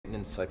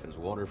and siphons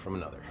water from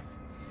another.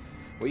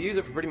 We use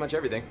it for pretty much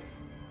everything,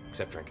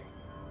 except drinking.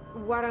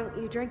 Why don't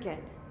you drink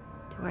it?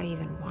 Do I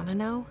even want to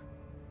know?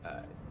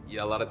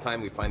 Yeah, a lot of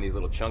time we find these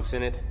little chunks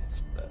in it.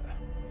 It's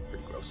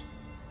pretty gross.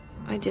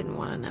 I didn't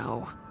want to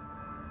know.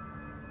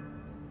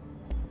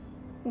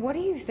 What do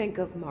you think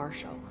of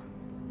Marshall?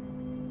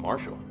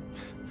 Marshall?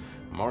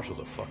 Marshall's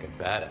a fucking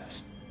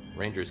badass.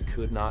 Rangers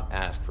could not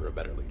ask for a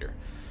better leader.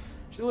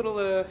 She's a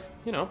little,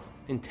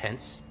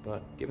 intense,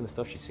 but given the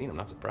stuff she's seen, I'm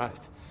not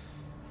surprised.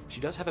 She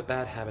does have a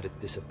bad habit of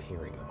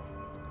disappearing,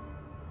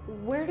 though.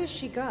 Where does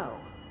she go?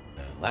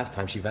 Last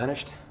time she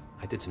vanished,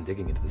 I did some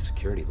digging into the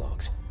security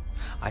logs.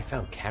 I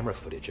found camera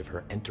footage of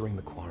her entering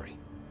the quarry.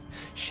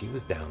 She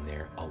was down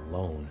there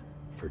alone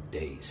for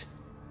days.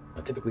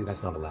 Now, typically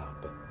that's not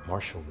allowed, but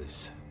Marshall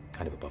is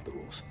kind of above the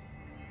rules.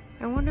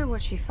 I wonder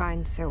what she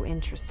finds so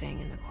interesting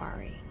in the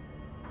quarry.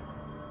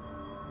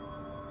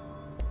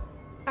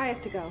 I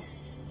have to go.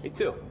 Me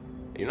too.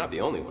 You're not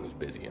the only one who's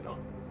busy, you know.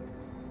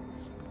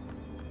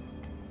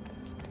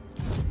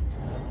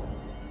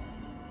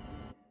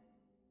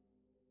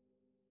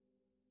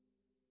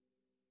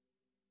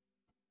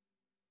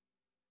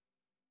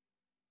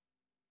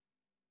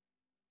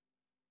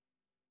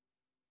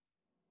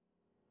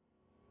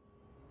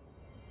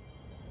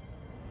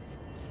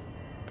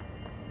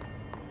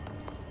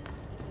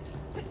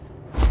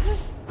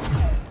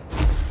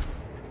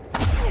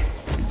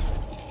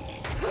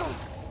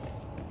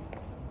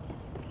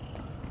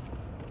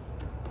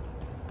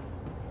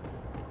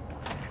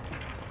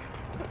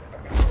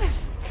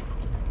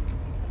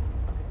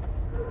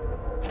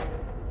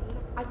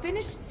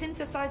 Finished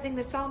synthesizing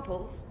the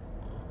samples.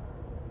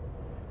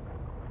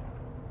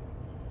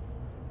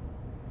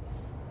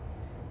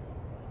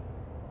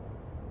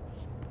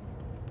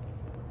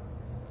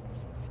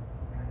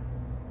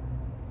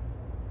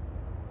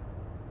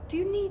 Do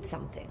you need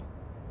something?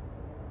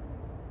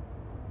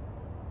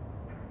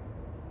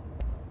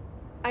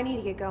 I need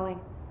to get going.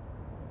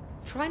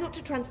 Try not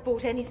to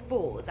transport any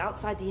spores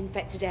outside the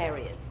infected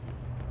areas.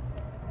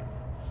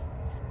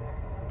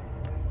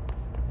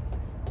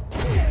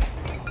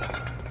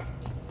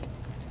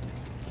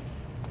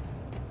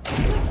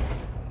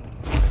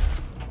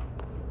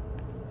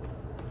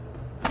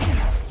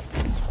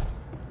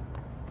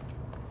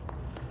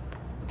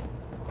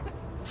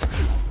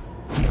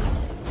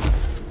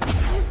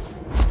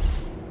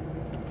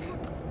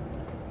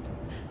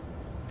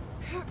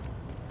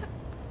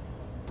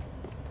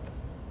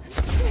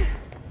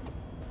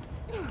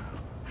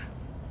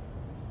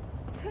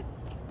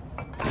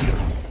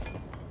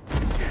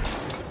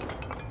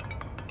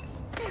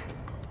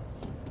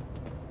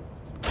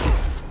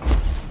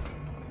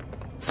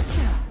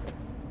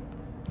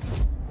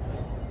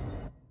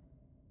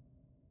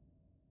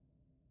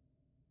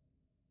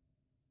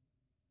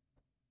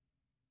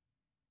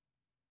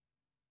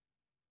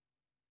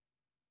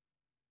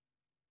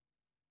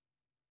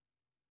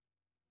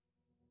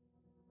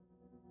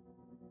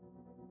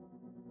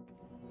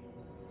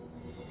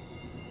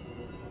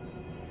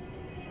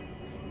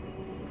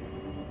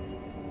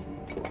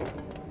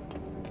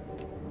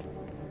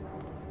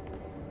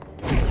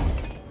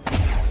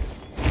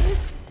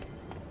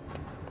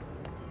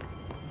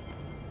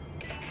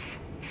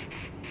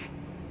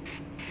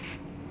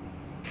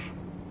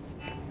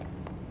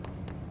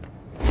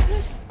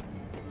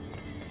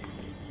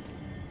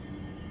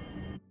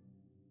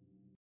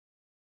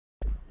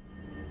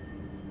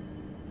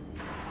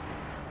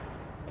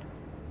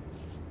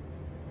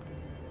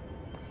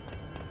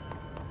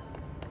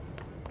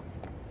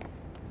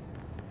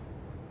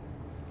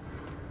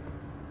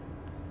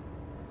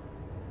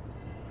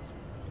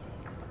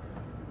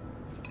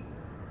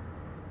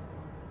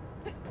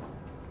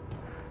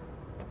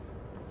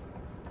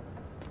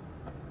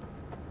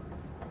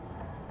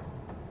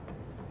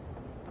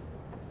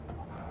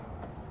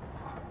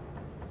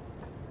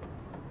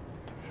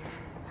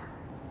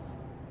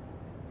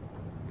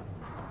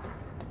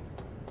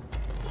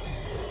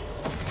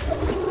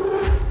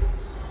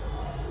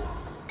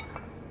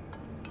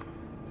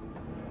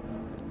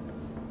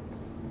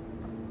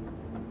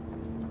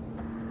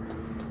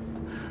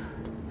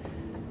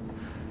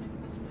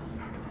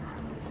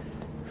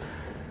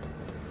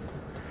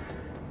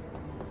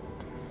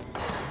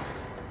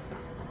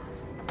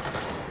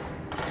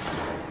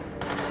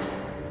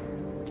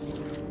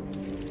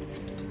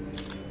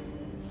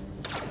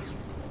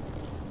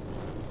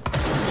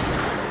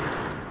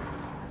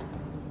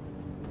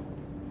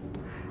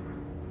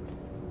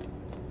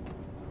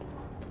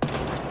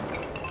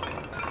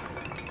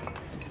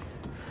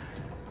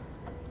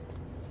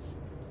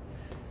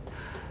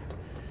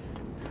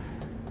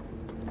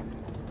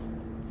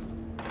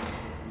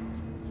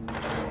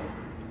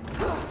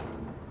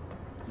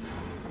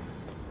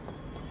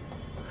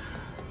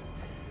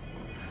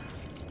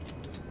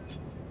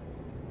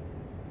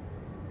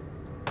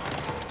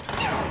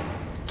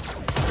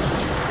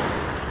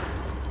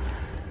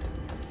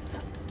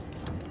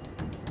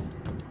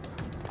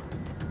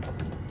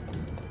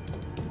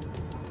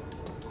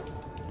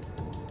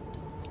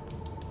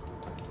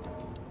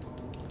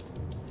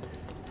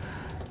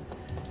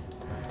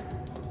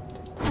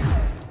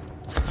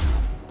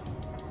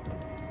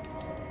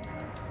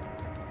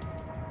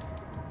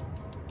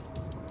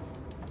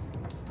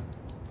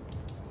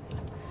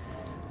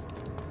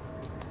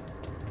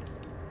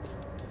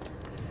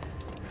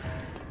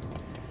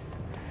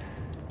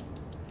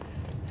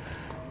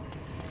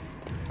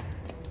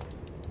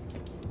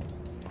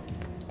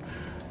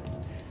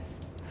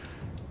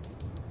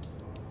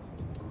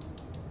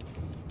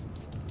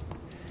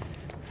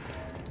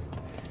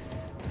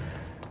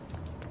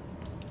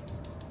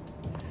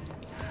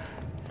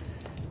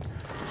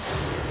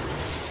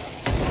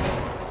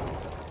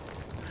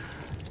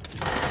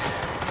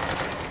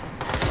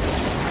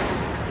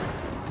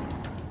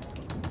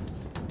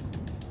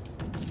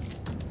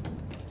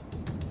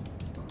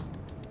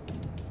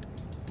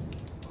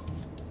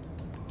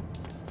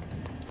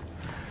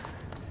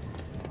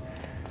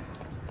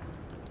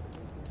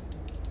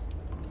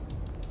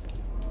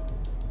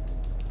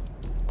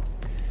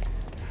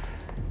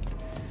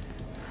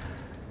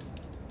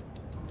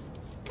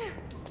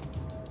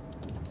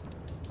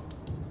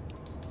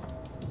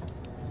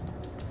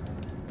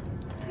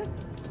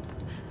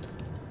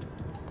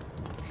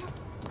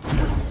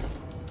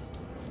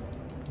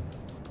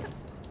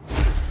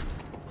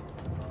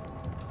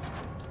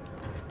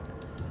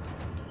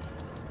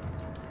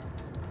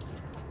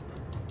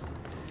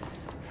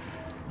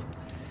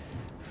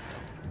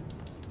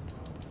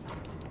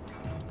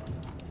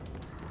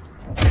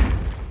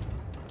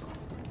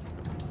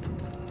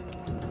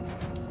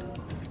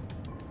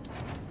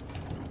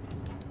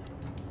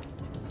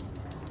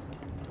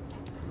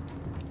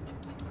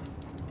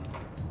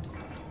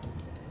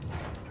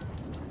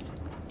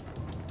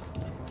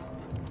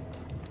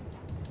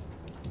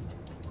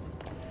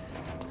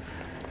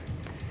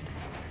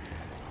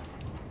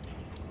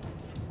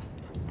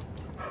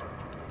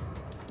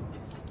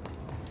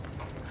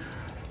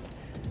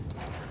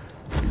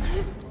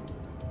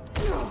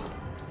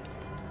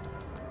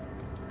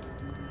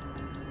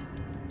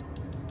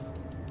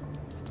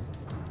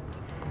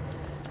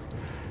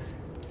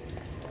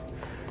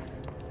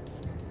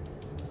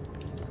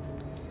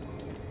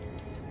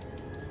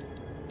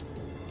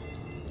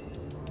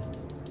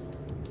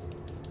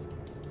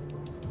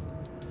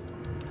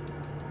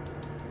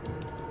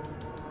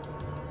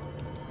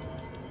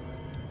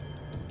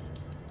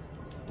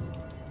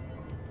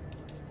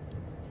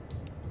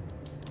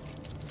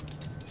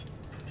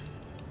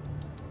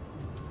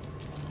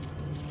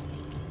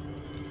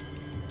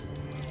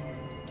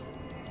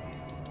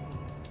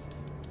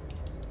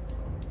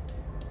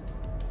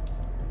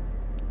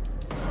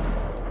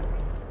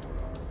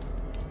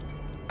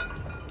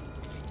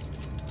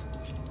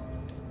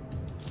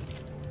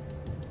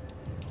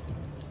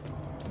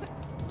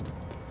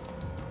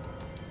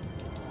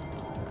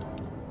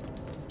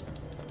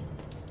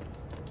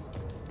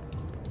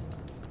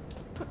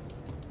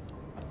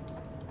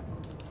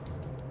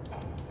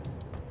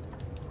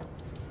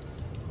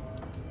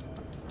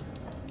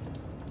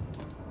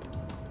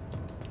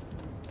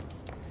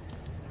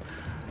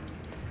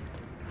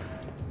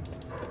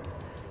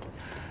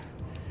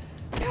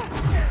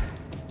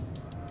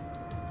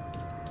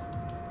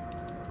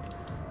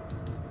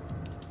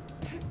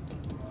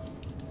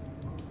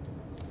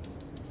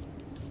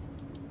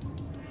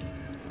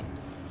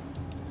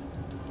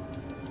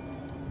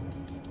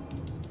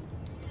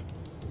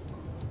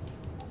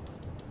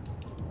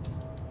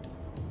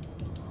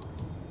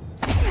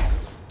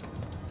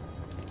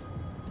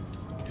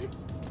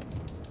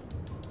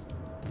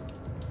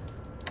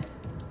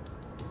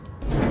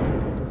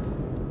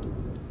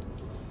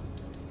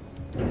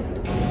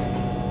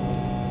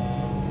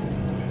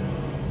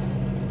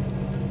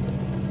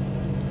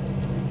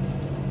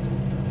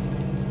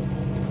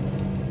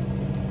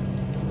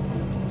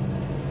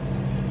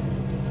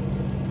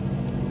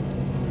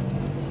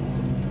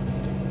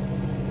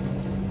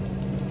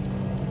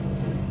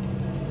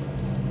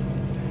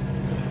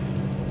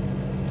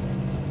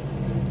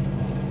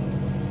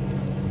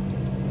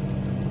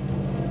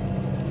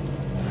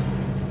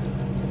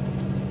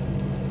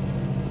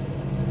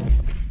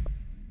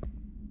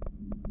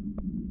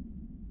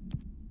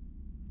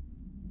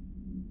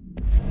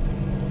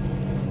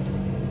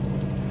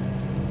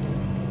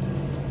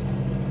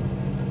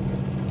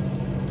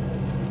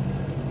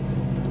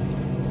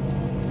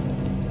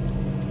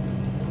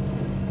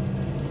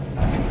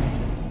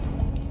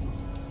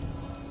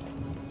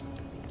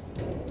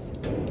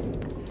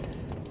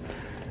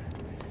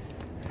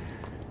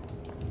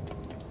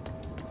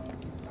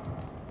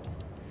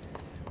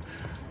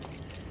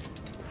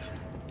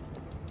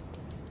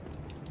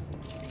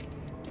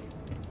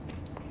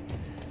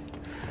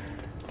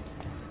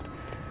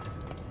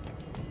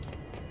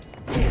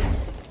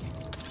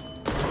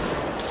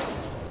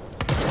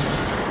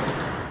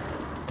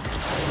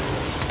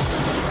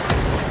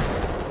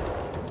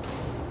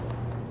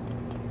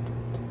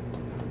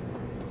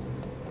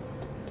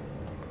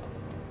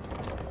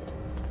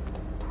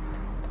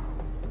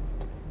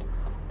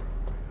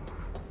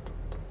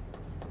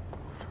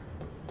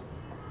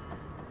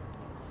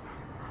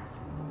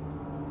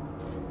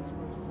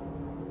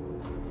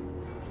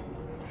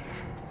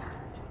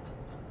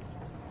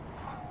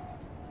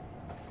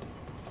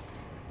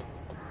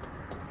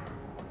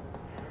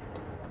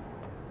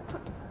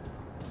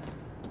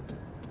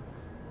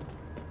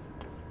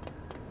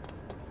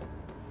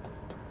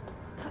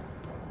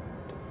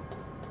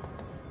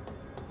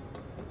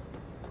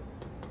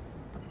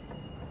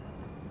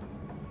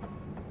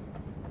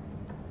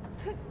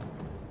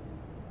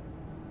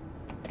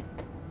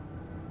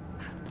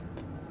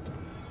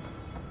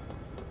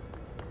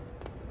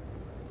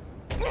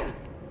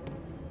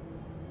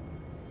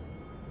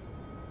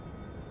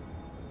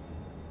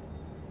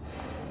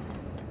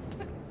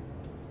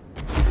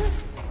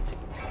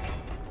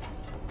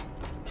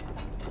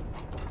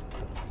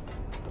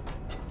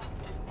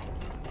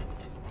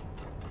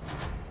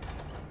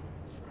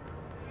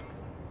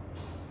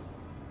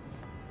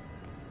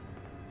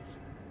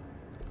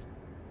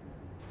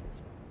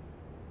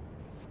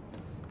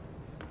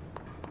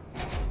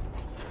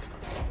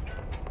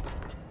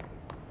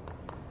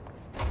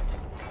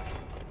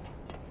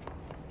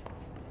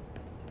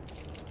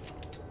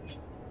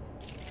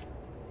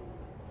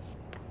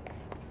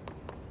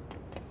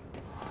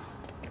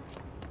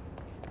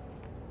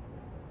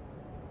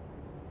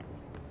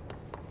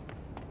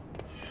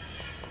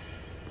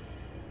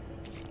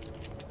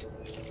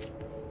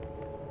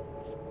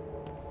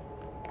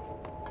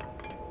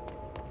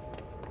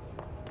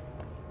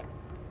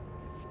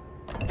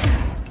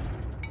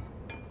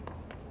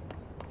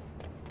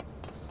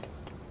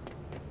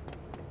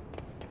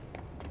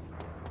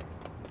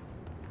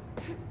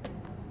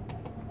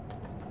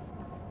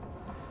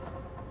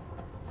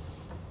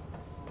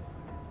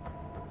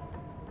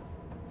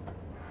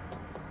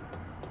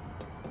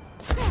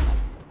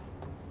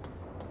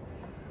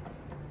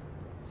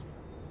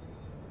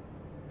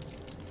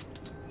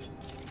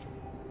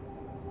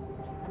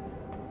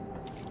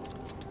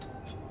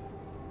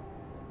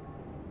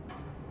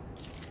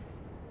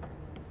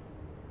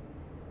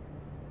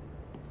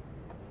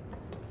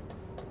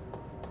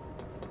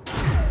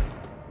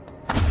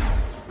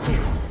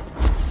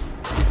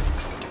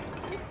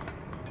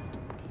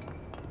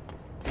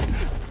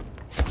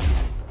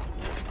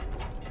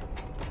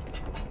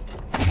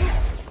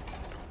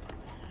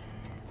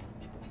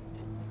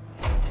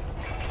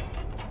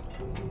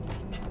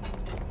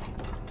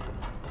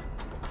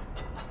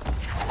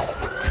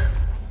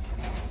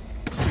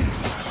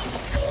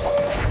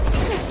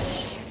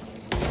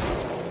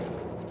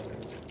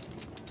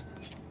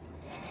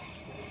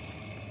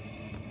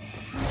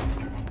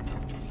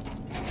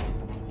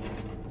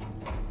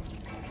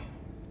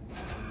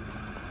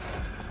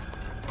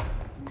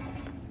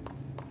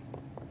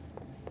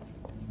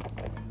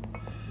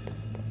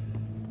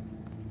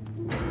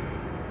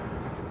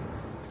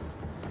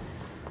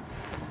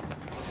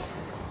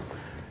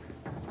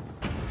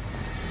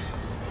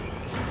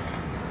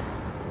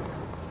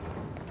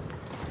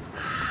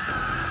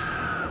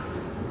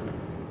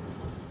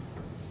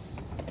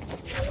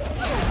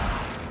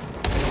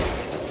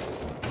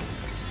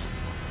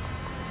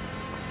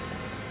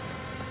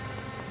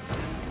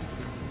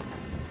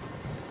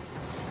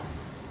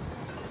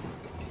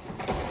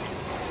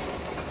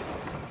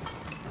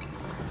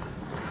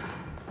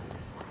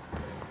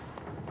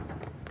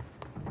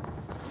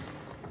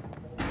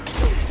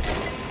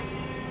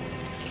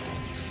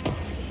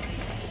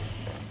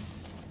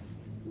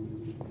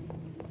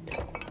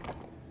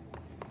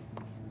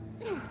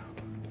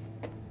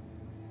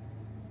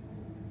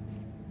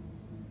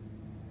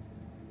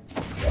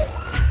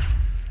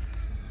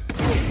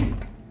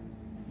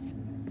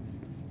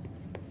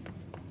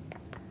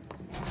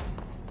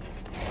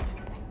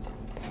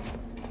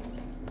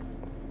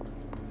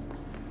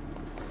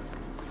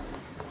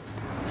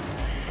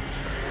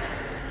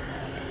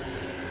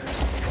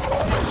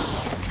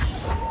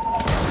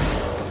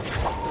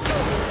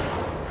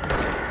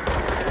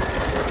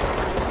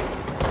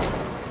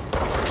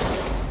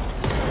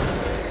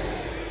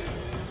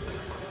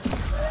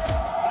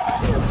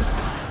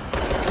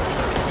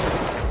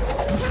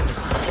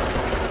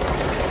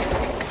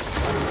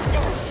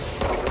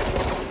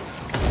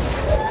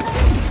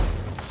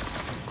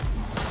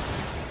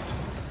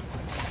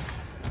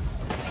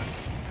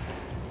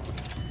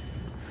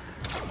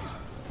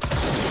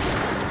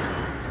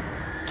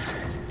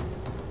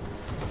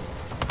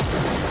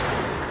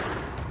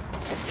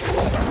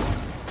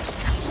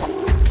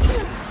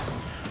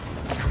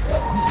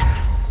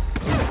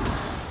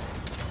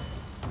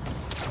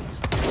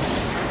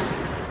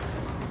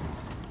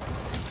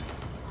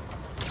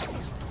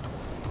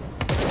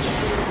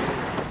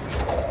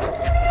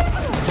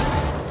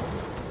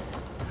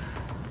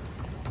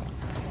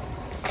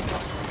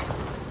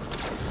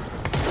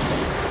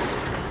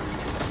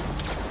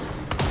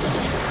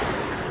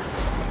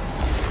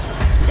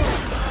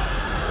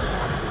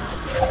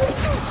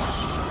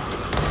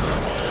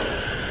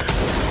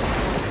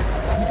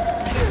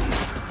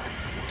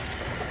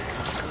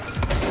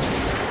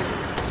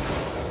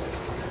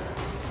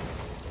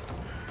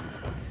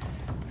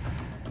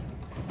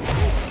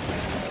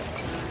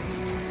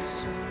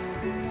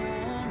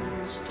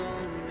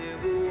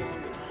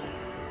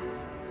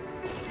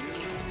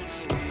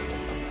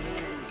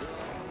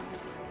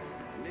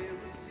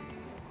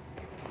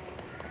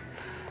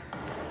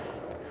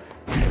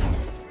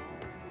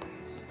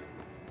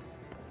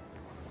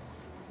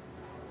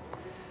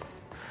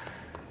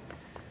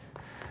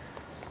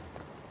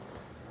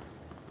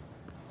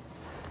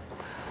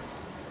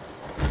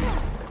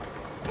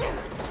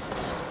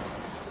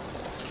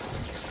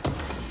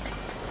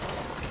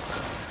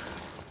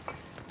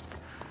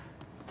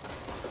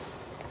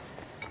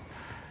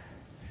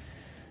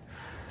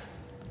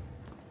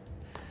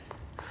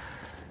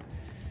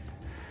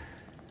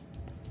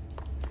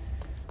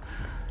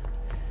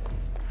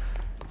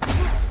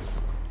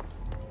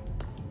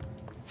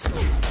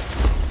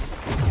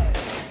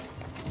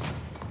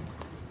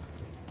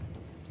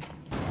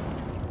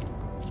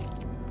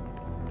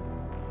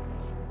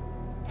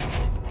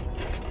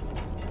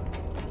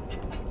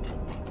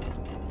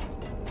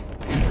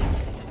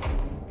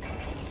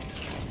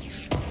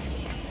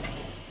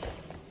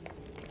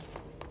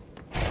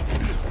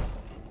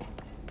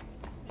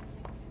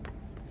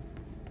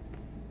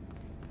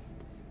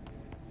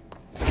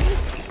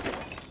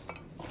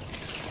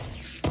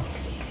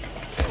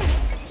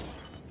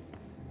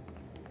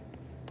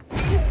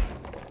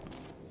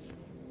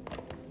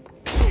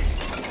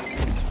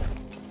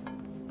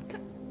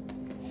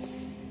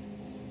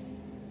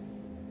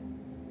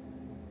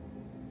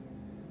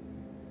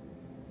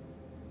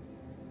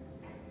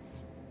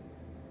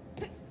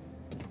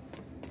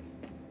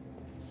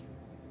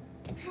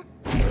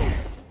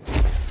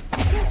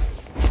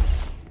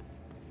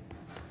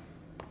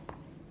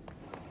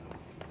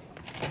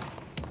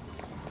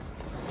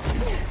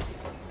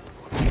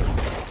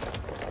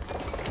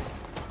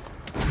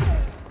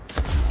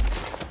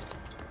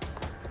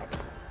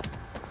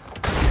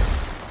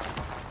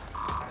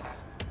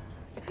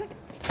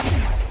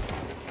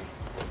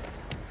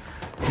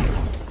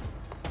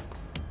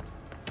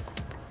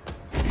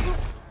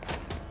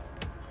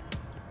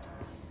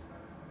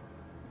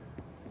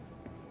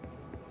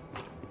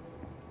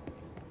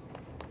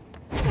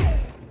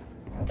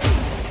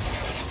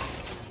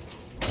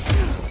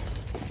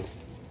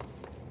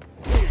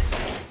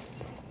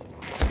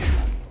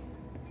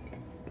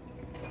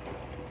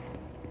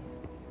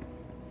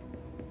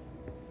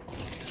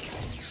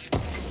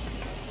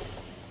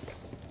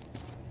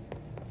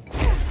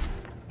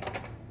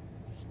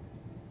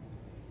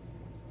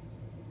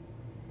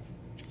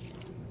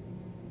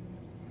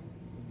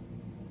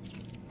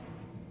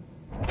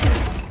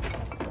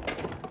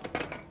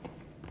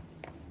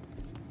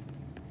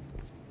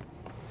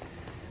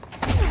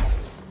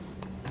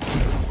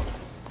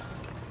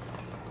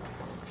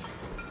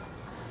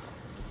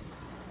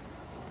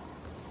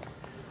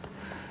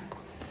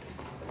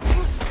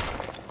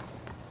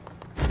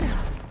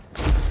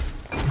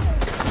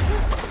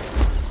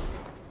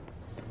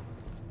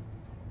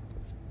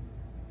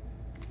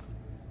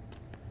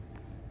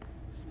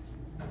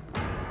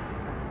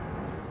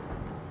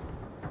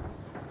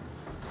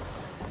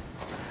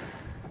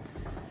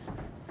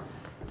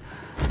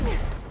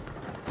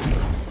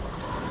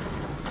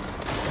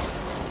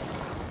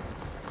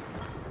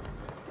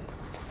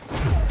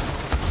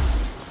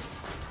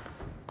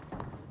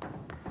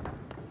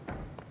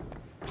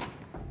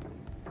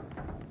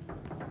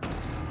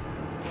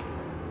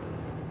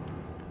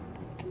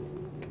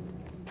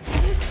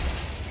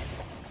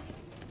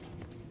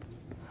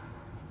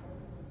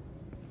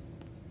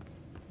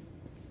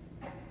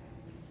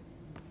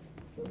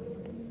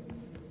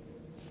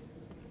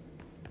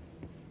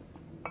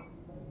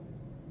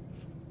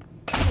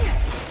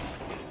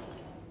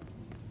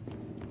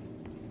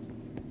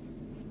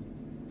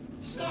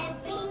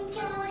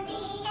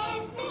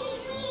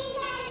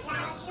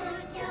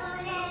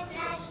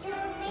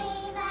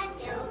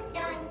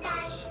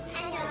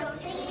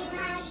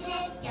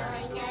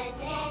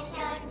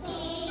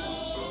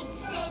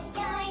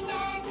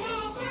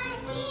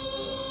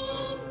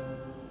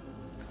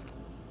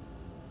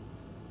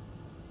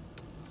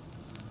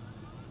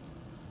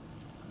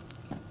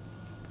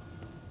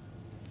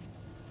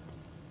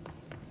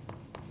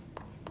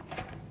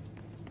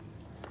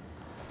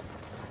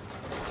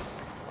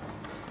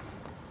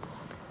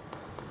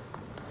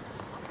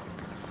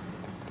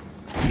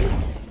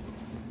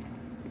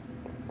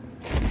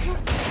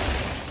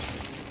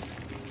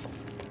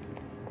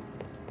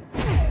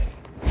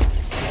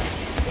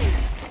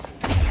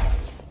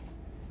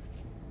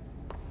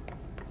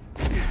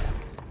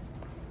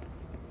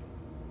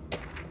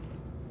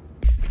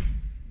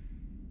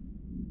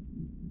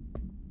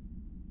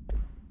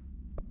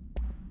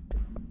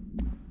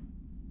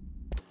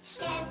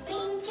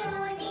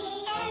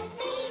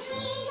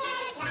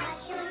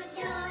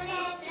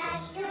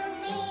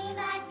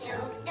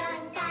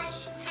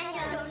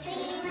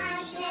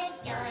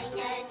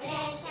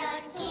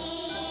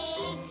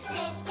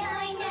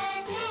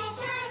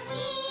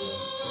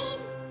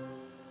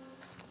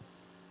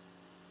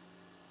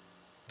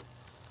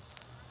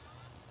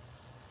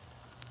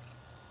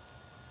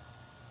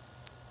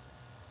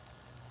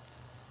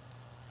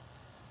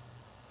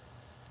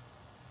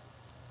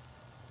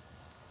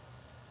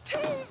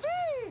 TV!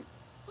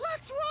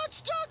 Let's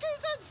watch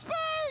Donkeys in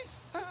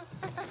Space!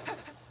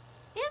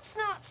 It's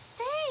not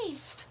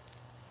safe.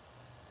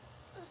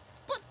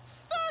 But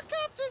Star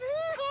Captain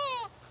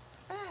here!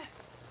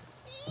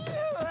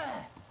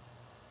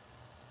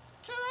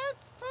 Can I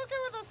poke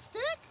it with a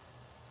stick?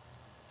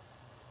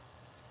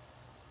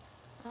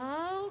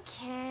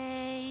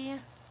 Okay.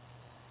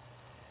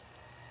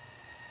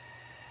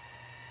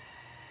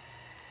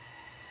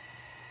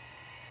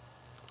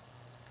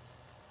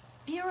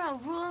 Bureau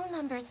rule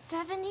number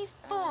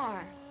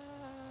 74.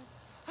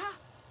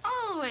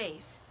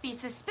 Always be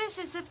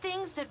suspicious of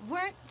things that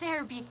weren't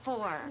there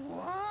before.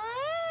 What?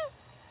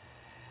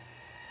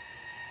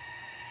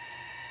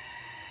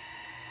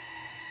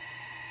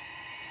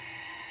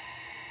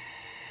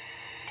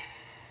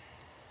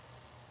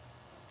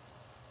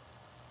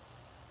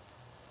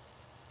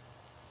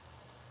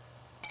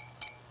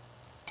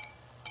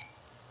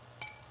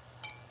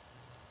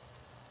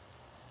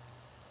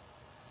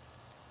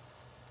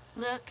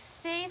 Looks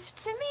safe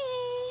to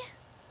me.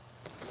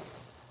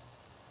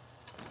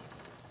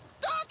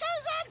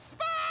 Donkeys in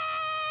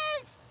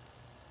Space!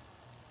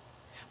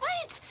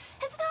 Wait!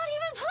 It's not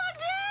even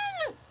plugged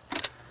in!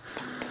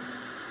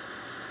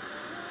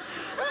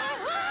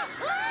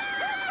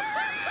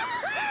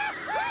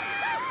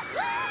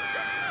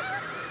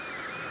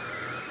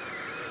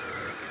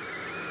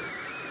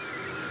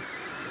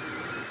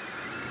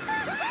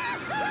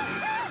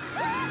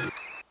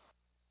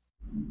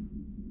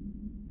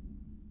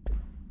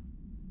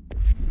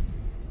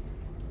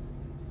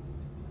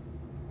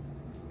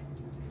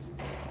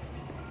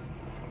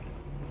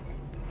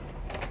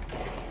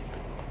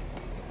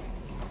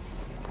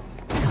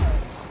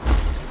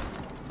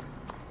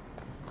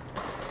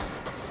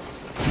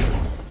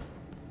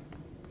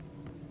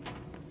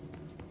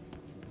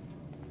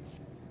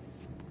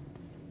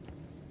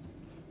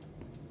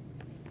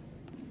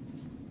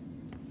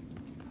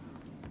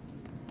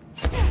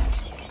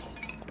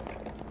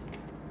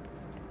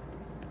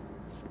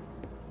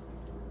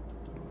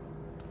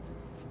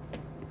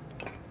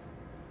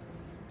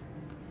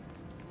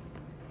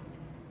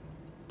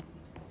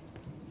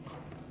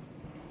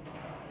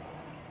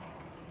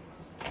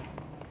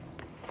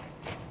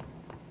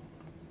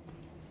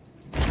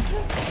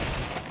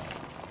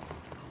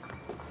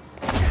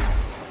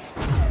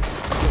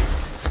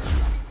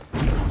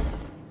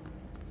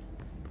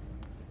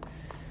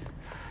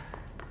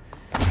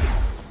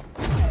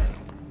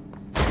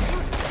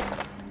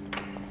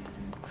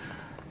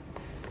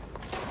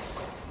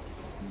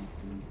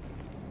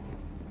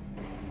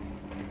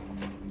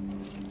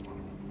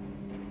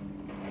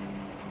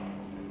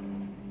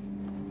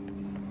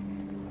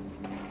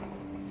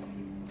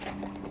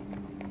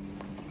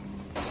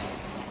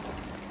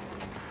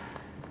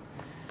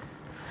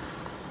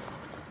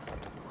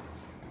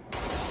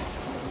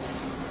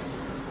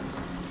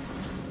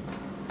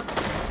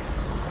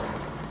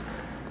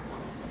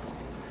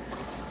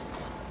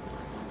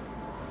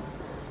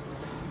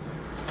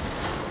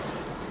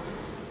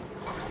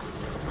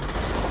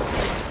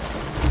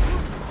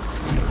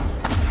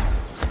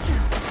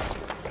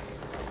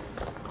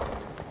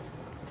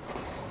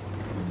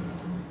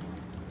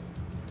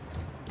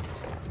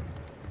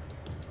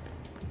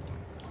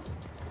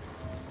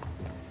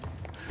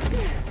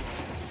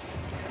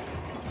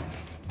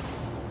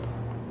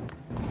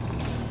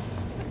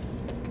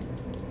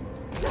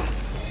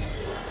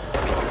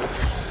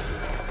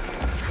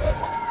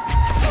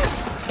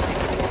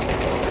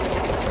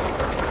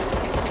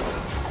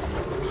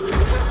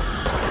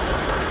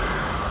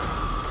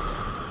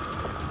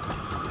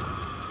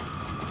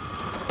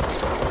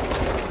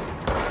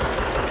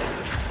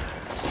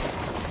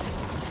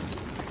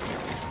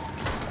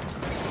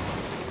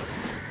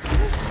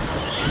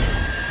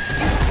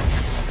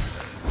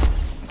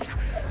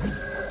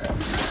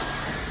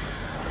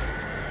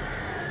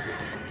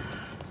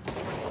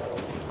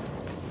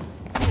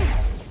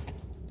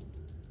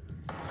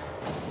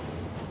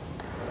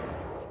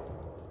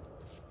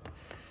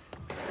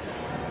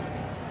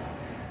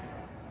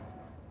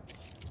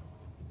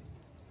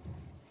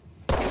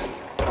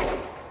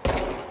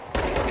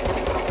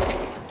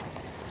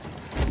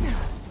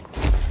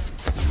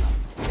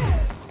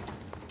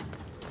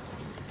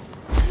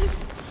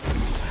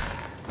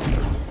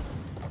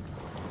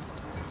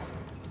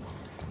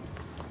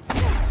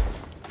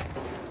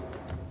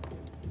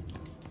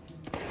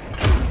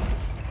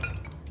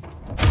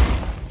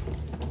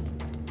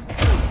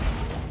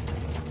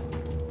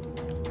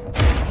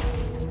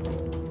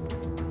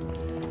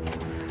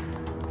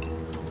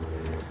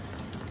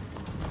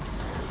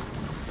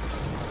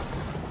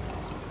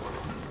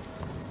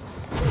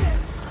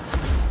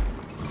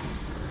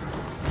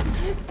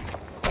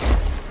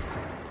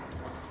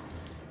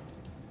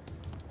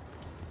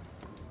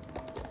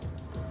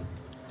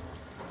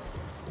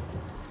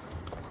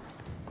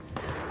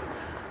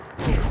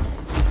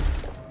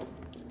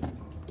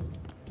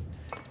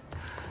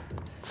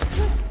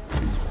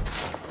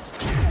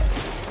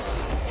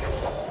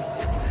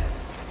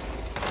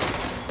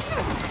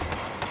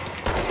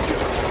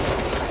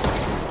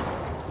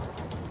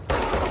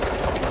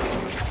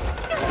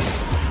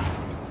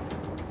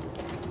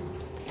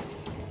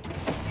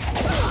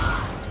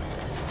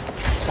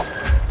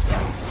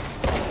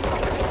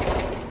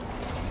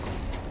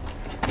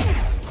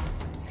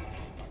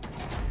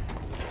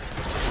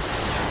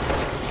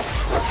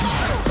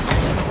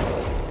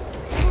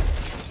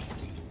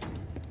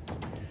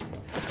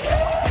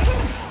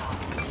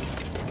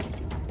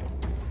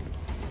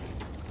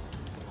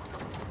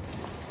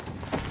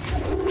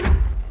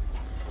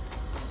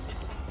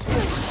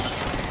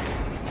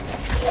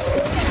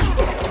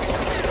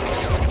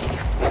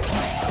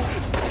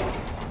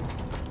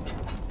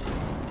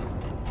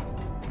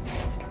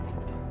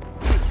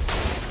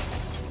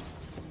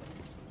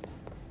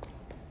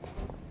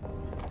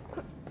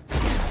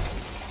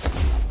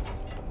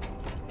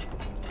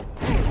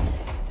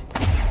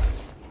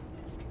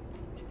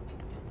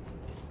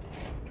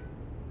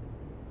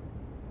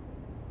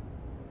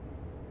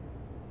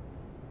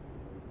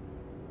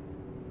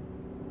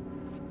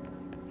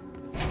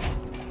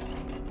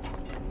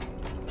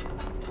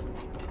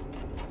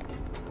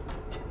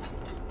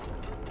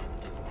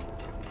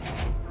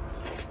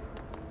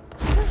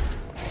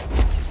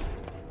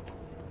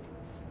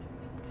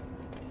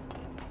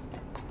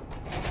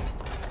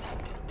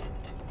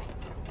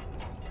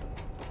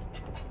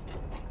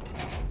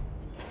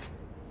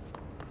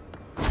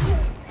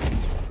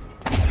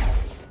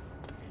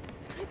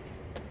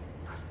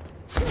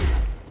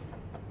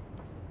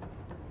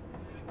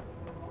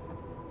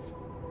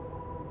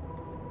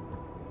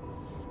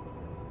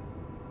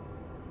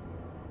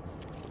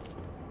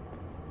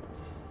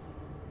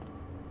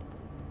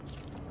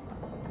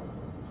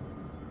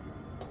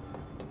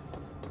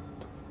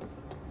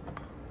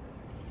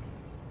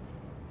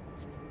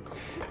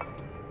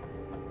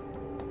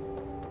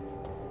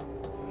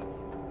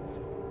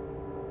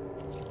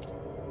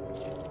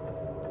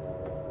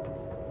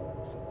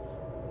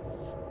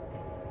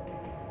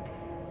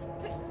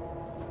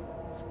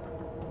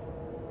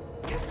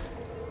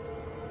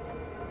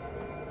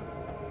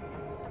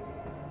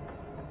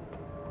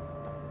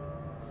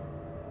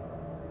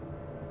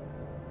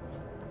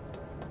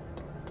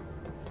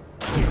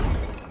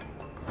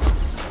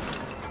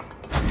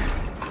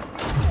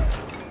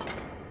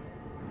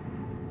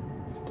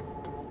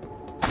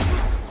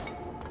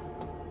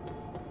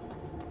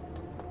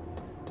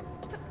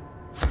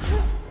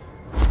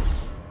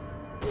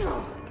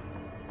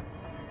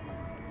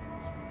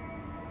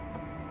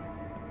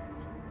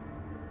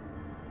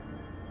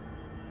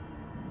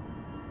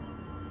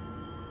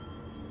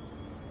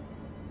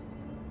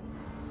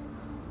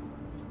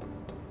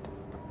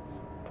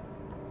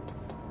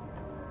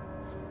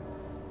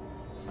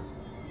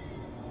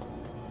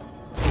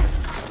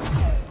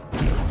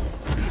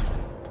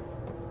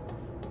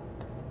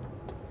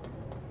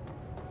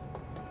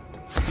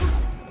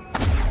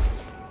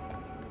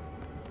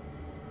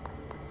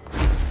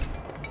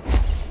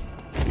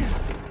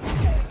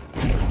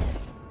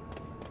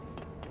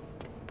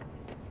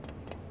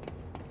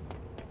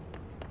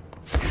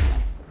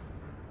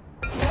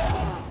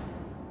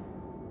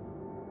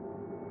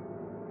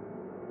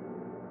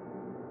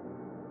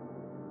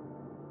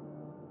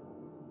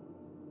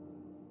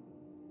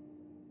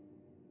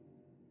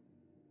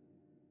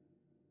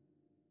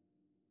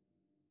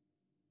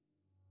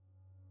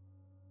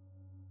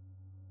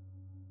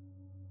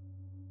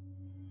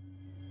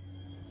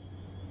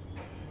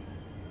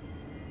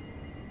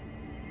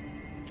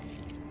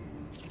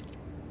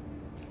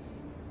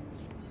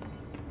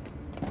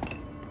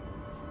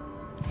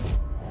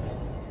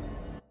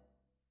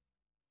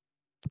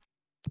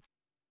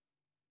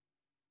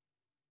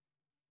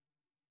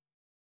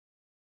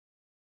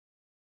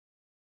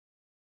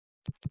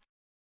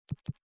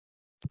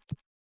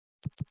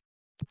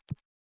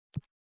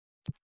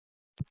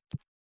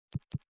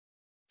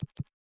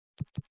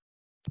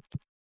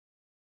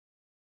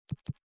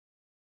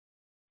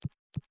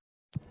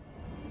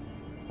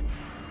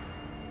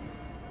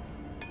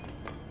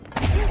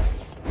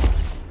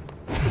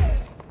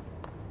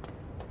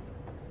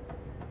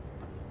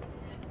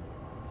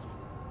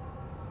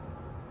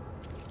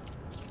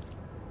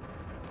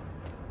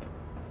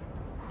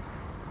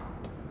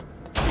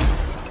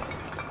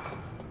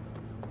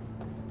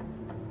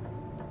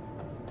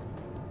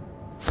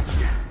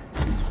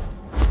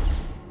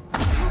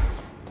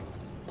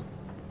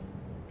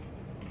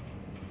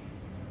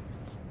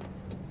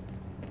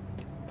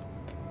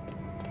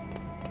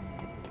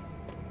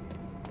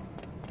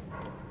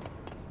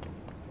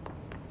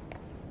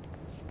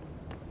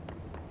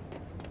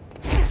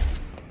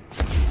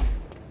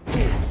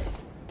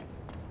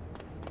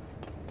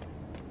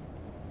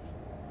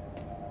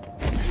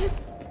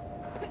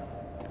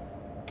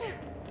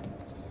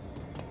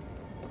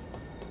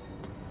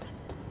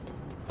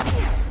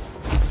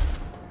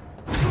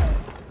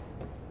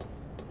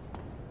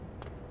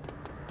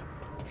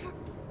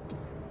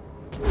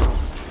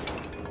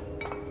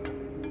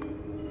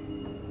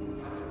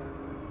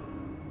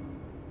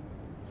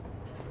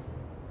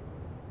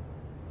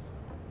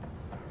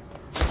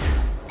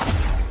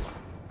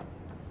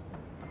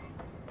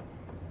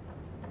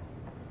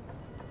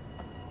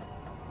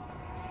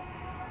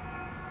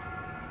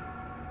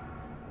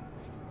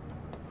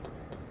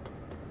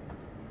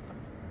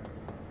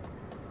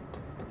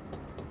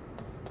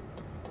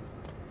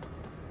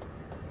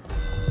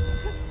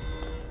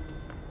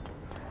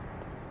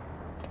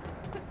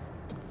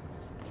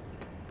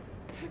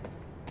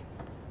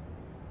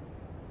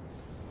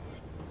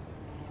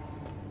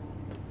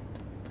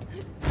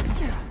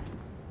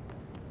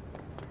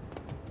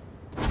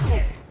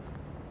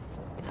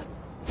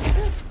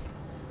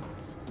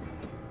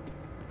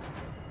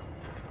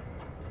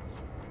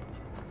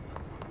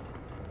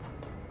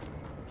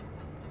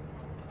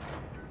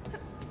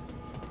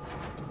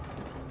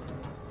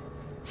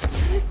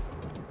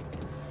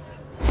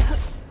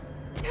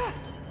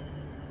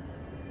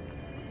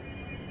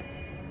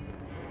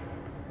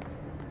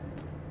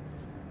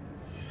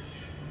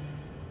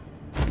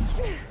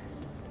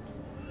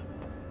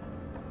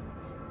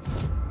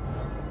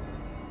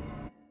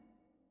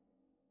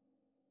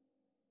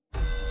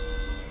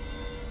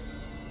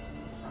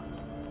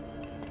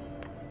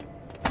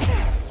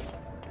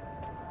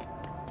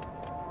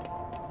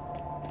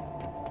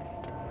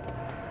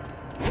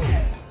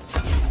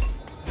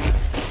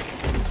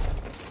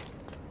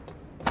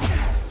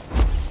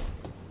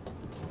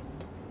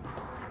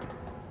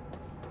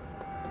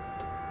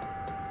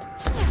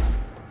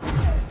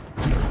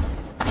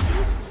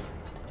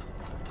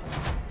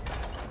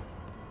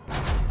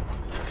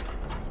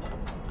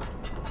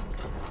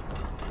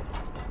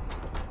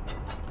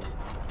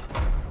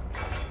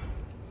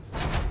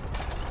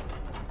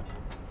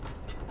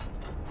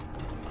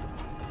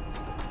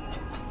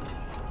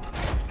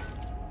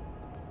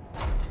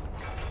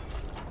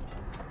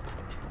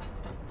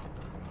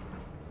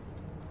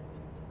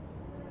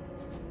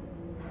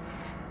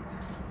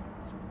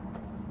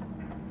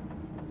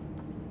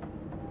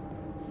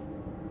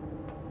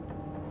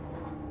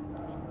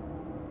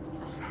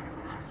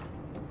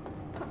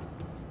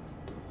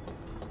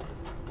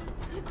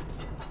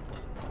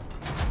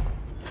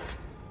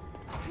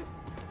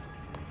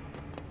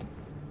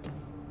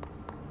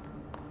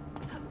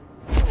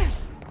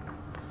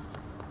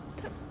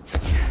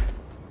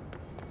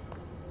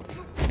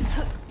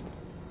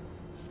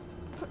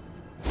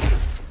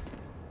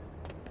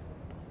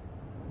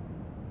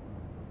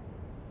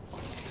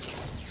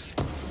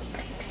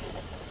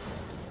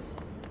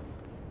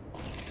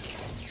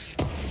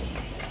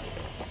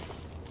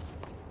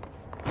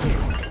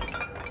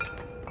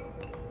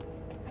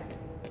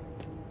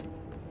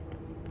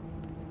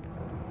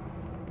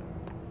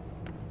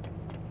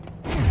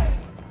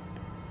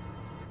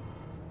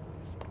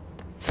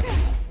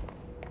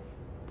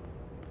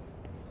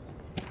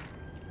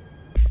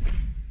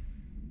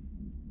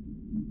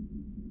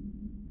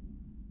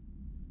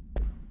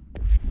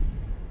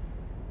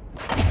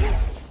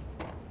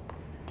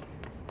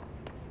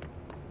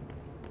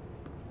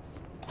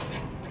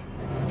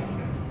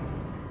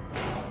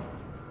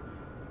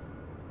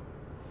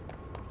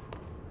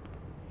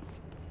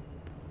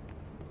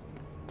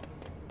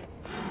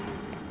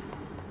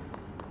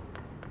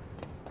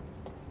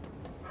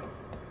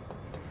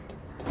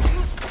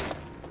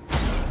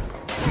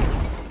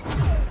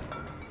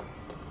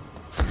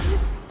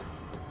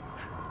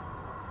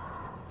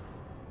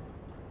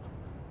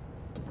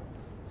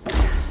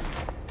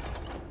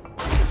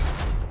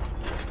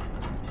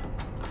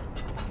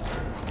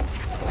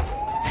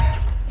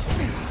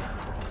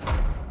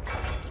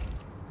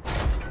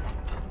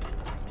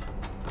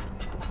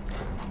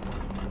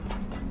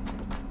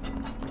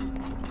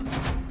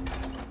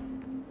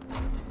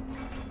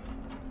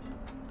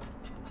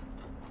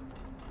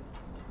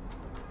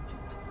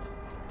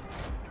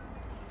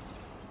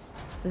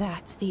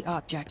 That's the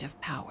object of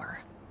power.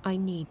 I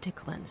need to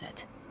cleanse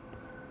it.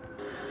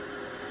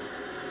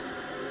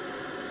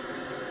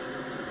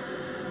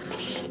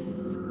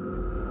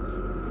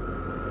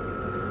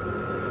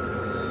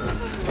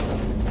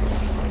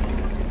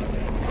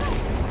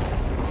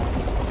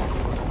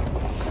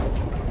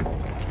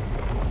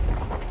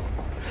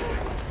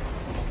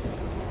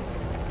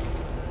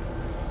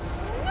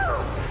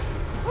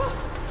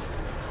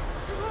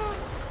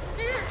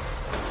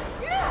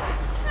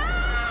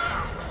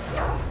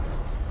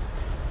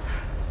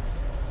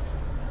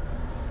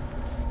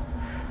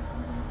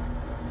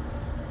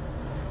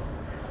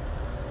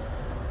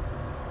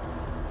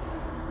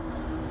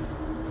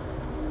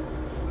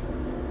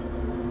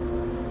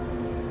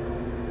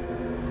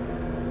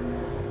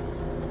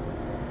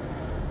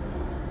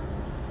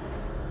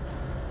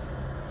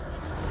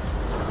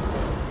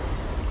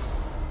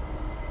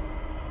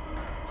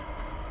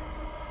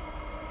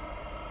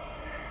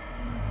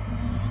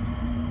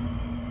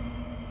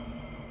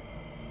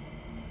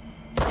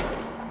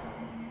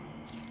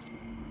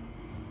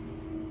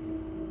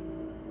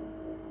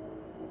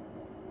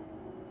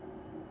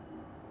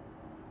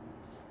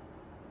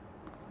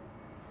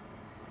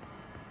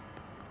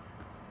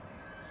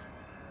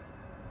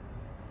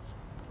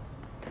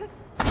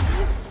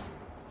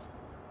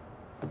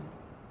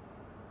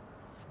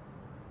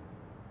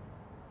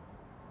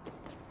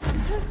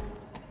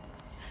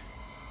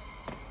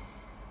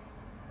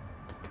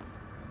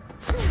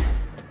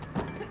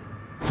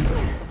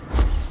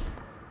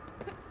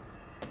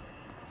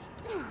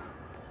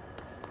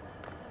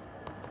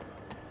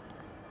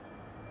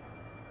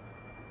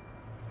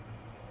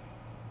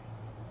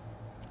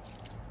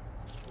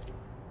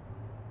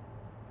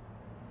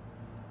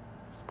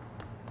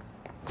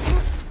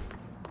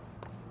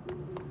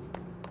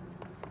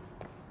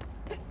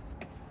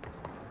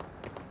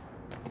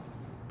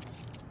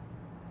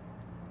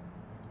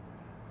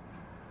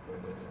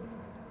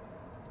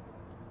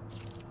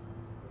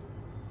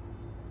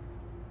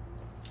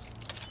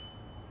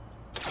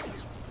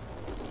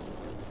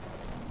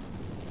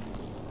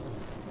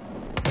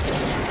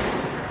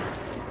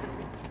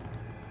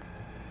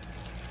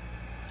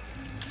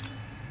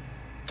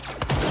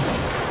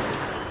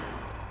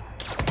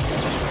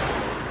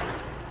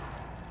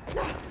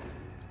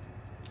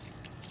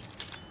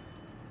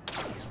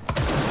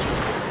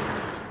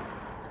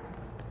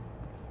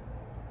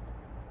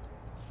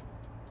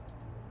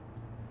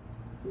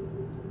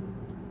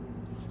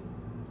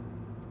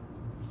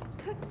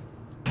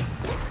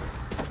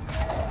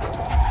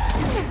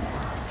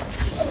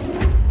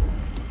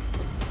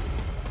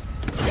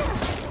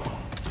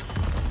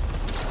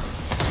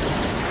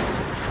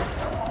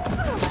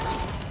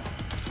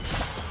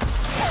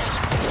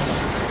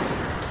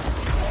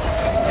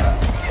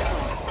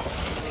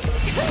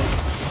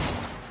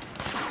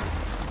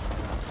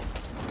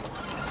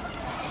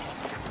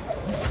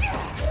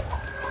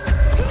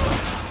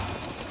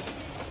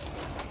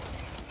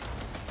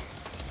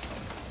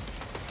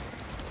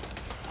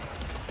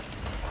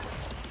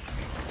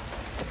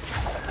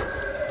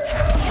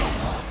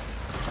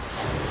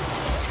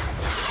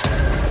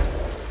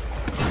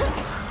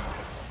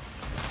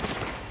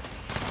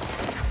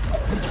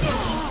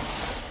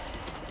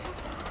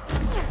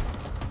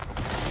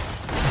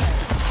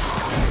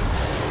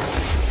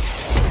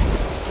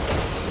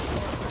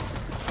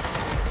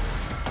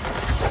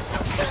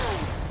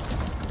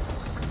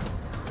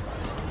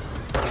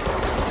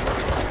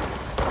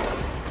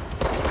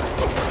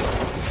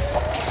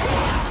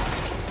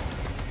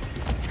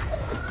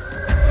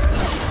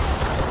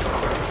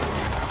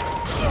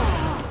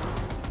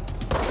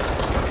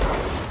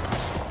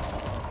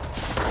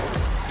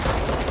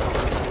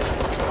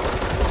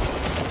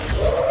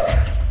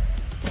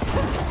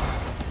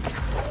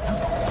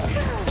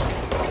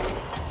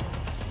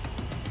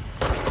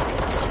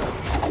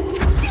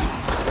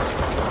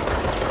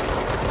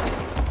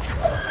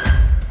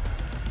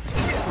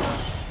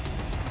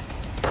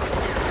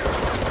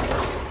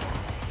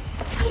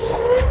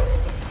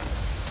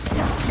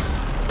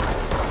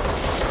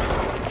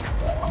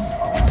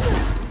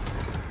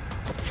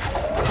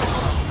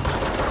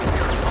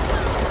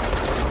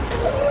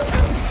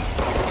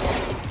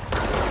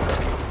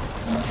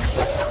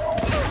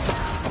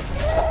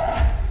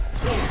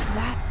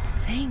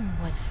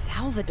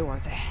 Salvador,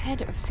 the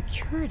head of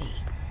security.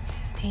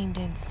 His team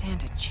didn't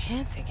stand a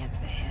chance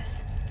against the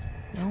Hiss.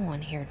 No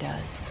one here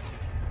does.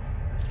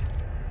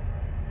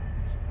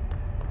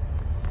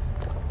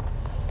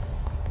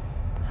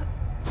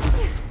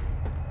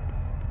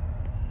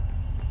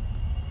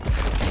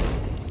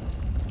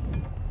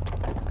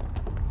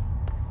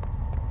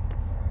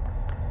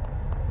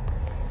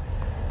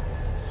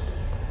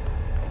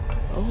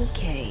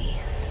 Okay,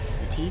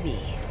 the TV.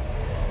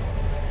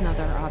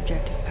 Another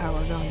object of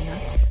power gone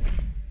nuts.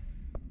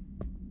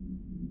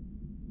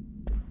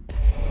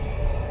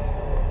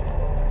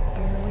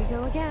 Here we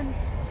go again.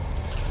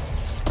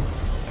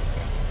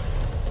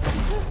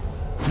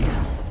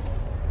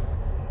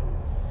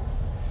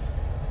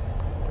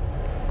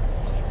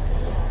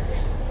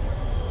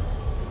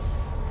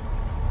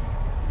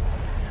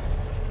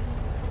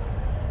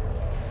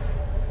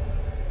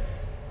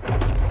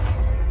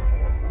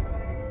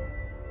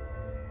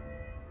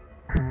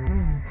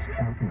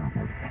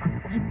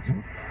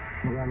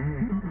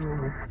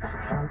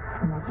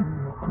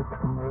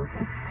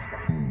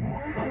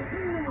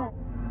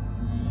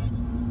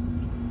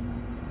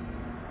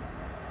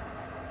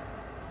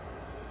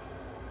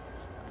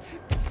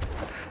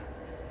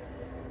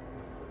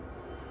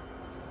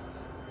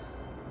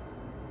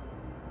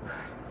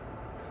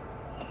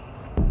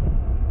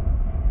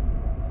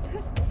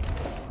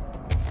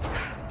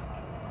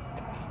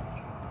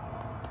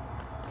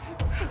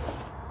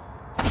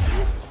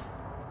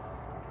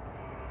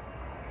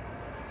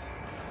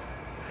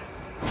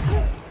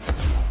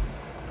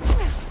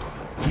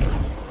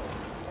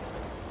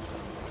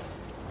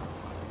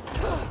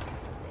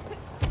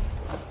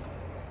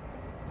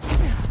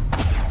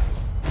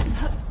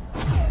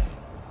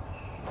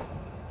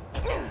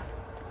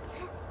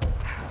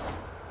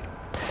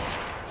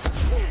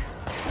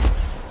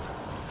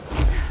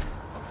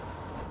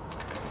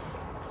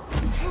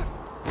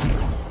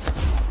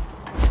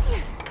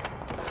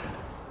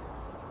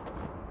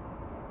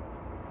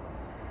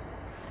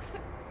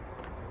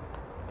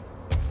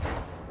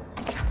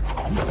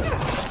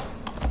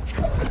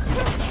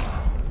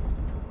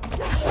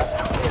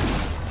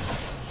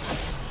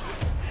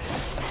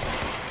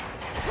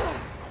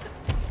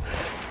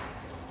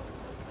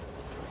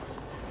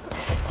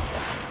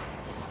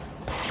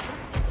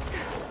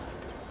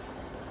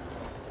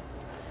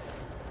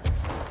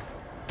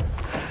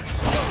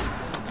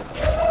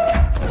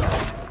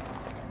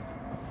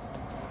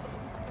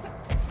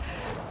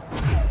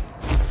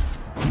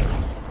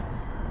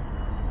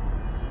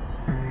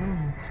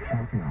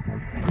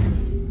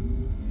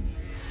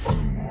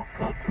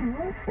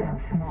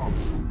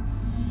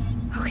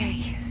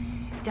 Okay,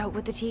 dealt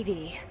with the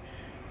TV.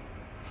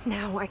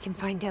 Now I can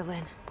find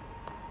Dylan.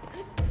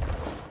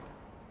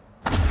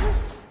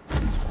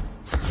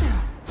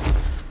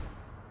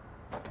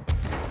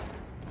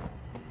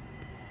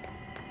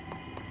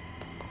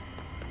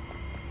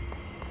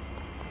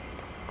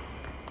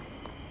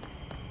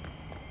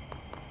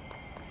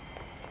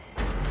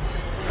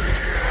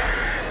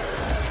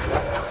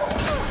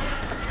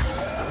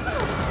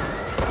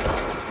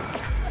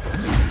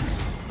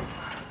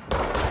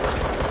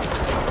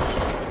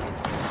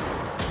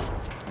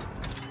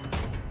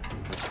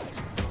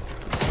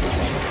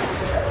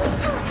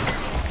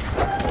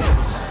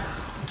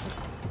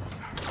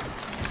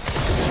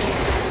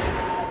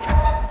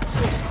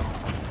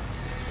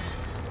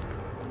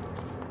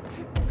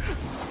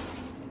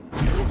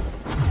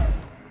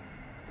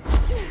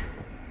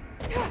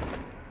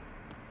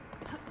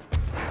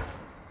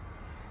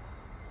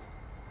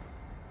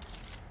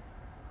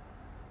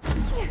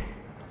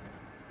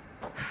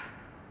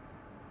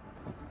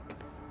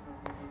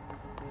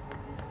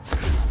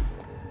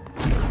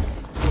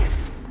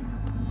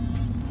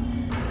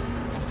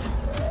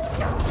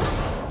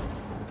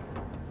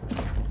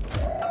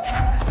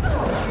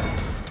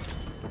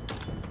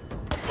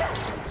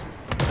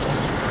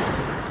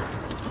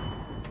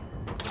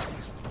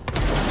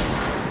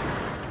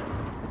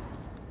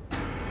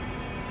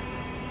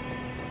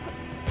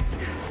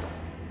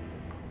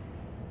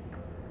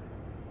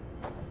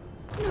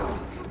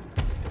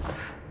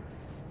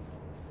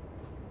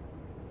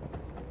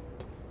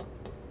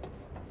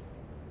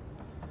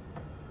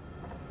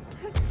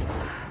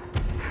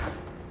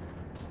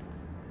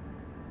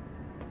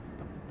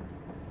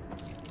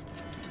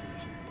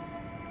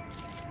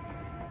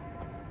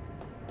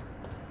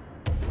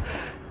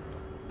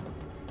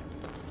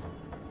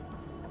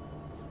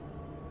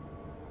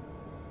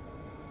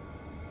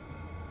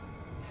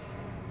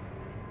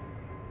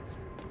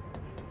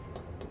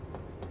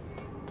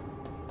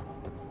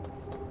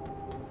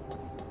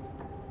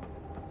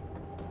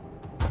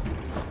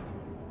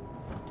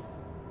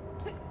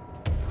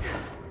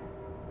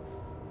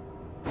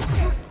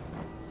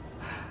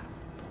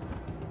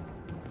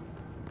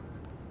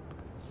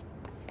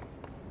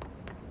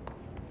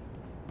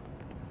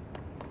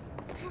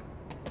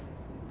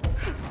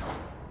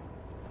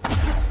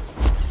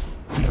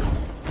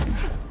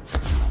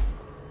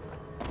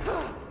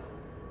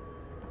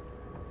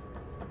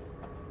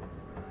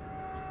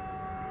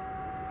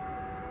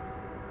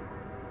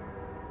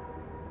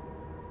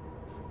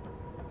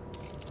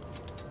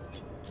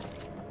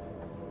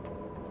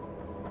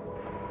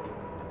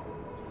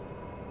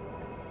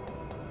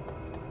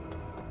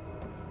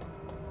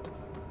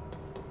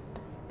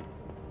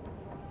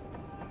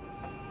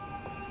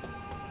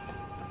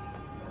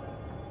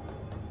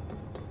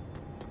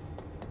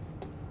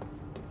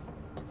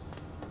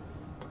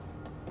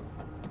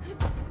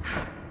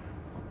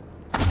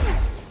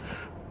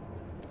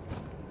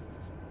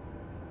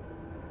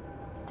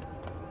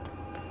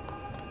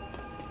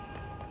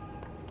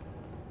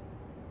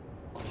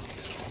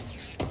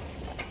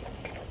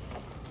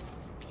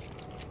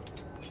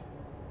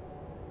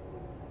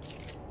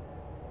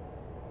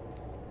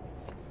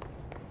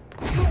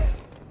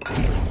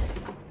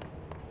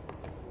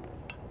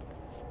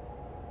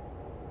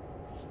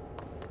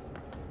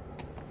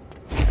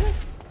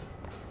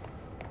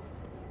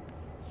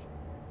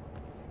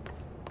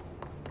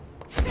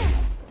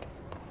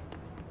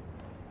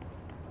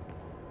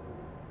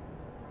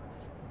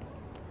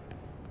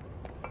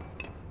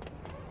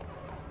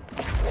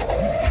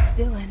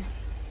 Dylan.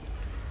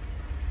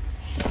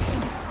 He's so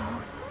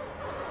close.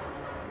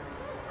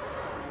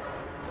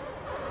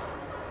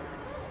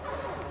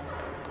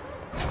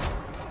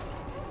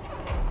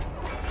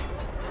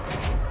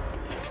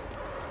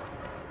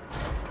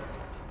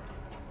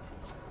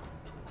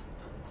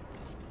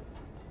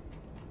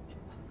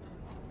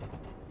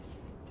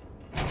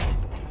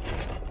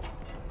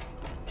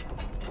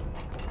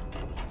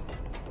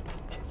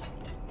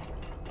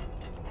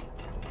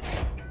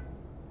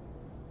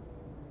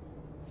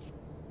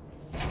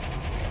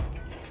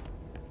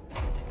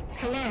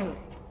 Hello?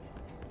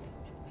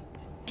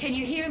 Can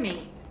you hear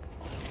me?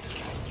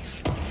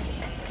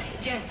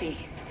 Jesse.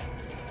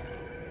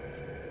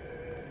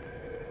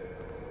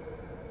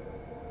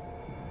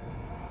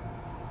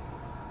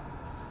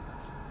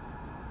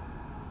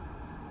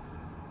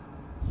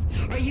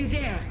 Are you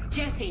there,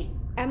 Jesse?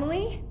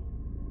 Emily?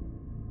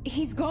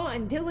 He's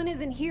gone. Dylan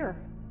isn't here.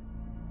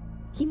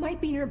 He might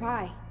be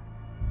nearby.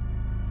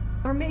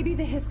 Or maybe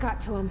the hiss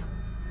got to him.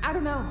 I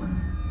don't know.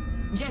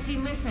 Jesse,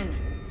 listen.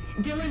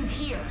 Dylan's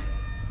here.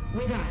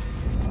 With us.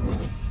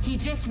 He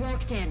just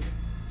walked in.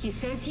 He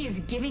says he is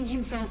giving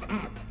himself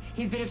up.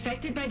 He's been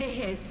affected by the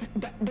hiss,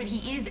 but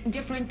he is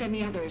different than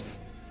the others.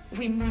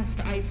 We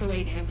must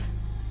isolate him.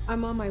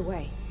 I'm on my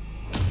way.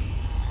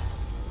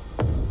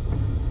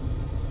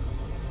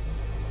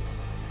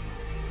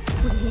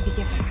 We need to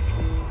get back.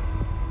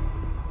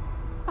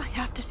 I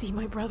have to see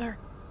my brother.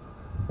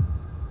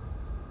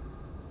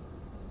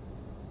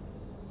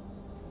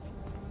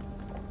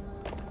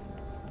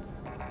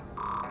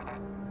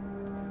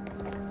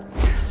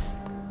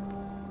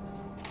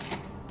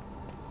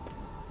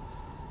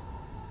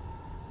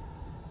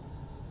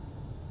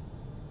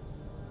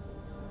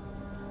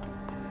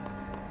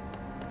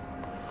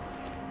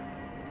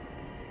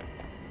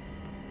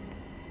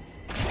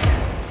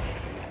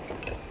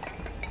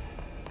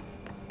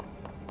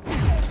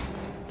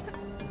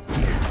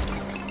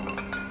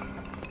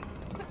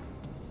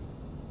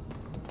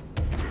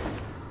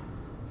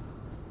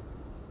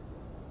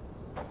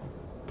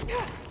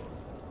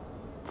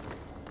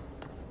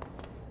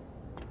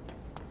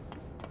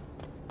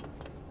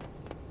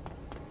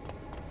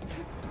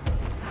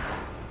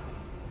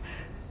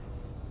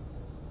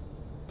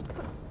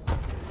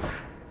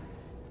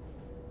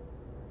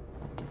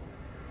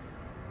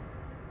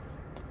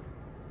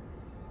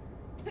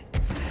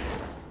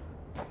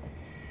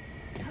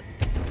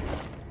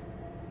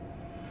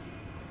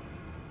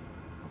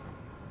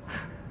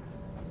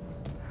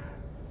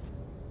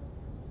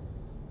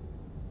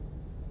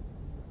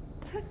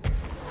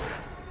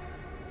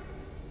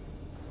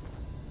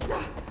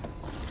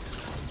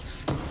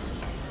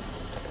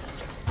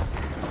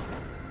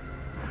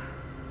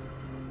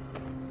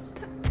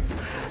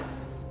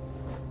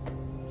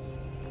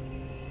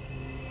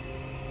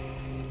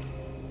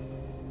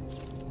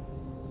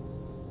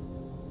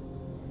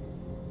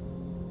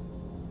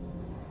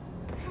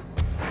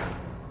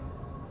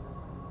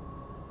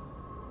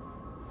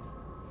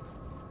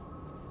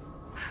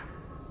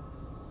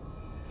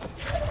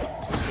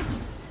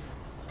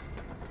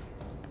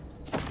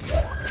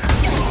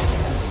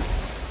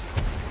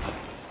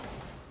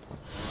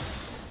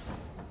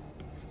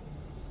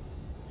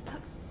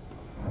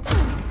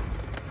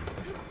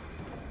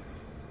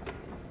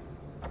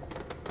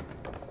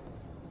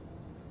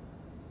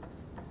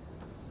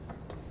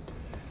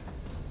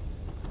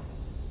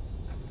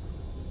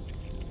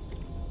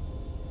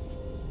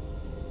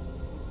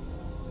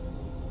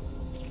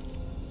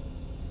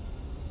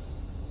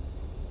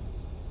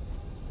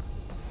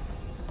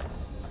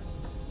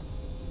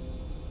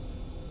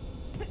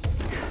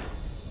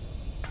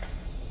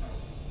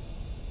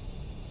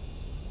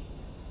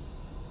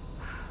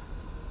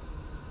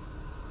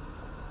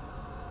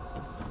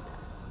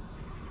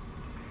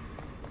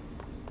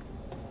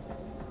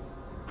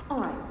 All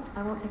right,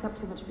 I won't take up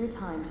too much of your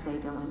time today,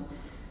 Dylan.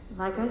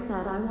 Like I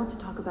said, I want to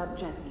talk about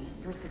Jessie,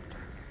 your sister.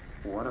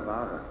 What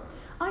about her?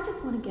 I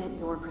just want to get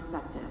your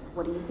perspective.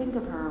 What do you think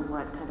of her?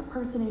 What kind of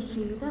person is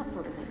she? That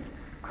sort of thing.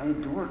 I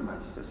adored my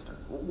sister.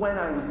 When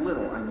I was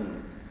little, I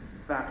mean,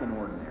 back in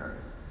Ordinary.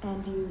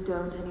 And you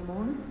don't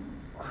anymore?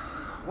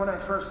 When I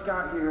first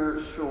got here,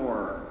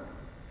 sure.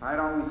 I'd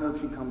always hoped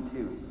she'd come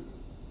too.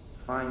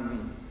 Find me,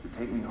 to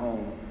take me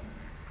home.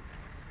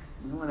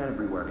 We went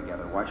everywhere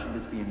together. Why should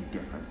this be any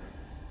different?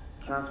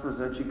 Casper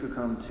said she could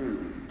come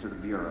too, to the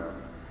Bureau,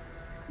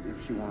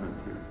 if she wanted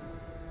to.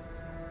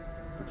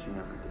 But she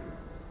never did.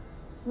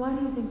 Why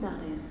do you think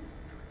that is?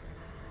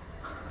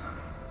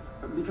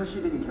 Because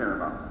she didn't care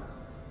about me.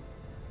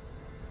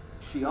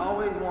 She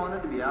always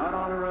wanted to be out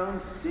on her own,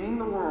 seeing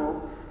the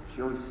world.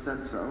 She always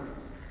said so.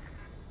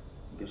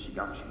 I guess she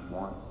got what she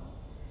wanted.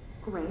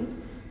 Great.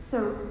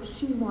 So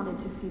she wanted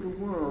to see the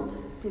world.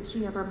 Did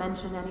she ever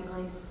mention any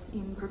place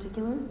in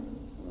particular?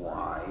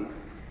 Why?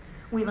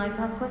 We like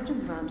to ask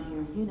questions around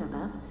here, you know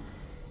that.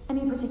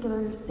 Any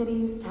particular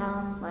cities,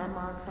 towns,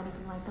 landmarks,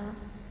 anything like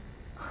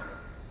that?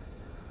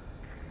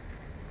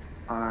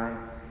 I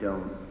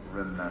don't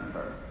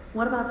remember.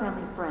 What about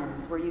family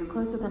friends? Were you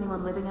close with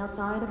anyone living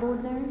outside of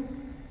Ordinary?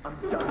 I'm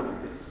done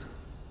with this.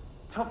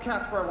 Tell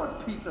Casper I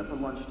want pizza for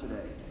lunch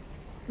today.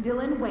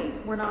 Dylan, wait.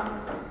 We're not...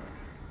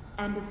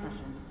 End of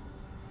session.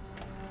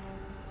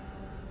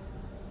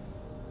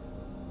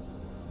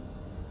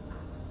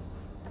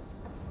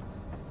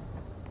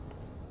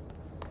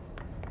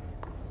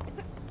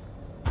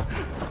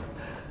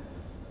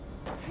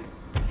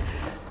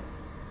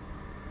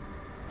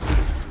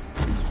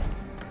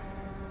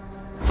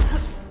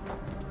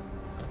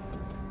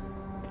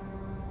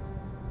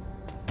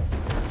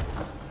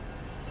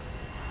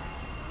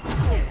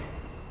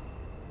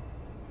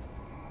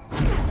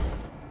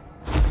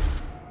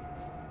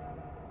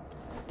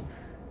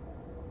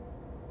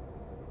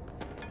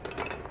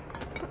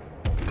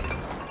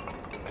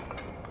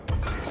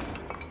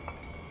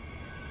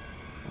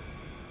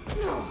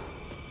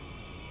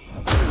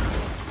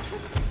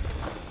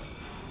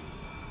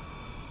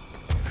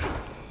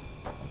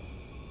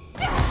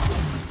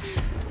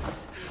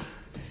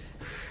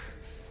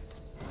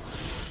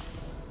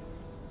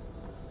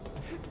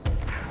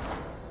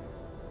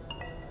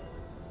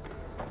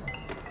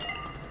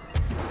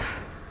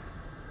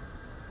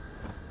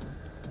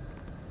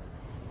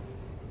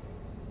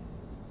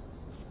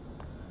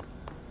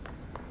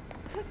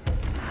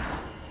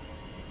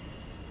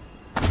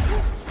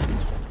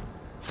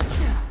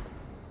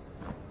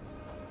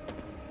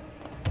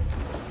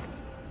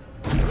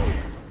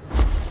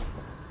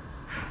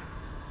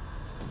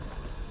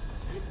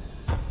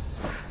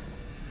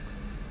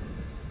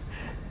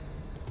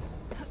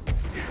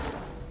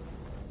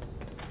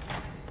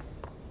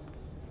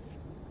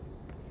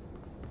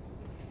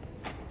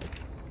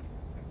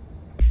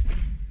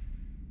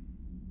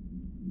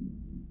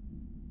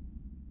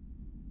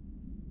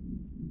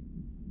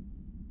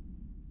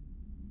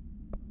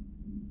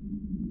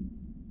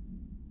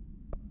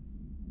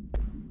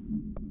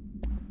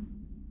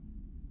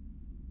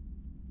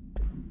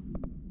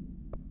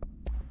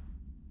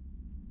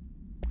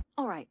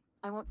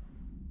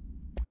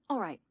 All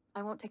right.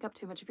 I won't take up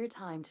too much of your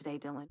time today,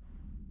 Dylan.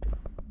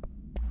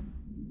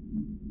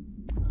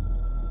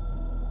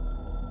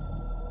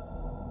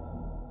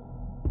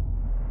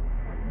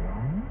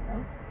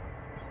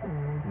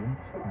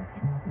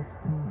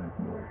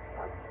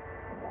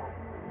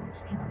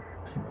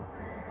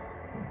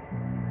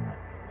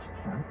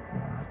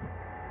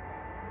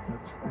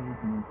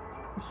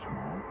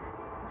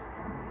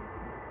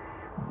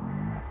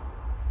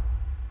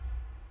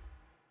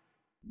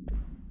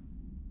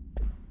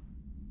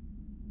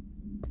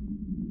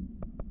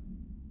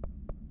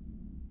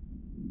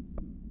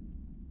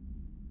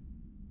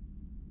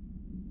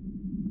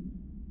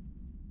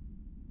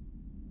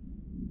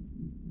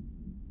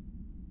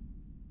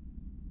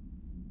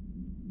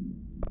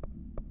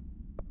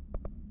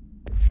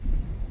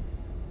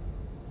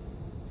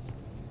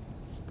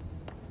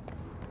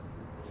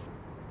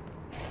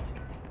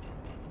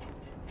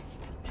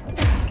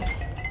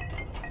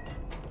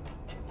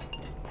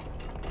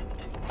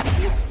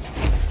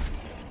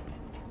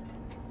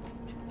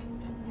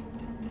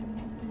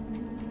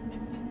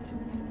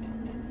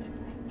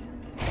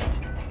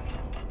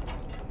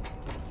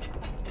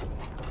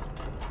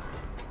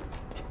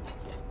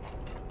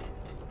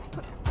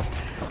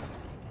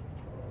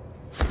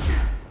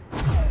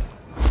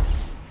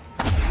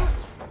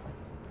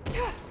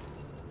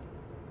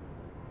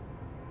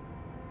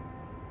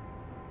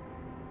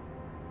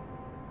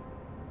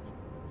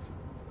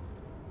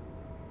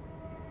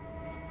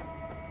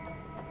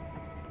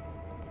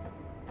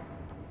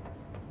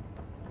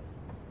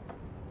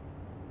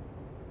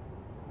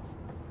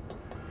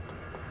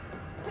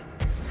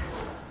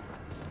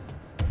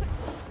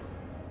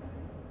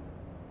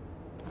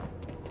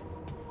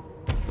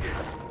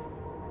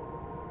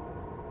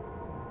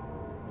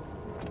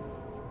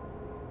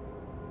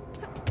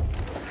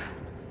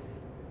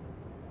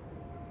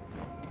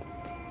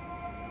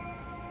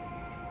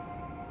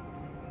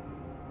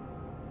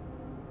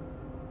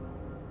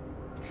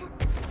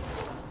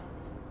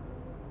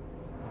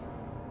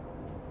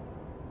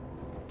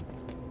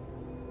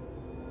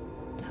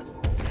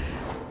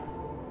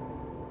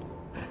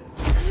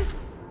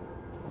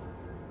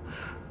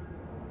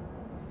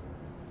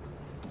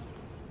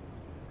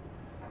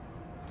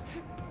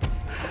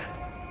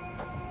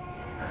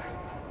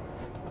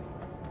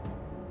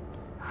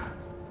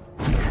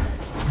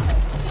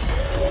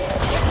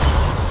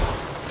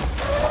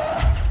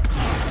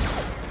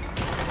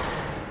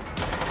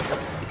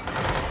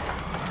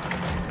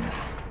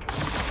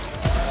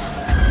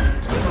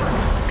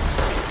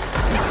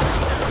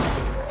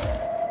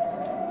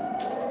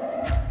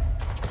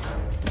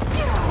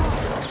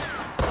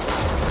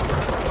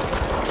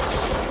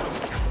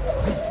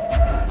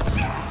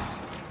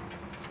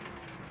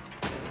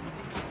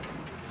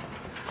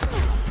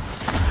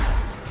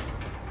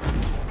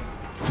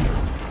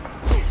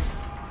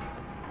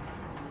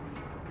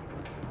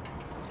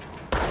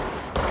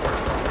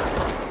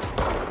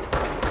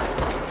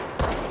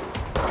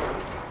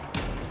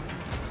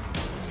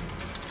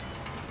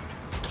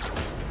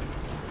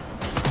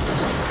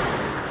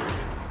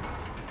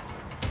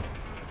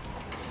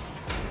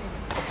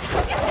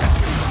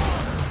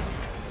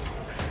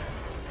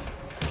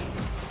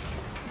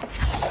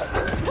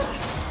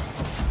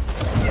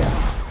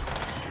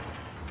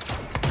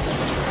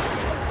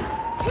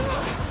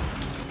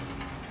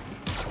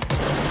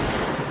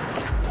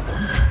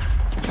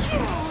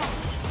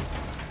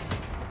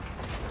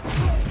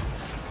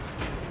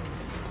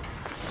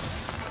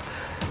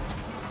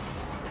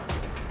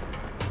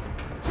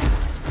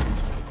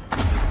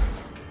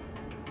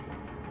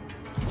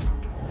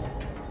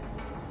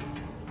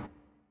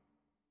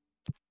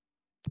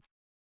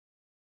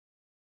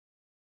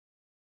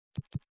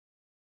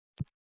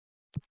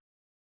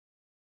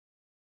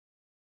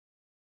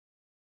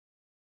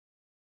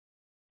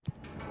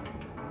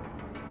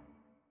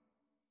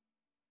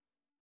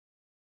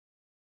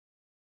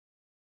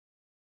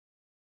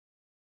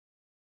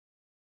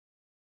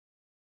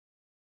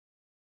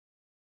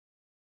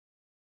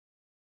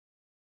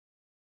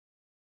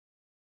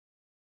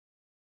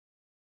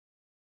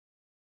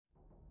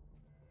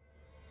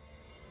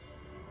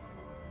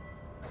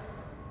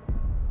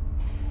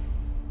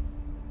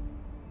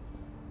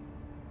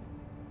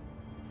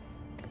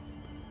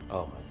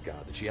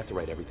 God, did she have to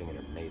write everything in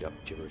her made-up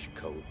gibberish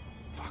code?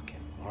 Fucking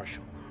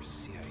Marshall, her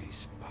CIA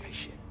spy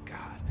shit, God.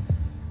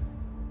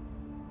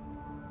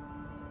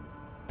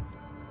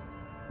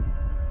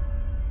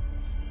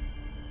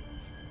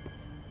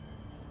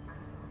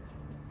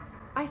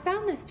 I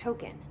found this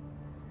token.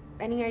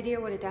 Any idea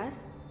what it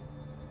does?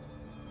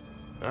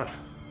 Ah,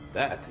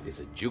 that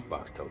is a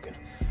jukebox token.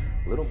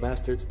 Little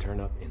bastards turn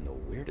up in the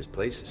weirdest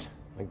places,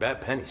 like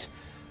bad pennies.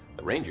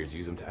 The Rangers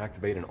use them to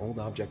activate an old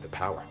object of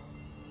power.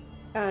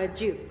 A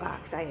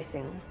jukebox, I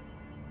assume.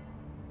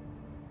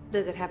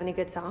 Does it have any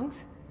good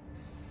songs?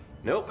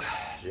 Nope,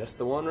 just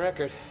the one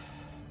record.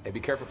 Hey,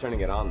 be careful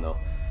turning it on, though.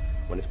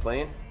 When it's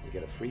playing, you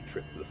get a free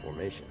trip to the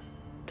formation.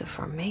 The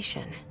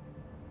formation?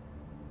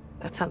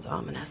 That sounds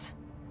ominous.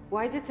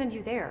 Why does it send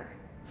you there?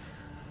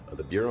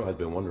 The Bureau has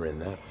been wondering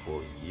that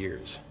for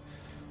years.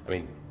 I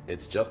mean,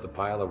 it's just a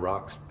pile of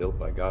rocks built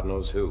by God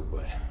knows who,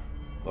 but...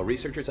 Well,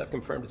 researchers have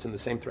confirmed it's in the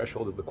same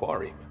threshold as the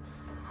quarry.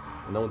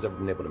 And no one's ever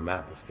been able to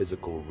map a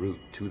physical route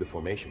to the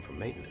formation for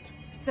maintenance.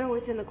 So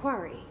it's in the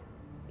quarry.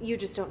 You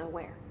just don't know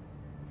where.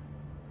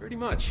 Pretty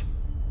much.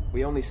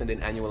 We only send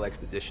in annual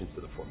expeditions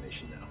to the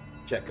formation now.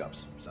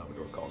 Checkups,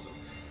 Salvador calls them.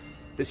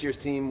 This year's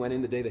team went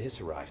in the day the Hiss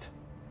arrived.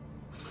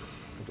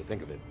 Come to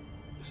think of it,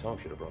 the song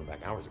should have brought them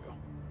back hours ago.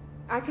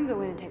 I can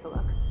go in and take a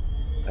look.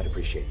 I'd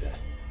appreciate that.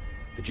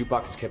 The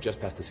jukebox is kept just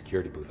past the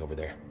security booth over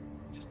there.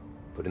 Just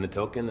put in the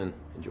token and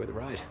enjoy the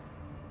ride.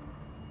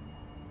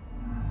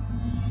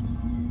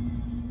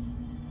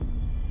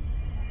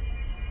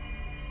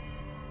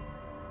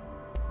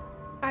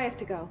 I have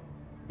to go.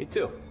 Me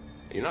too.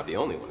 You're not the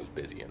only one who's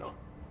busy, you know.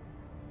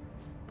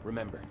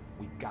 Remember,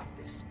 we got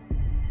this.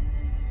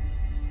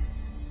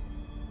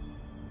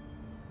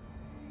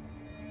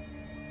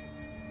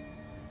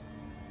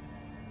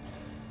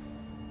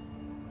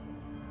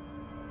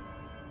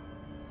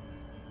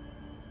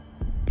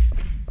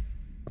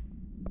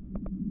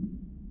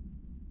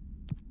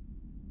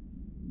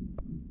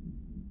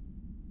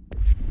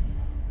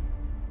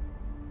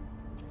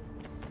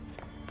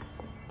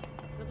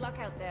 Good luck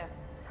out there.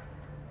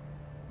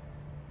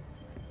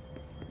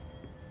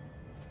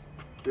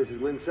 This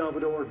is Lynn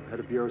Salvador, head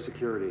of Bureau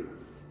Security.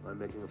 I'm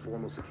making a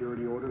formal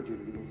security order due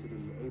to the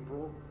incident in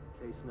April.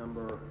 Case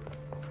number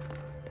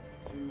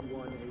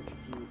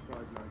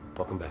 21HQ59.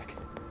 Welcome back.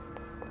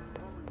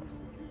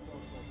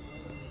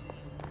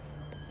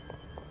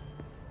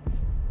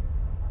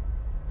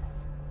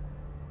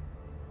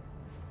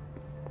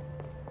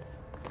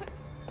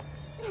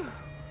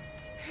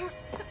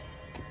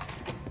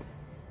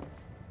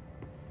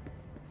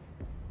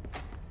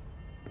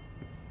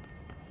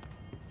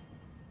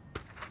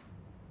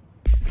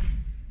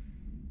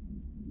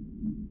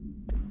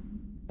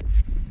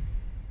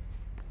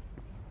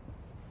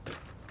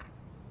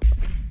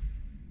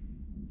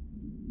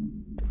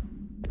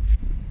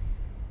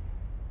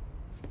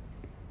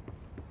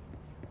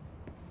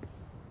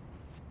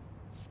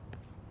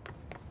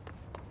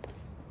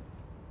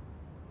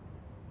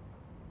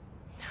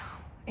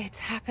 It's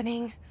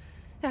happening.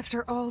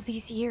 After all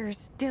these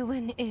years,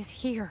 Dylan is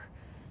here.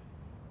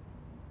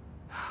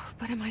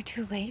 But am I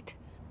too late?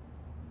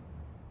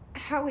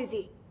 How is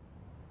he?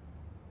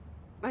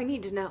 I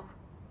need to know.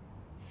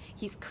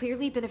 He's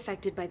clearly been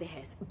affected by the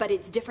Hiss, but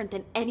it's different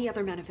than any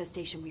other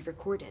manifestation we've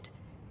recorded.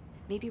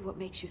 Maybe what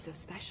makes you so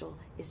special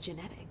is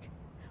genetic.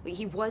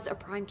 He was a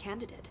prime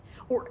candidate.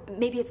 Or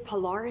maybe it's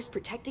Polaris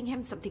protecting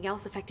him, something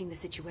else affecting the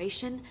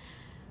situation.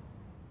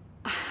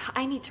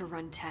 I need to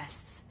run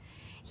tests.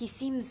 He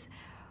seems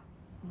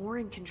more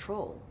in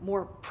control,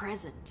 more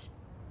present.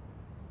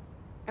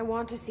 I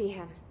want to see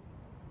him.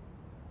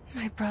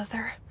 My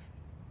brother?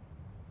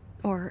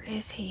 Or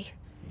is he?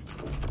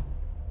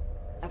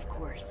 Of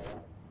course.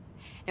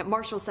 Now,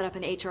 Marshall set up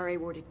an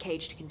HRA-warded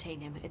cage to contain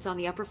him. It's on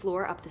the upper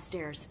floor, up the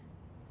stairs.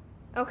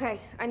 Okay,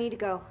 I need to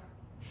go.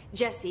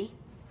 Jesse,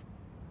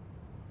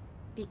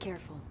 be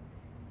careful.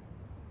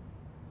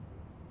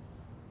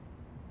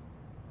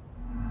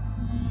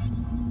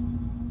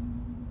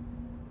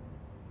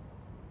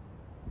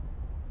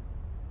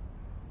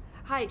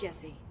 Hi,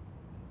 Jesse.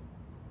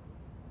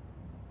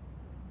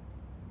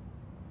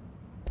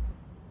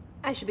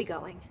 I should be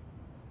going.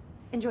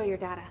 Enjoy your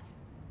data.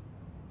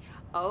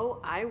 Oh,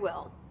 I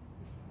will.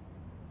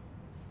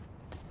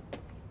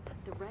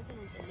 The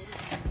resonance emitted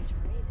by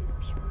HRAs is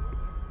pure.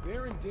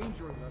 They're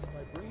endangering us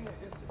by bringing a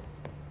Hiss in.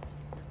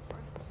 If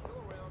Trench was still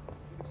around,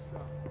 he'd have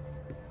stopped us.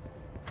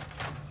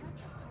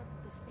 Trench is part of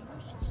the same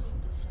shadowy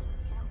mission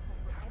responsible for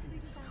every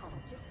disaster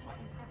this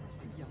country's ever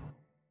seen.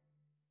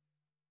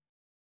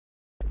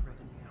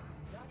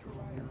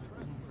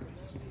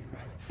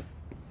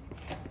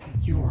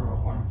 You are a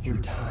worm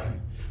through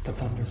time. The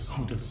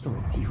thunderstorm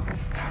distorts you.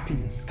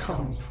 Happiness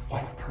comes,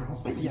 white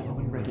pearls, but yellow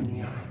and red in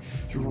the eye.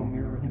 Through a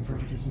mirror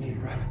inverted is made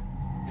right.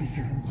 Leave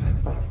your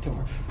insides by the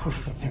door.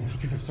 Push the fingers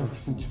through the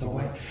surface into the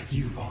way.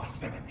 You've always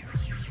been a new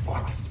you. You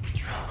want this to be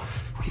true.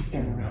 We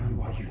stand around you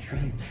while you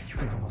dream. You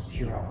can almost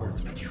hear our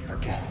words, but you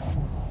forget.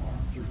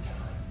 Through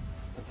time,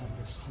 the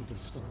thunderstorm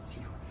distorts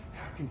you.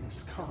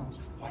 Happiness comes,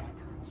 white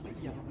pearls, but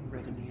yellow and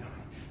red in the eye.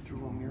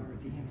 Through a mirror,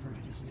 the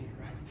inverted is made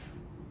right.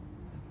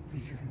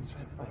 Leave your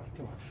insides by the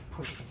door.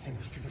 Push the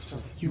fingers through the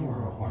surface. You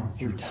are a worm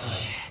through time.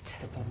 Shit.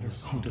 The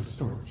thunderstorm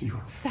distorts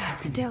you.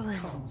 That's Happiness Dylan.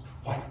 comes,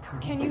 white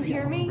pearls, Can you but hear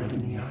yellow and me? red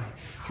in the eye.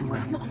 Oh,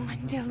 come on,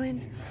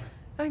 Dylan.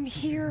 I'm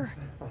here.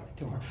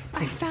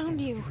 I found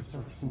you.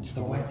 Into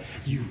the wet.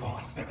 You've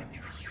always been in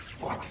here.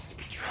 You want this to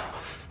be true.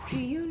 Do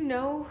you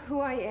know who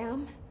I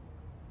am?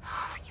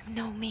 Oh, you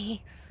know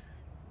me.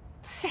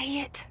 Say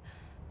it.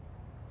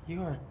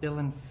 You are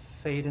Dylan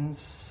Faden's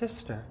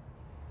sister.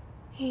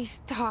 He's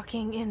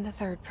talking in the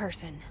third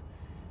person.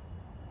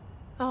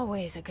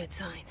 Always a good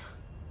sign.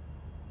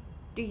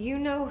 Do you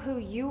know who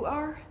you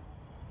are?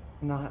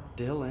 Not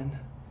Dylan.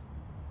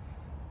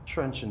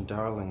 Trench and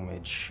Darling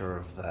made sure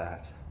of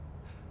that.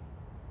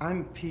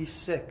 I'm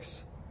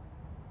P6.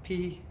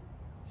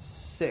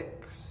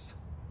 P6.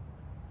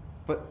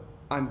 But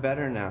I'm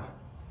better now.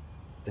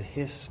 The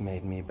hiss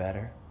made me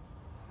better.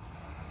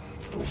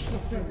 Push the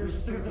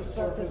fingers through the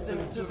surface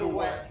into the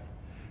wet.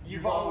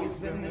 You've always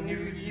been the new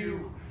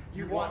you.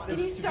 You want this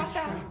Can you to stop be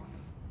that? true.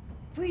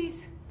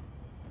 Please?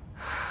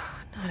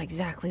 Not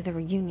exactly the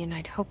reunion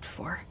I'd hoped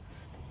for.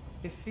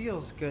 It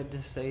feels good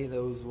to say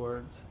those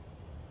words.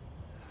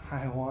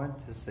 I want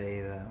to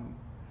say them.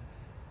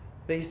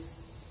 They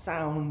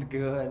sound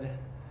good.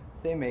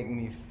 They make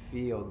me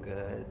feel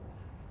good.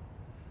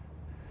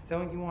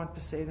 Don't you want to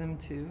say them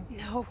too?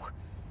 No.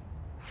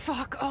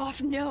 Fuck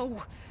off,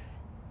 no.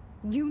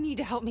 You need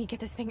to help me get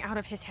this thing out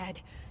of his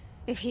head.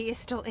 If he is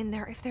still in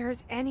there, if there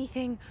is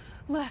anything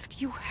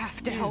left, you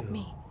have to help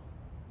me.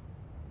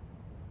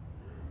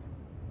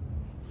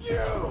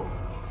 You!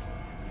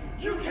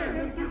 You came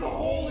in through the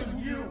hole in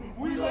you!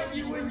 We let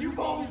you in! You've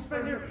always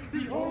been here!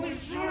 The only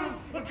true!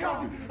 A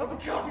copy of a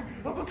copy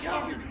of a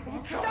copy of a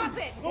copy! Stop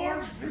it!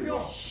 Orange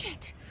peel!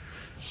 Shit!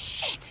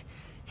 Shit!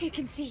 He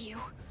can see you.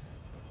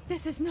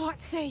 This is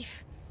not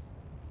safe.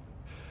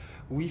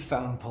 We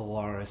found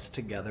Polaris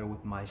together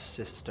with my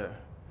sister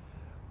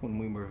when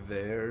we were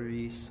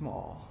very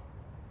small,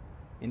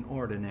 in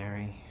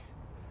Ordinary,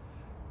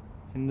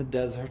 in the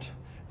desert,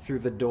 through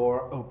the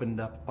door opened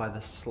up by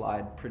the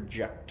slide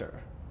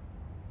projector.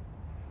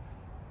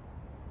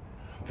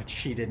 But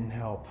she didn't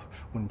help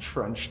when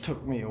Trench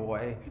took me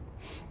away.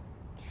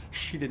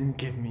 She didn't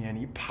give me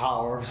any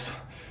powers.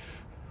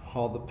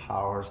 All the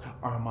powers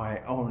are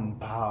my own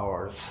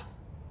powers.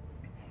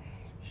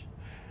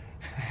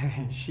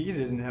 She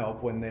didn't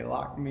help when they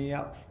locked me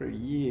up for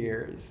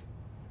years.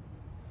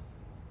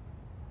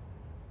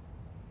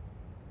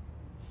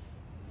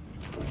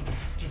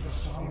 After the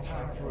song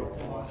time for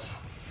applause,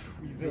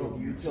 we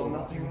build you till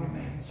nothing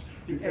remains.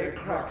 The air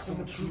cracks and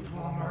the truth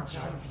will emerge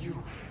out of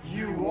you.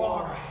 You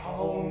are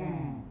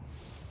home.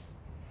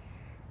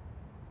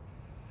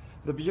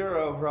 The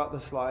Bureau brought the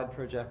slide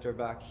projector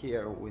back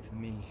here with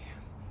me.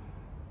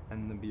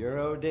 And the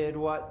Bureau did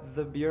what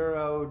the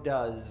Bureau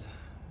does.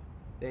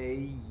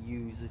 They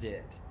used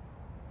it.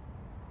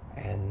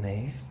 And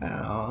they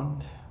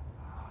found...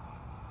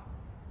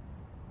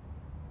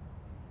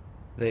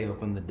 They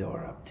opened the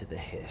door up to the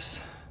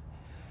hiss.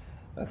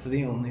 That's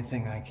the only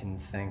thing I can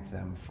thank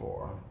them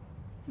for.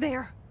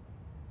 There.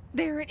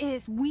 There it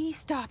is. We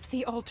stopped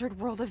the Altered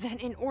World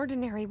event in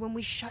Ordinary when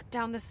we shut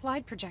down the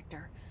slide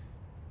projector.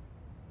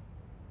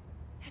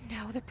 And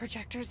now the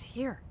projector's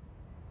here.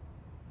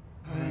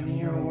 An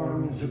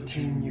earworm is a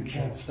tune you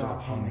can't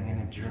stop humming in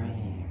a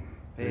dream.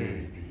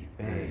 Baby,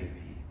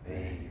 baby,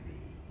 baby,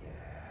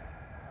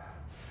 yeah.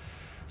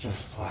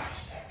 Just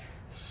plastic.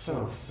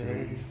 So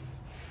safe.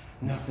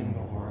 Nothing to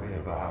worry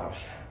about.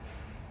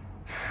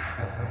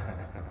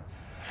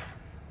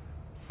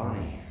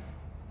 Funny.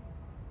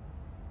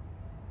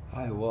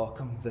 I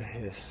welcomed the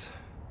hiss.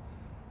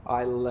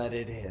 I let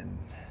it in.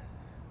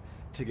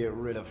 To get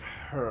rid of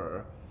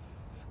her.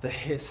 The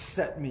hiss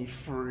set me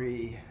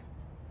free.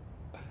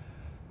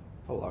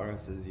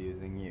 Polaris is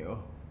using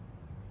you.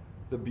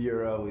 The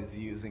Bureau is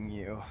using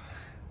you.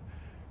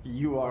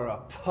 You are a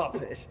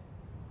puppet.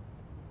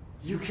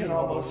 You can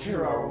almost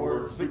hear our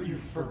words, but you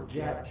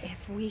forget.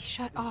 If we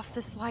shut off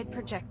the slide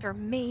projector,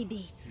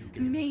 maybe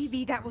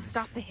that will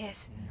stop the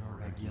hiss.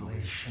 Your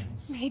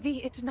regulations.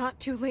 Maybe it's not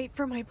too late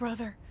for my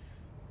brother.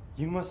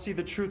 You must see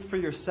the truth for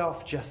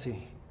yourself,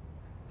 Jessie.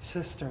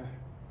 Sister.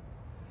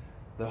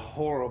 The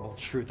horrible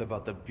truth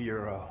about the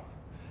Bureau.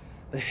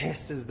 The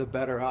hiss is the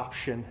better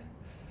option.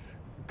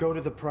 Go to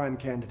the Prime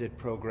Candidate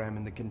program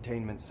in the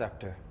containment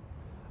sector.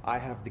 I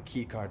have the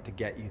keycard to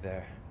get you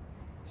there.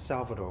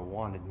 Salvador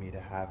wanted me to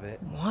have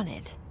it.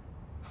 Wanted?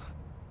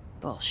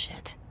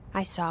 Bullshit.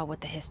 I saw what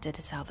the hiss did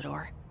to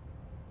Salvador.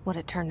 What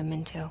it turned him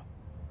into.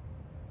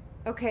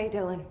 Okay,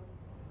 Dylan.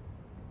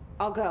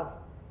 I'll go.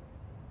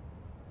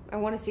 I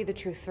want to see the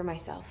truth for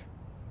myself.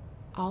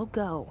 I'll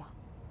go.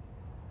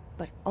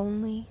 But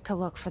only to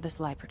look for the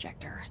slide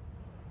projector.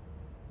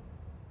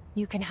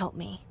 You can help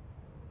me.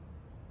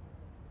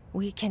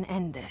 We can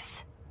end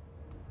this.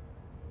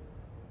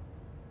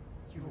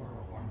 You are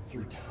a worm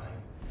through time.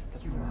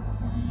 You are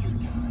a worm through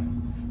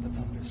time. The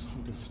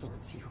thunderstorm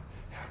distorts you.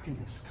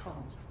 Happiness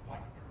comes. White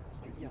pearls.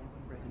 but yellow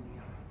and red in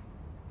the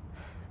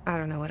eye. I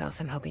don't know what else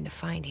I'm hoping to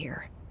find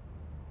here.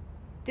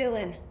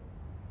 Dylan.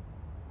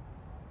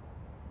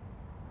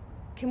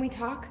 Can we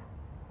talk?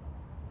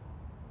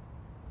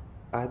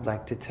 I'd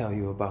like to tell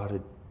you about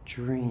a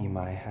dream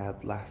I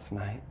had last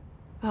night.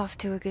 Off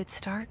to a good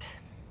start.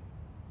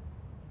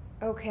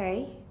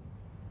 Okay.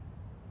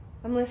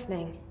 I'm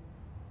listening.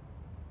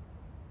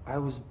 I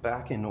was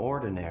back in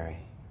Ordinary,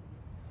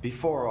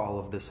 before all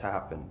of this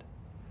happened.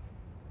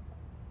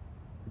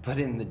 But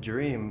in the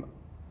dream,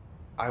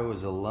 I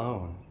was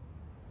alone.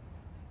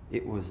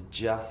 It was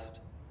just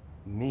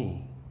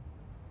me.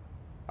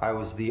 I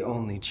was the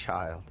only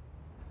child.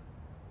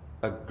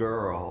 A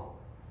girl.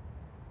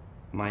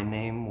 My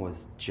name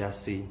was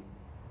Jesse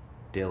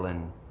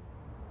Dylan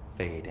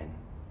Faden.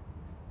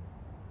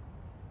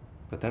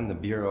 But then the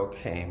Bureau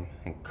came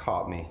and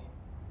caught me,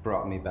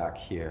 brought me back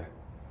here,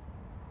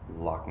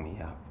 locked me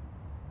up.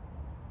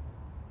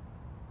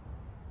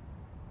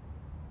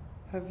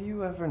 Have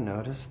you ever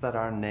noticed that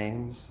our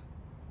names,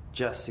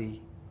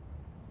 Jesse,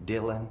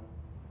 Dylan,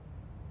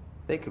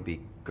 they could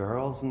be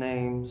girls'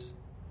 names,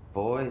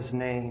 boys'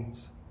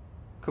 names,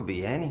 could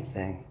be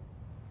anything.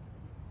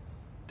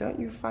 Don't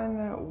you find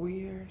that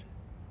weird?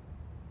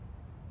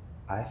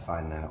 I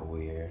find that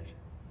weird.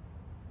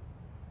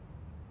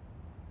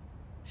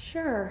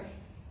 Sure.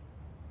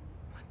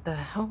 What the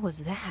hell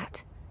was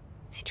that?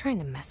 Is he trying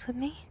to mess with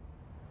me?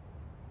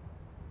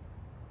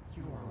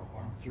 You are a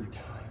worm through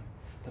time.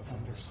 The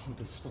thunderstorm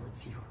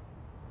distorts you.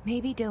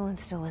 Maybe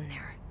Dylan's still in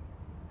there.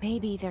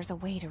 Maybe there's a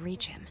way to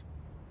reach him.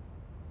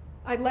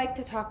 I'd like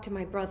to talk to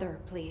my brother,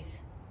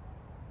 please.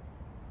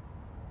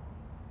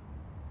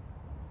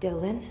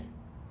 Dylan?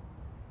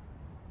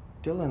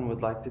 Dylan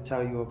would like to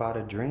tell you about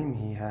a dream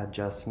he had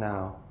just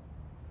now.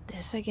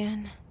 This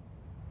again?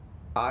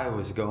 I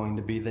was going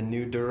to be the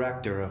new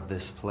director of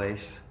this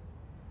place.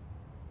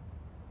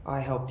 I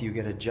helped you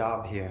get a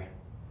job here,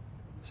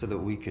 so that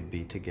we could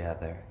be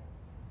together.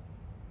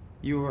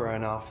 You were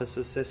an office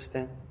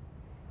assistant.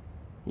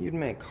 You'd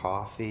make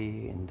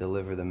coffee and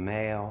deliver the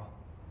mail,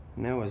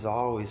 and there was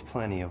always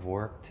plenty of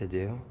work to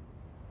do.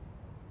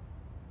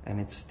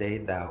 And it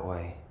stayed that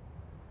way,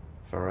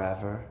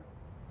 forever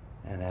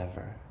and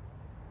ever.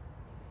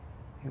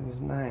 It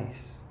was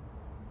nice.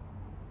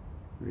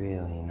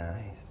 Really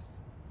nice.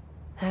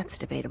 That's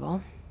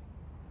debatable.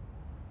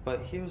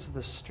 But here's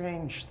the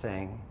strange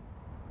thing.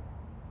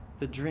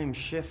 The dream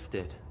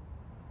shifted,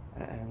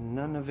 and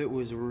none of it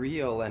was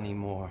real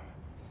anymore.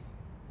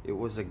 It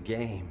was a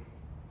game.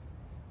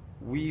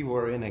 We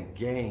were in a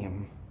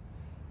game,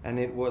 and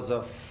it was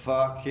a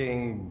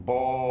fucking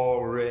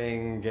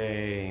boring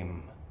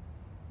game.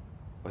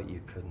 But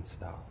you couldn't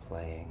stop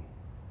playing.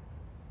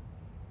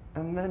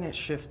 And then it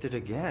shifted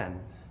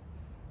again.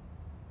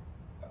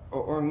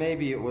 Or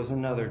maybe it was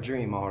another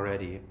dream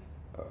already.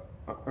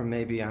 Or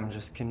maybe I'm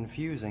just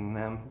confusing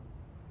them.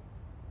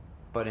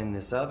 But in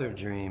this other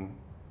dream,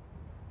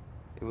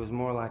 it was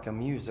more like a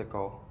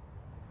musical.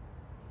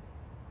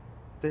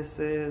 This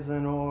is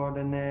an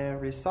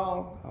ordinary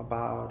song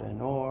about an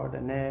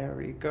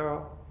ordinary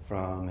girl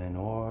from an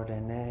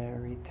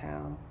ordinary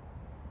town.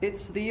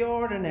 It's the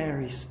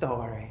ordinary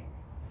story.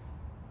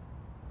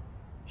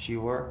 She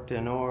worked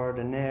an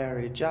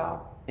ordinary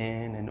job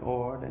in an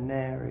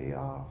ordinary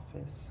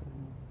office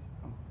and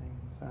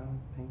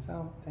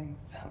something.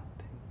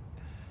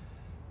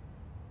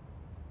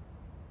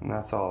 And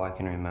that's all I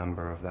can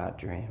remember of that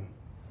dream.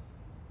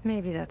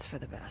 Maybe that's for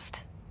the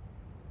best.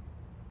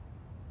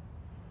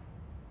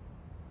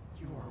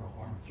 You are a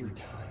worm through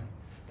time.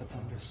 The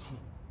thunderstorm.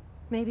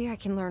 Maybe I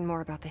can learn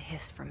more about the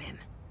hiss from him.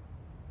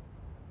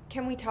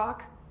 Can we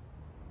talk?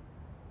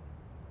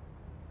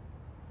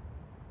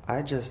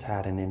 I just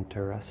had an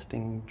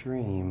interesting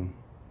dream.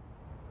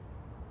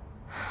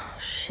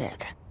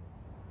 Shit.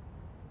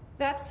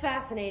 That's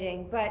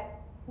fascinating, but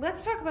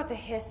let's talk about the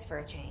hiss for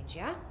a change,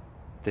 yeah?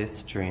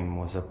 This dream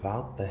was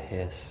about the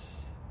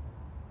hiss.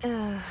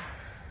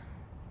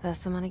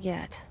 Best I'm gonna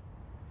get.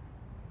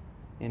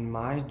 In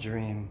my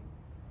dream,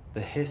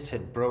 the hiss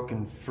had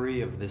broken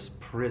free of this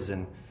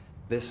prison,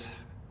 this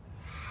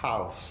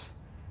house.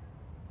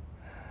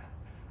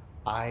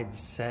 I'd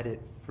set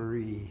it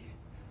free.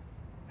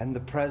 And the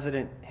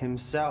president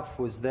himself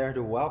was there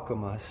to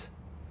welcome us.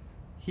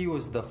 He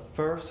was the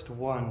first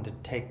one to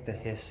take the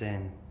hiss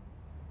in.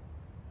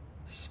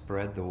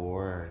 Spread the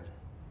word.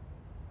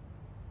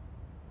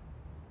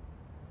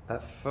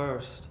 At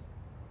first,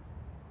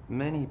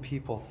 many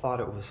people thought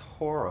it was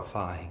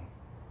horrifying.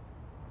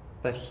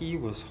 That he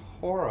was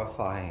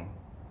horrifying.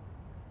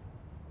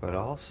 But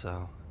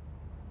also,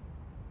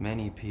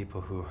 many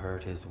people who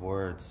heard his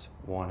words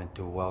wanted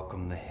to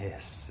welcome the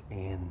hiss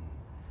in.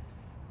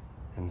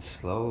 And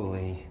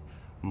slowly,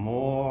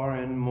 more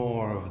and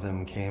more of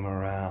them came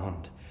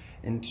around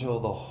until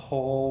the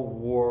whole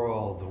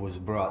world was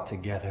brought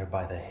together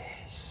by the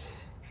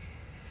hiss.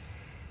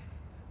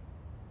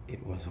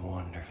 It was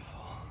wonderful.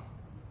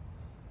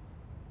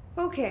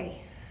 Okay.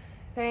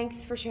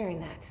 Thanks for sharing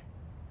that.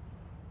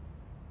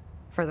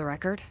 For the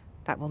record,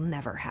 that will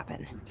never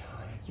happen.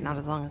 Not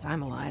as long as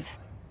I'm alive.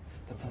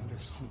 The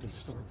thunderstorm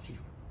distorts you.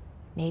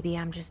 Maybe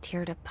I'm just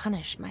here to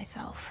punish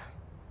myself.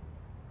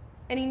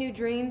 Any new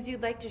dreams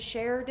you'd like to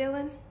share,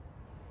 Dylan?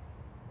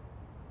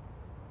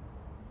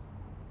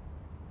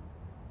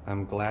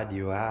 I'm glad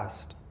you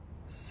asked,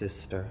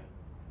 sister.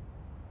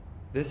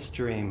 This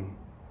dream,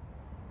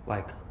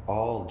 like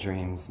all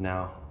dreams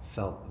now,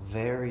 felt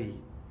very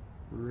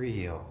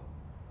real.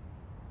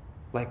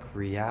 Like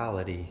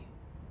reality.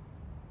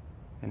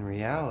 And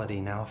reality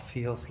now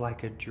feels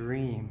like a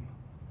dream.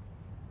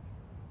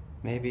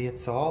 Maybe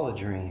it's all a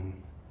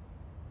dream.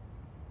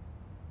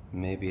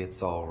 Maybe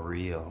it's all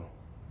real.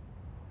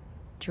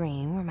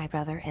 Dream where my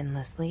brother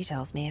endlessly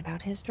tells me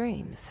about his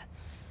dreams.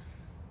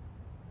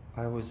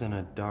 I was in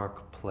a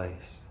dark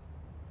place,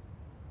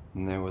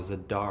 and there was a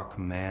dark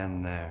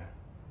man there.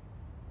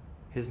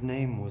 His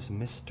name was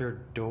Mr.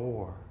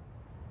 Door,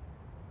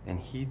 and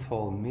he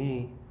told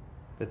me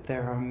that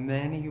there are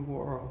many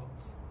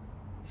worlds,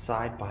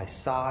 side by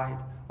side,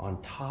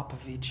 on top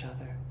of each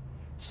other,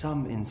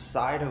 some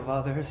inside of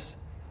others.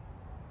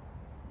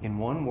 In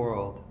one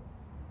world,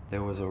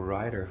 there was a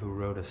writer who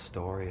wrote a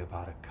story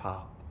about a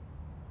cop.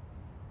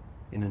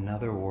 In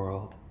another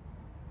world,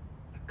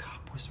 the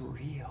cop was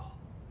real.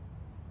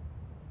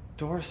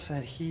 Door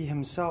said he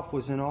himself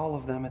was in all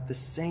of them at the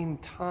same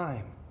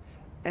time,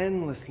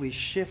 endlessly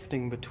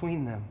shifting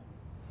between them.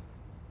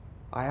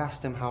 I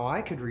asked him how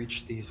I could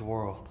reach these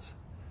worlds.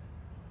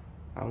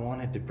 I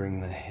wanted to bring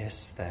the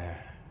hiss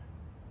there.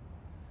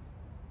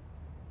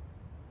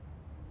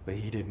 But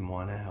he didn't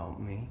want to help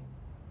me.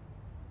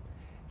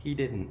 He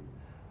didn't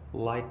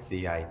like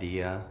the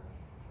idea.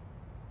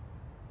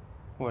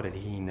 What did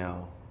he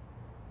know?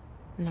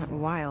 I'm not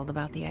wild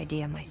about the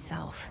idea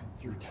myself.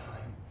 Through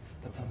time,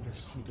 the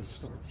thunderstorm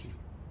distorts you.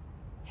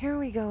 Here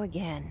we go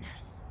again.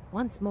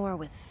 Once more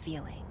with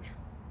feeling.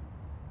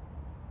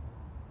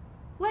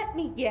 Let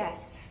me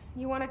guess.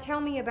 You want to tell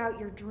me about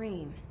your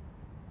dream?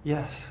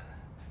 Yes.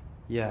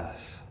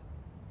 Yes.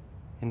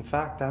 In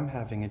fact, I'm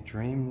having a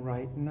dream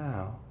right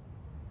now.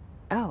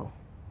 Oh.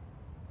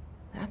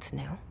 That's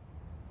new.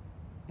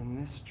 In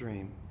this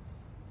dream,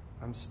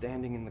 I'm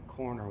standing in the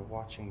corner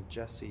watching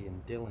Jesse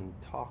and Dylan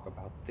talk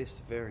about this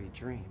very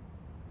dream.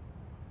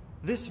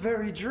 This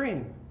very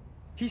dream!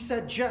 He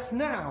said just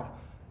now!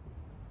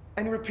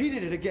 And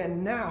repeated it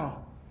again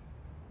now!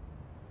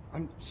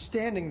 I'm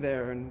standing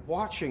there and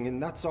watching,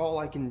 and that's all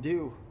I can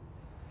do.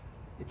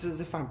 It's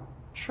as if I'm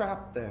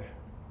trapped there.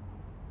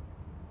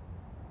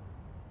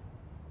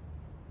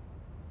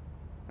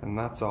 And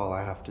that's all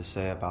I have to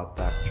say about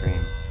that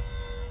dream.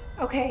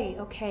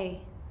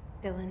 Okay,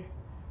 Dylan.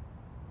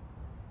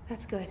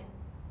 That's good.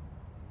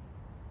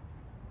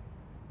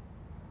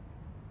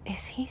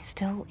 Is he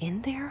still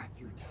in there?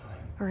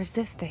 Or is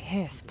this the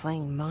hiss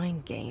playing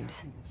mind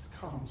games?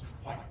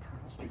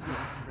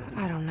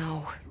 I don't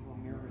know. Through a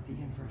mirror, the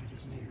inverted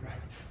is made right.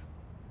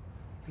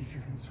 Leave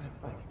your inside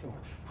by the door.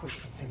 Push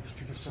the fingers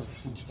through the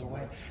surface into the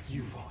way.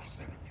 You've always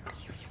been a mirror.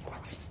 You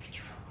want this to be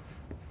true.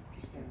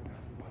 You stand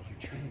around and while you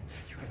dream,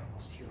 you can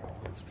almost hear our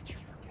words, but you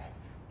forget.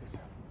 This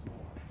happens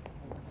more.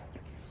 More than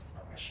you give us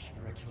permission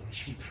and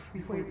regulation. We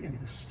wait in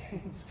the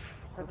stands.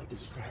 Hardly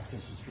describes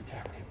this as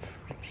redacted.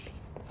 Repeat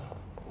the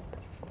word.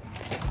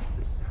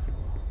 The sound.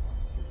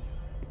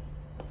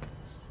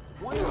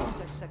 Why have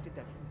we dissected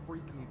that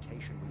freak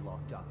mutation we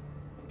locked up?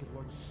 We could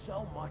learn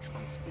so much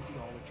from its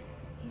physiology.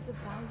 He's a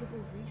valuable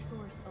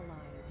resource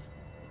alive,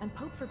 and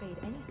Pope forbade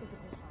any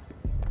physical harm.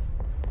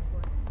 Of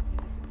course, if you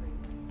disagree,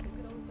 you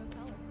could always go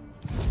tell him.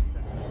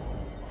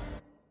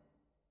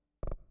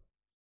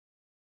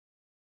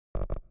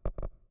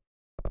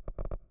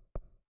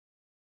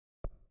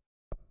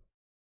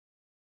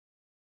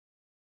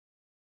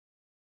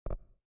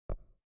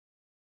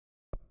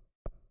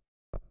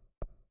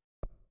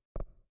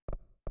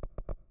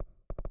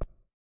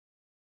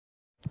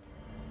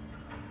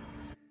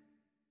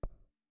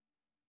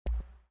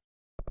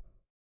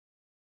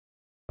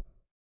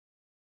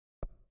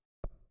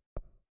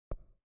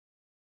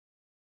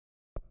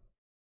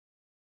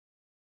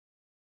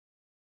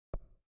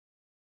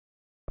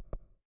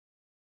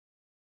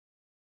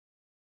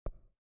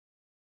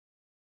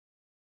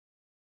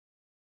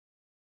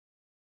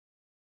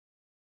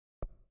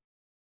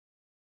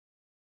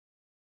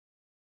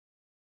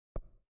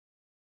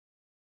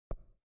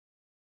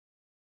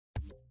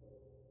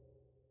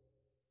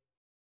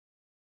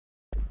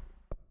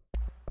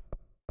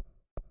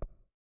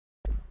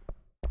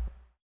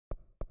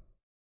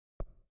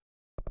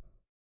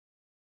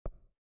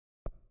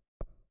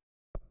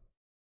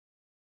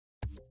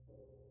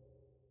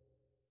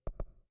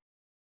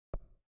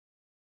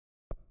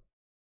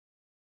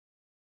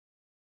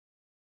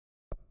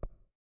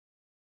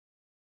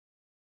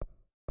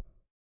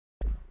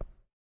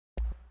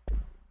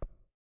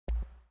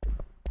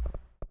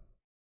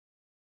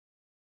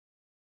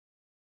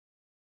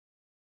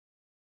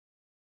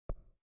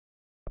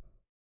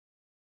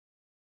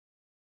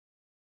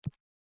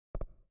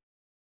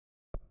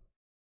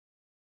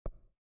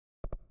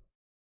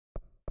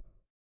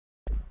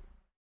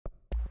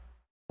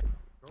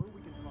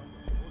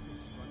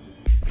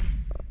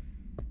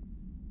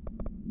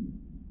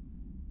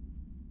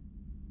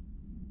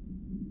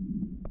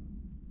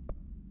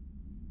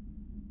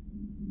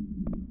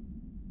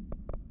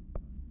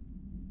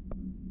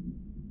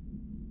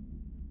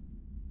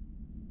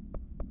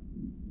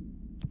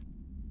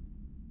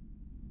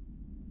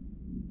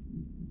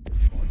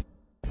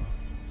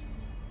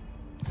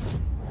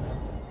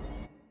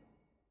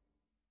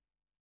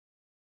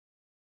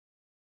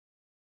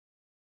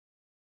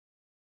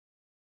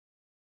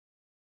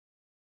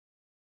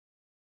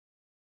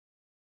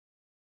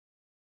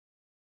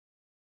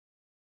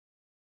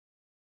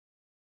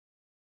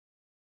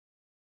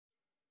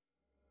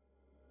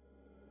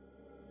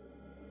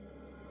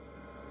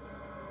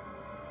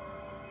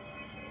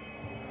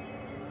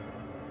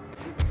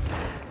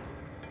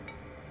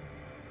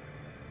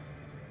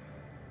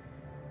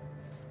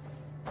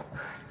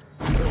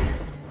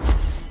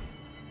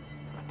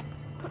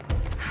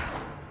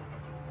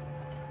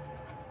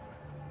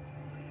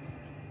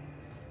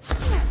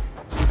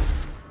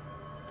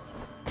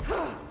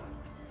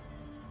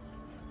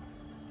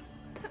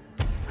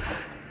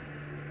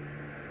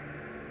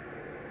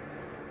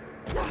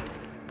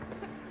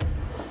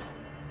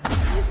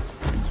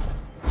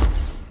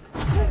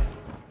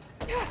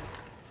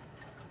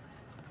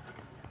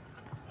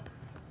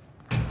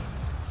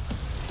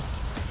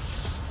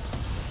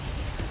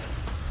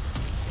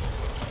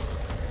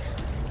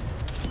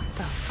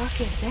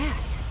 fuck is that?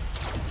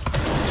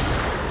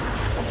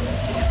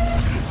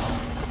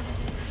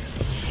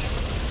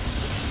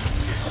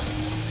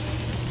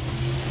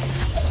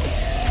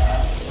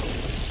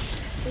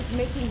 It's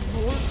making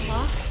more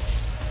clocks?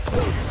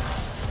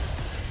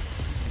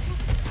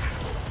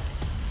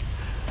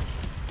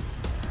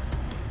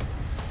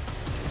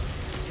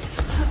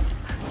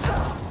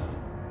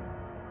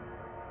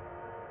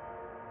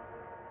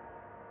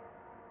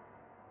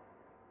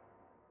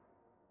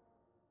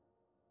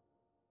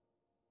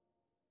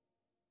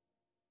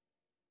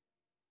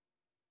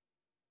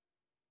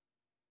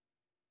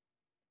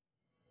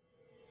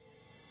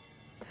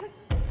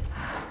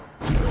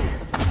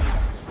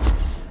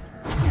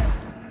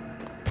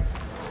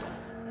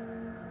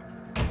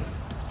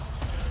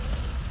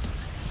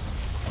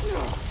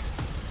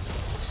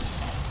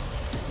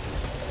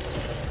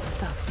 What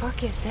the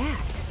fuck is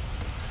that?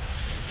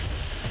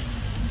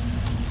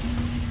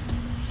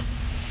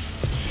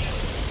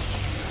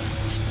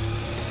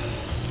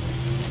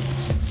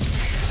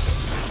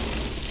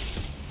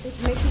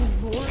 It's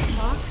making more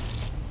clocks?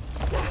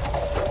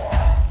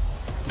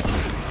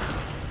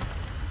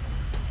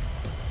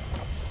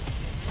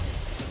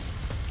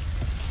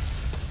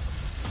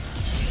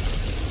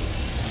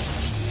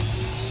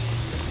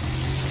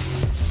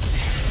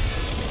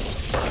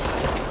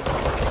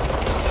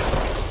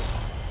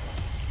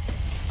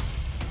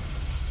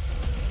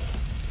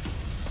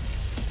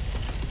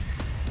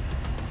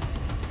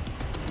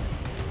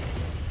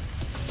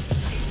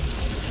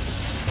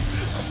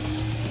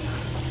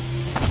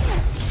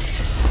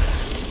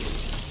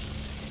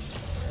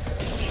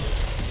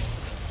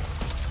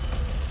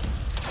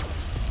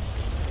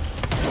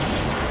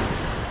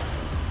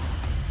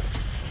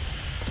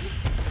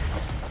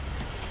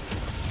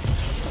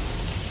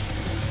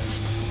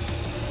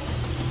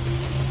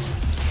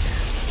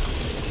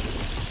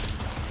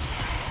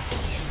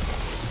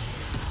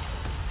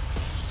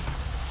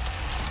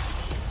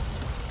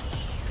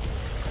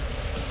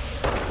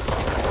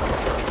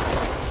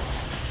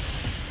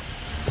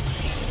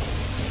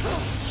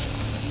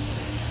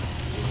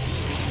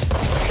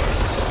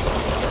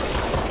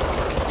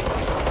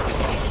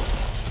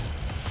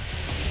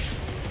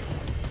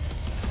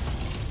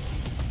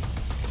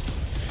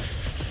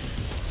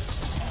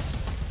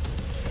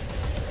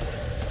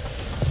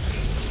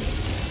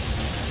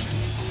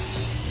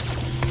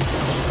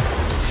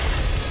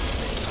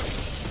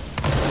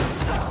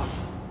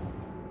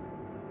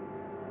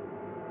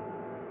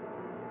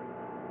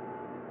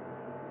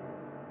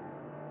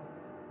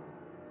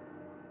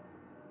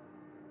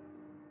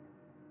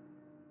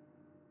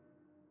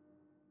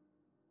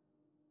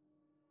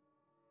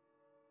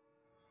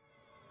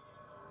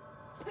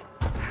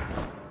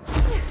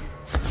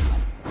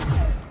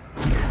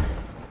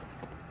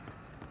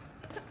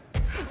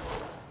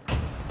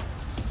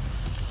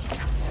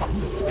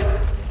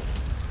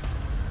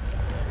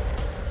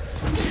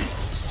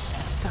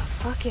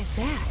 What is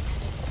that?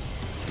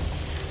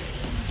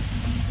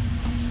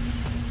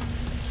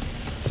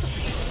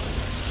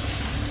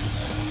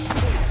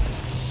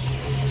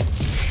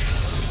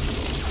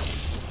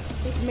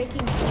 It's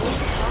making more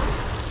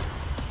clocks?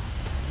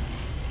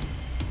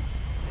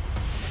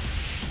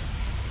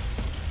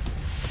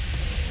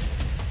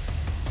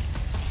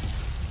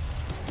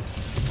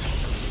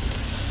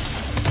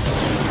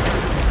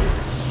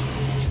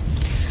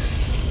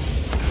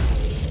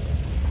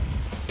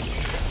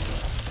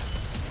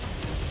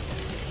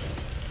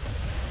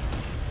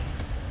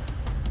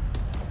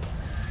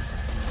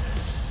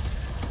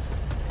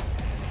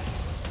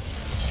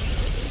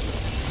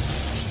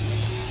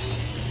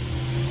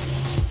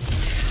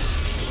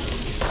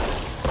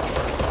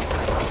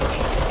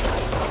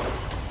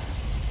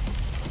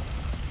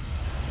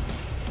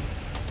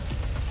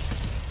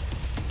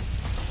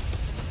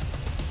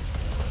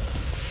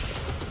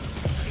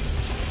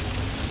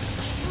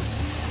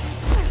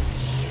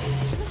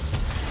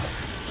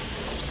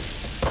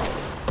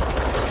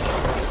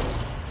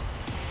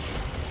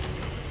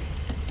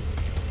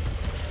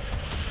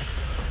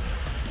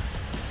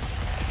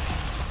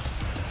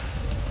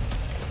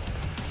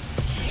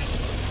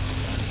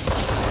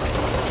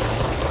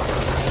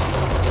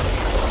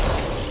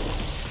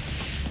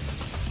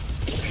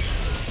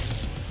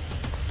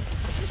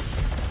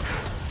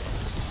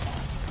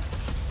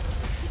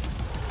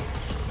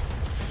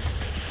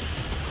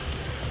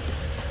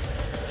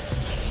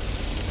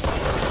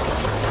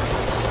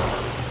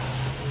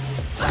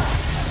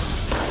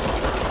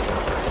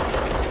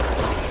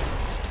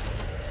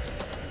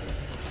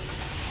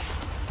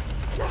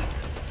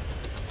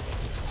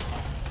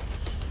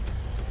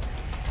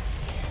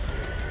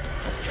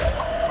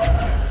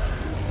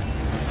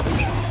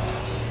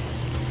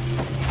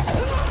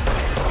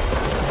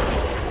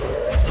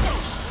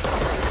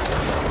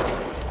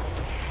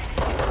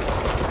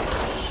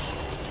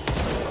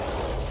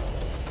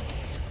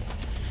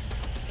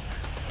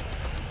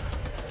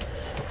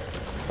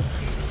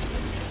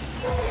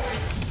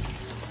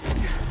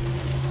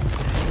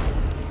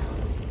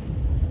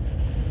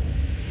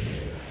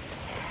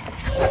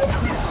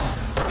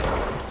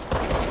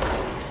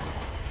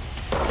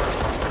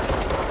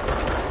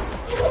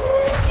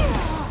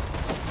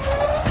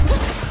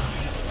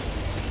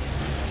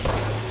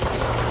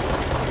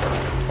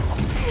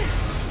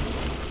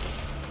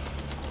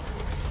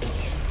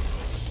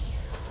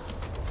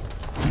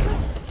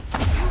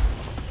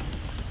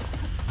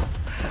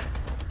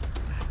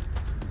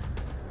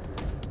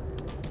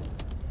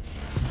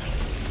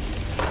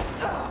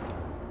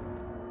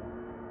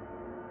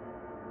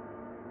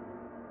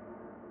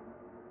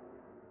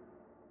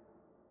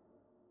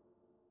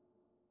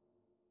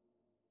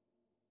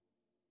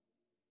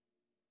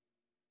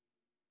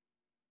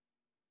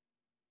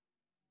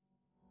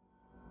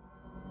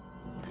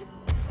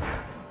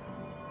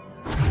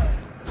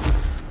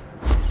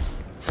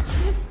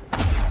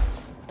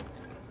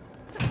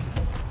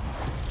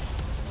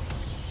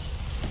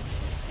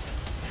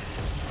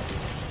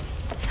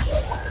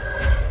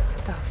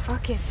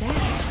 is that?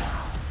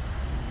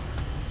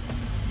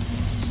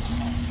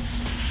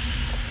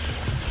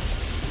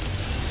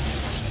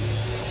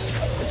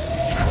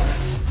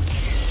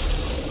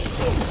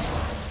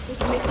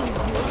 It's making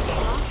more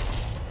rocks.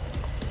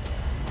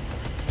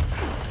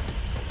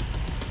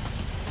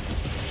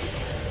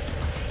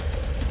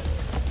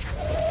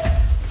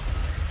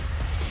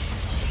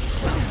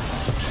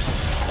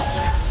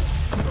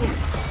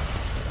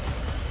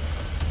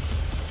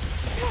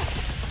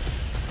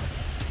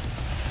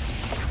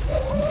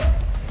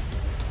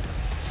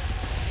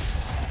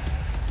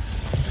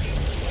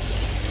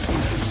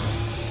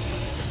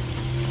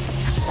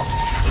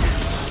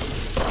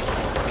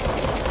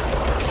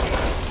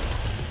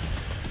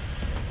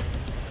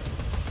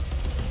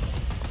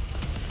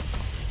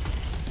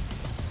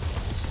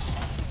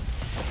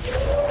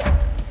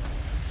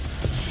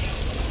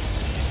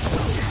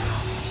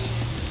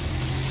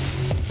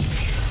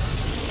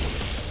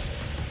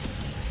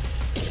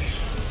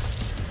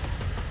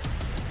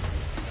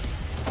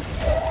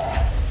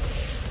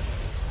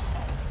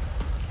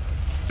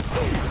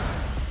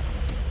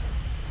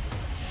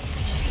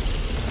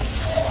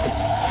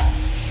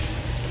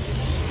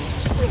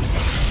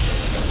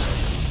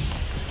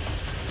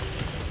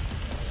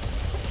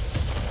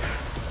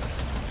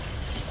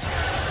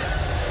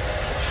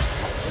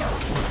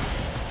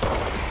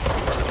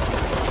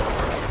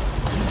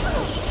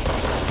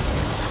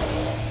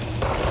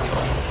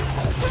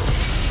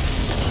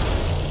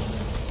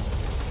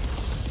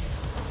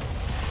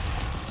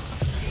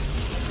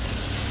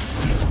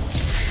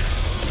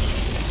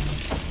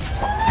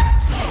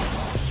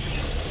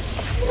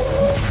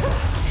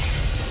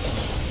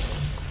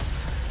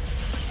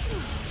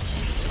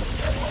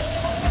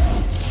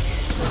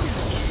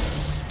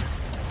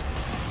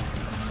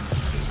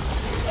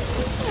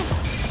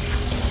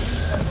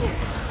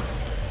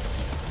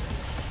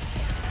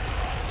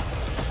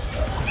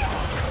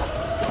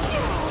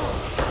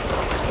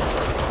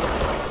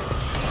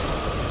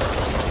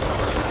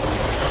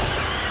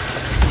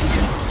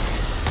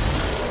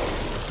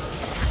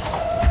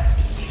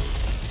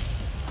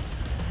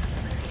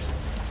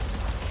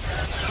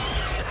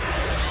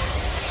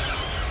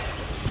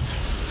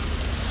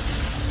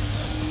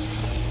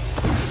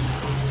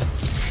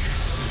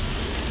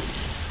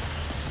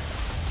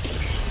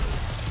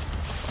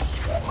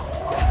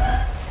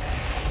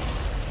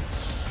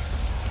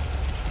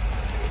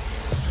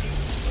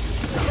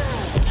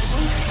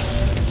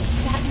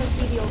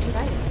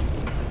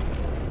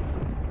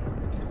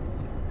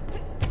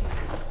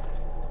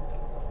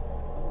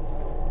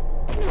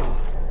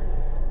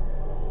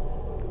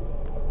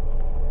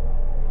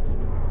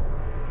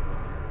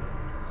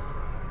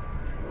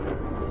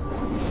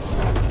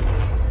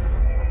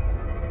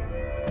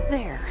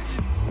 There.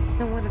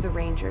 No wonder the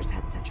Rangers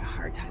had such a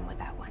hard time with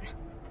that one.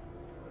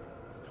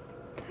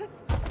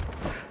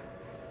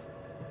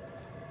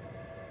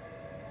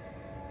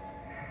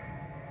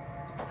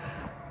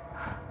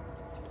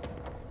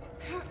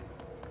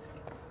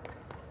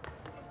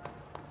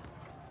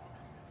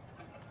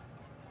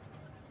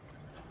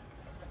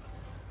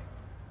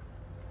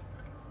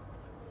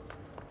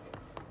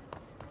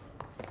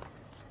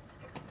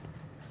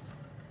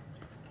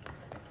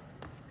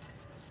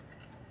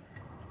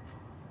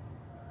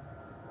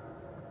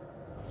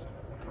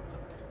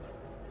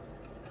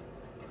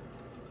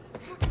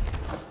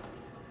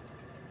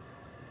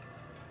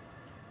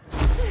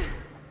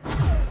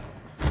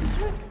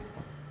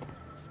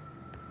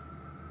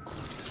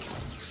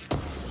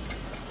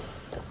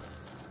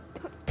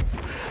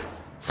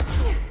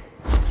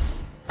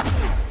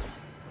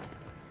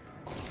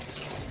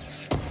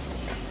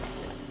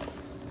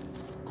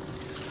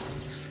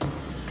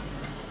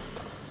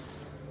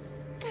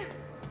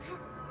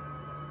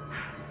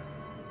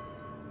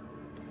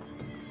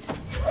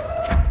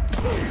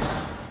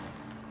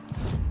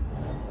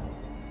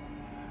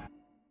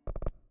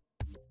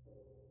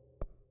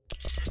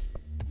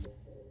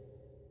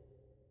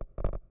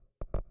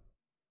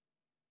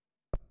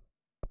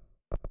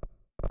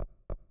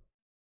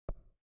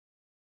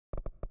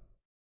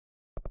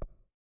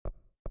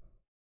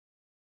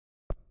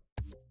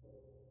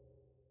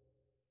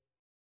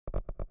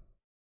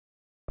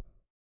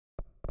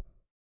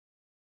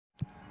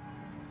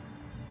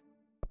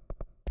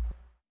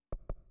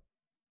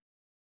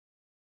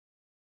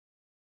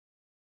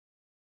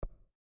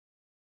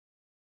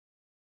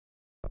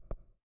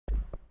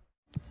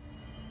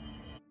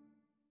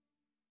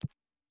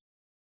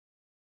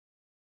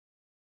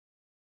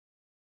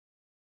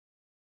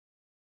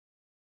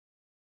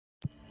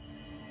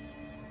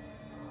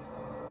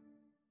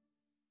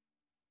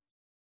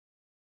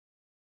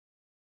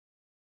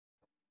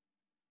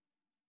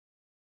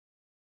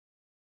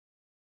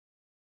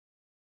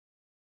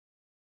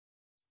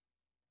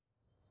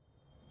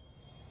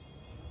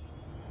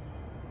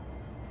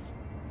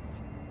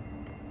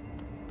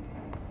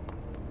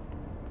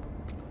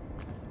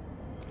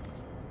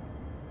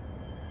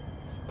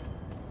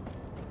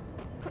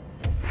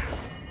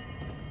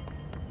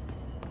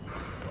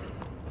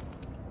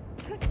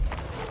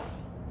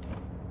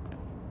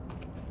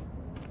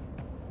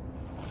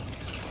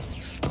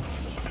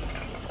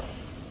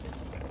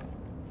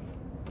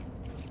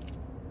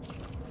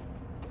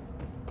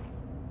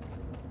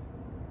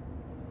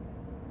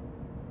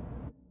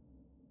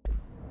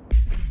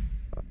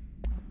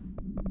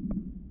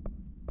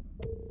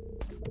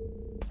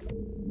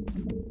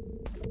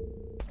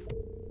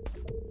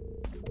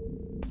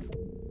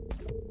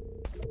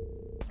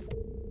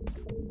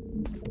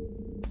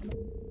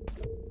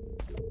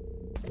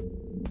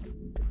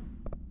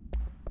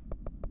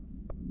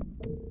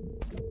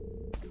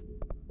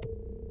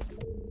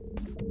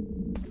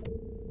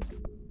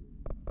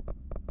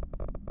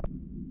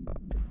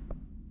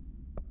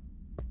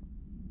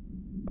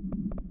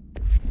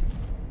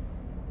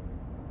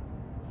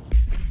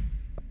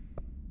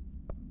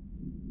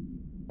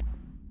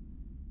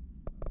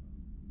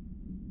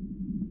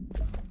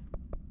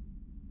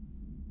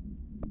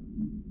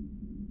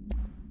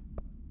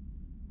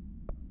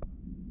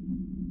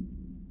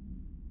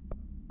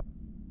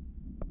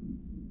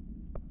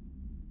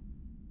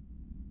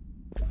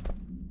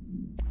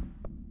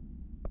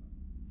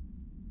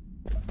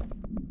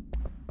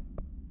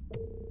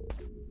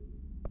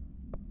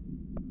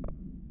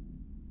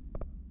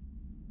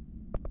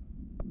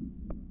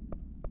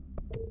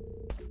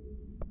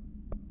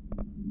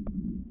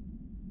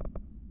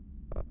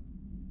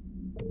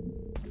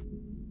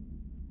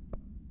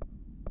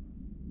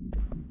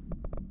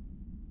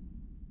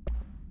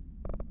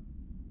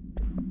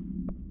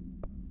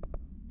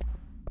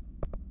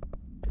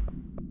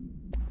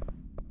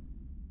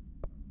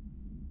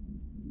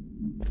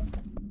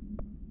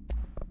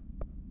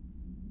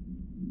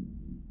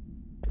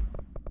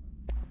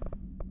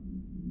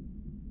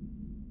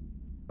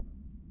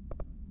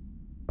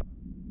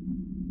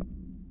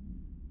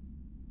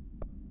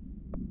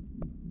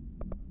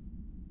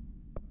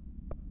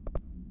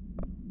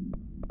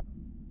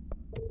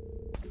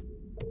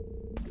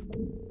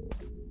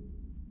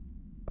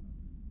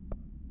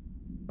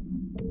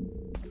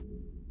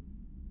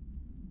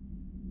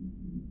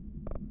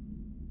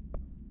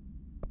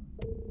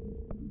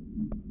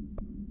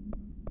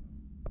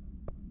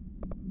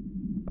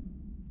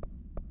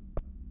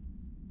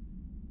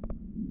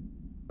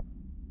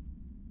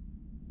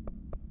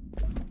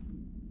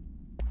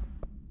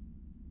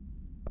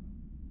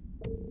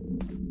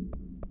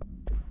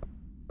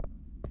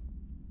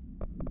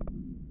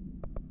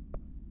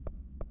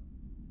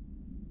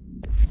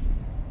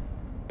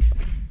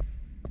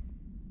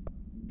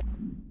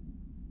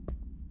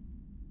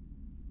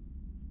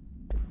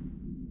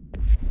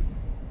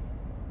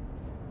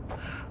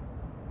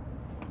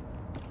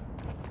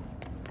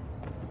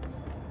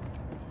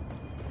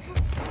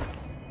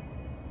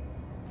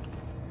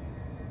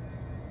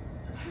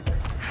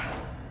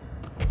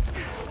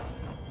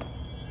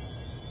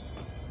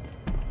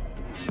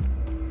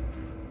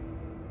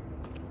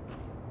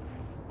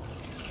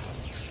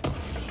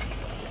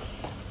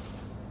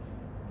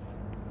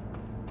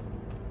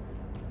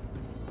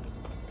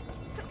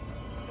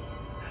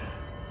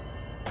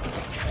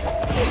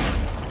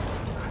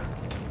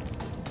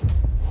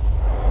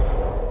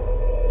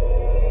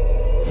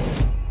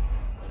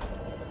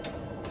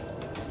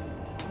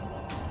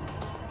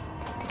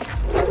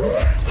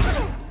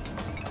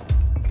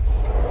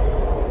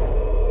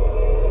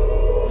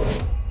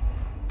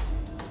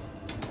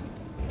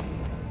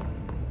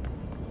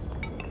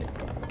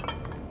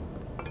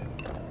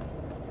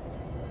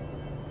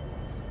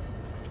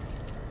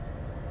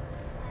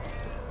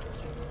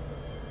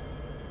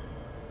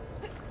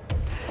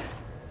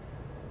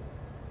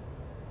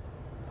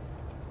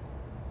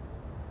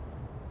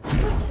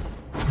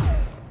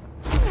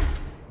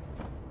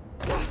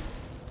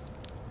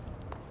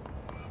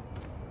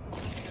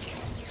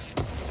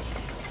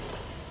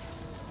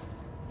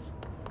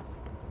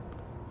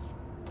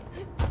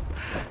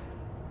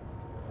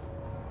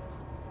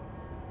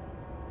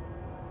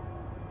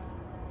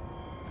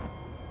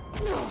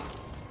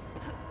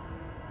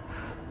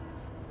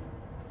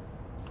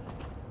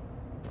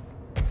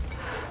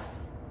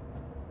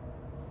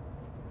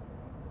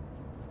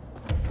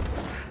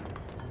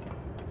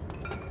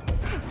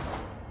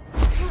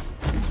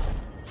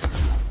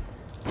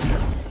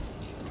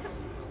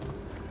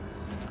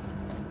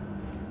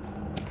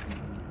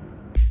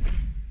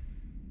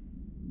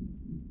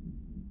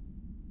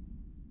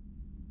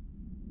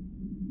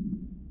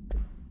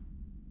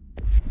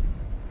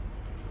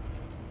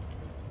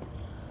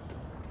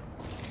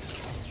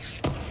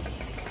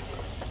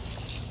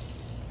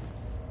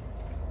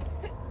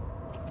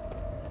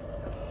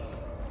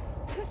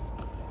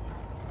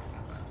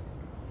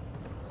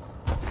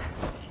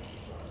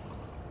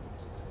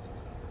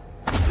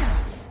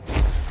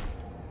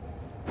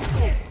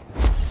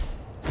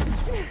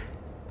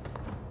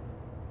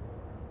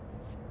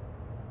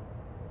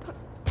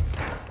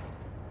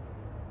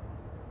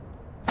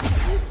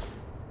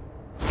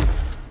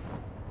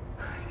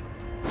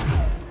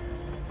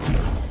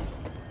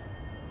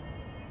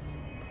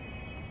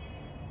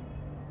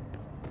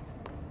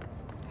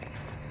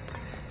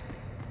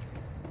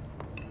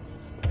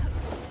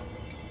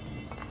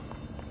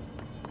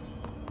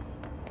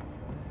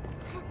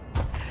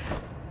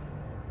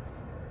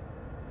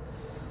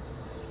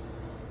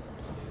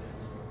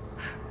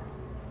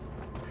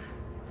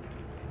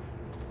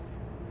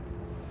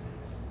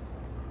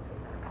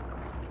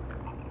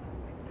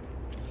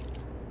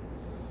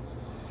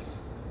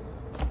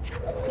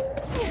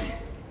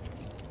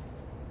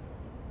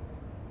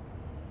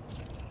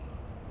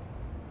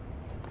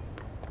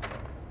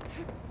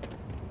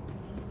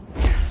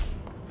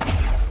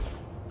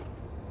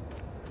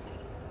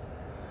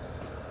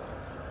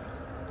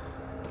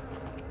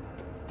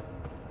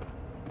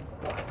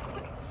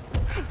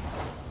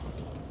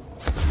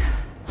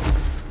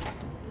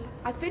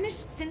 I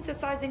finished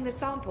synthesizing the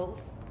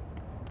samples.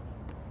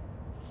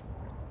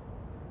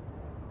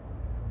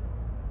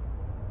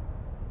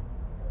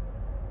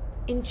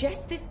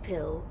 Ingest this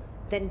pill,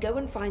 then go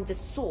and find the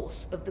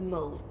source of the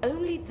mold.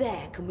 Only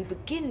there can we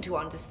begin to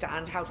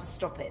understand how to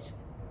stop it.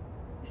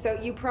 So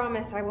you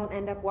promise I won't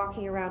end up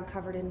walking around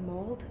covered in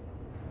mold?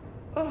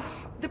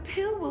 Oh, the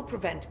pill will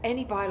prevent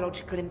any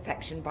biological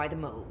infection by the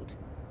mold.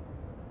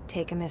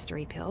 Take a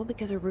mystery pill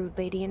because a rude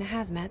lady in a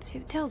hazmat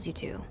suit tells you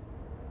to.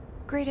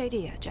 Great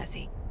idea,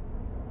 Jesse.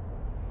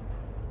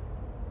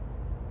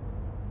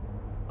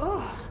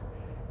 Ugh.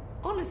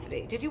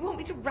 Honestly, did you want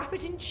me to wrap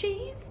it in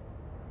cheese?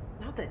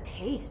 Not the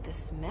taste, the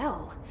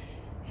smell.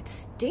 It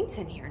stinks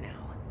in here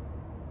now.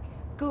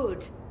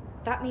 Good.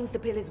 That means the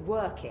pill is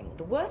working.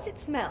 The worse it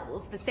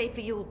smells, the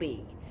safer you'll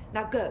be.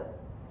 Now go.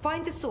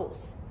 Find the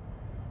source.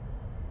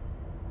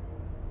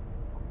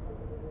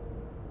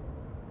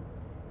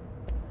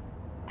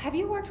 Have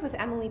you worked with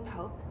Emily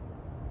Pope?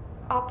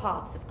 Our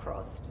paths have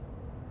crossed.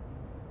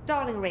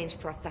 Darling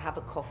arranged for us to have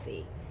a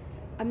coffee.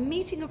 A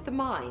meeting of the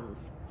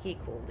minds, he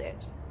called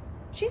it.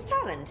 She's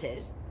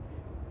talented.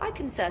 I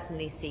can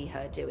certainly see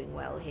her doing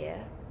well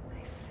here.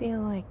 I feel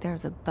like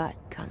there's a but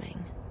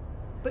coming.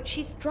 But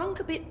she's drunk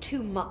a bit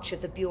too much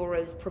of the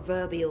Bureau's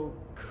proverbial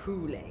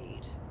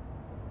Kool-Aid.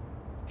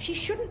 She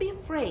shouldn't be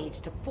afraid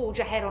to forge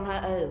ahead on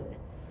her own.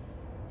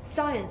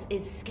 Science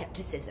is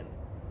skepticism.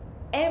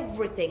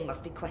 Everything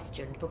must be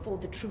questioned before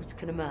the truth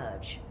can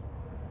emerge.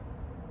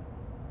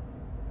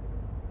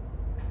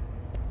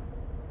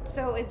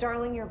 So is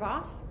Darling your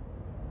boss?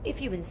 If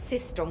you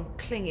insist on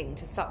clinging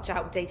to such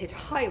outdated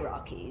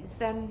hierarchies,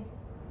 then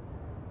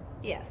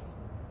yes.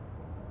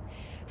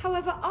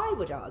 However, I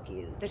would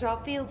argue that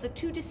our fields are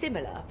too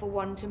dissimilar for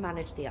one to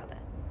manage the other.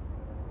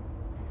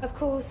 Of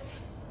course,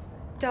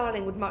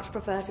 Darling would much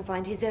prefer to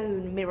find his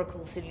own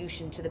miracle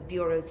solution to the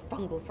Bureau's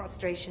fungal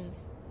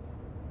frustrations.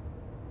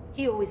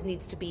 He always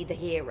needs to be the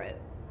hero.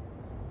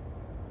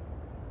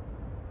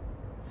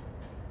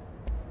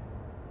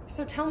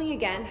 So tell me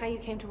again how you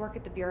came to work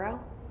at the Bureau?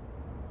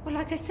 Well,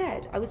 like I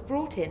said, I was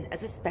brought in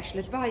as a special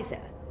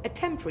advisor. A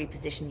temporary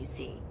position, you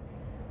see.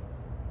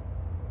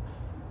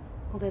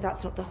 Although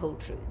that's not the whole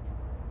truth.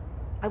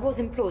 I was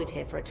employed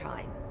here for a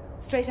time,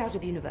 straight out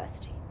of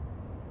university.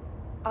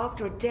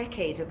 After a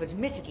decade of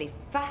admittedly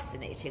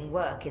fascinating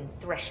work in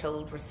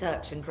threshold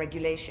research and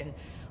regulation,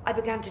 I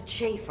began to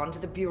chafe under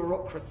the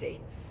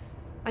bureaucracy.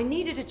 I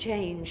needed a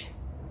change.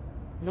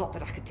 Not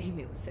that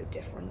academia was so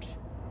different.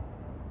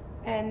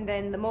 And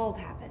then the mold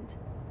happened.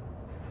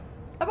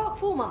 About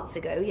 4 months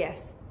ago,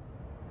 yes.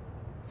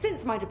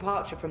 Since my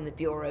departure from the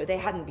Bureau, they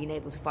hadn't been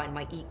able to find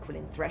my equal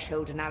in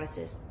threshold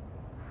analysis.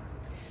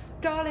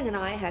 Darling and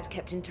I had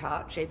kept in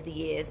touch over the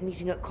years,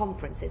 meeting at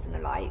conferences and the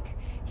like.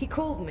 He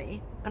called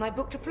me, and I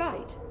booked a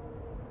flight.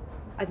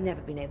 I've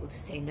never been able to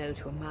say no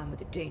to a man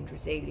with a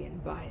dangerous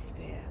alien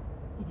biosphere.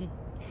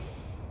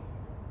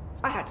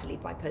 I had to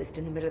leave my post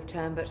in the middle of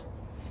term, but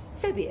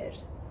so be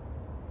it.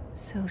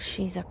 So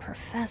she's a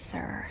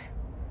professor.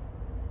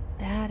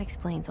 That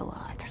explains a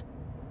lot.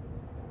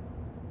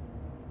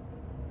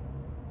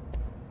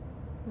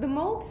 The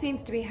mold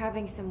seems to be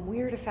having some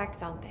weird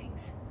effects on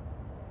things.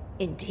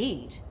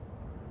 Indeed.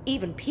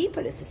 Even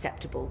people are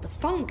susceptible. The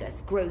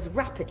fungus grows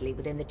rapidly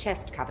within the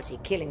chest cavity,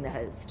 killing the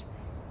host.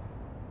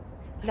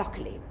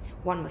 Luckily,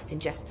 one must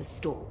ingest the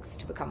stalks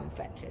to become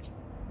infected.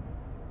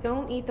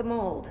 Don't eat the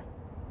mold.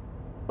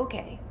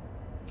 Okay.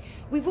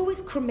 We've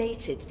always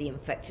cremated the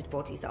infected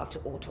bodies after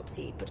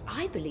autopsy, but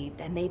I believe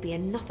there may be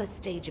another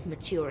stage of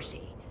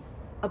maturity.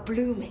 A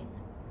blooming,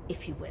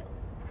 if you will.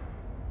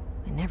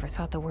 I never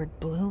thought the word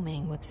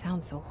blooming would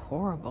sound so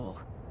horrible.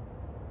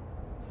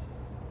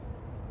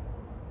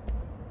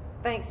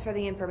 Thanks for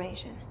the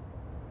information.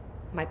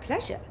 My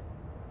pleasure.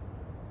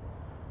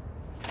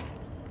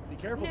 Be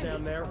careful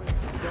down there.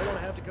 You don't want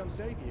to have to come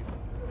save you.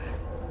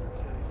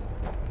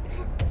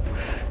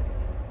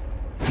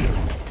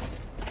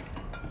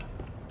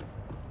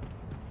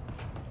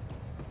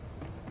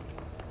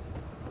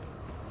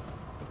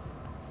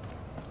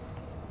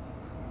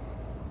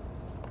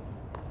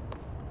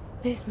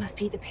 This must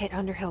be the pit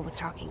Underhill was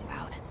talking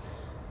about.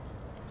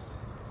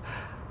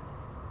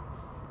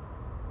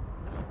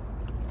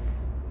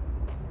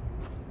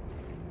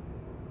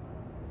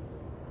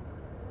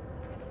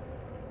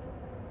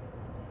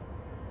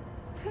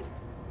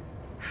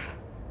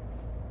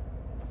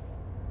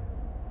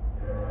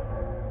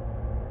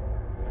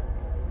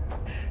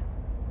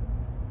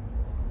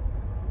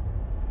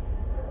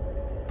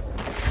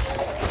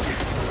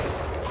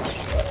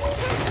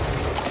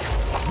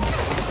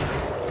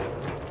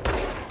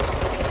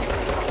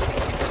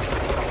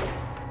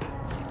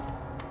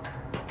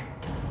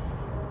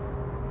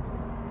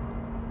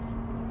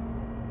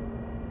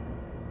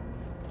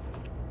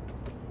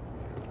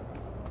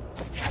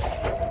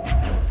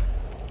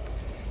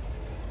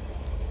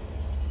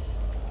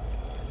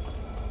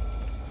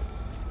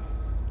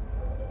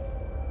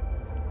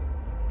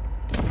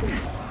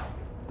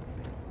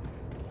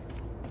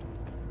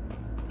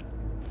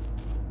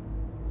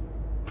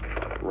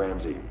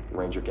 Ramsey,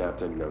 Ranger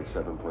Captain, note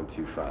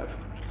 7.25.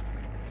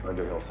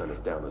 Underhill sent us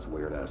down this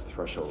weird-ass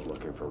threshold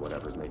looking for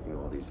whatever's making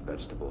all these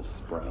vegetables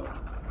sprout.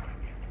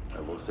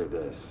 I will say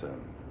this,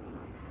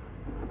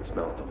 it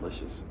smells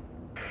delicious.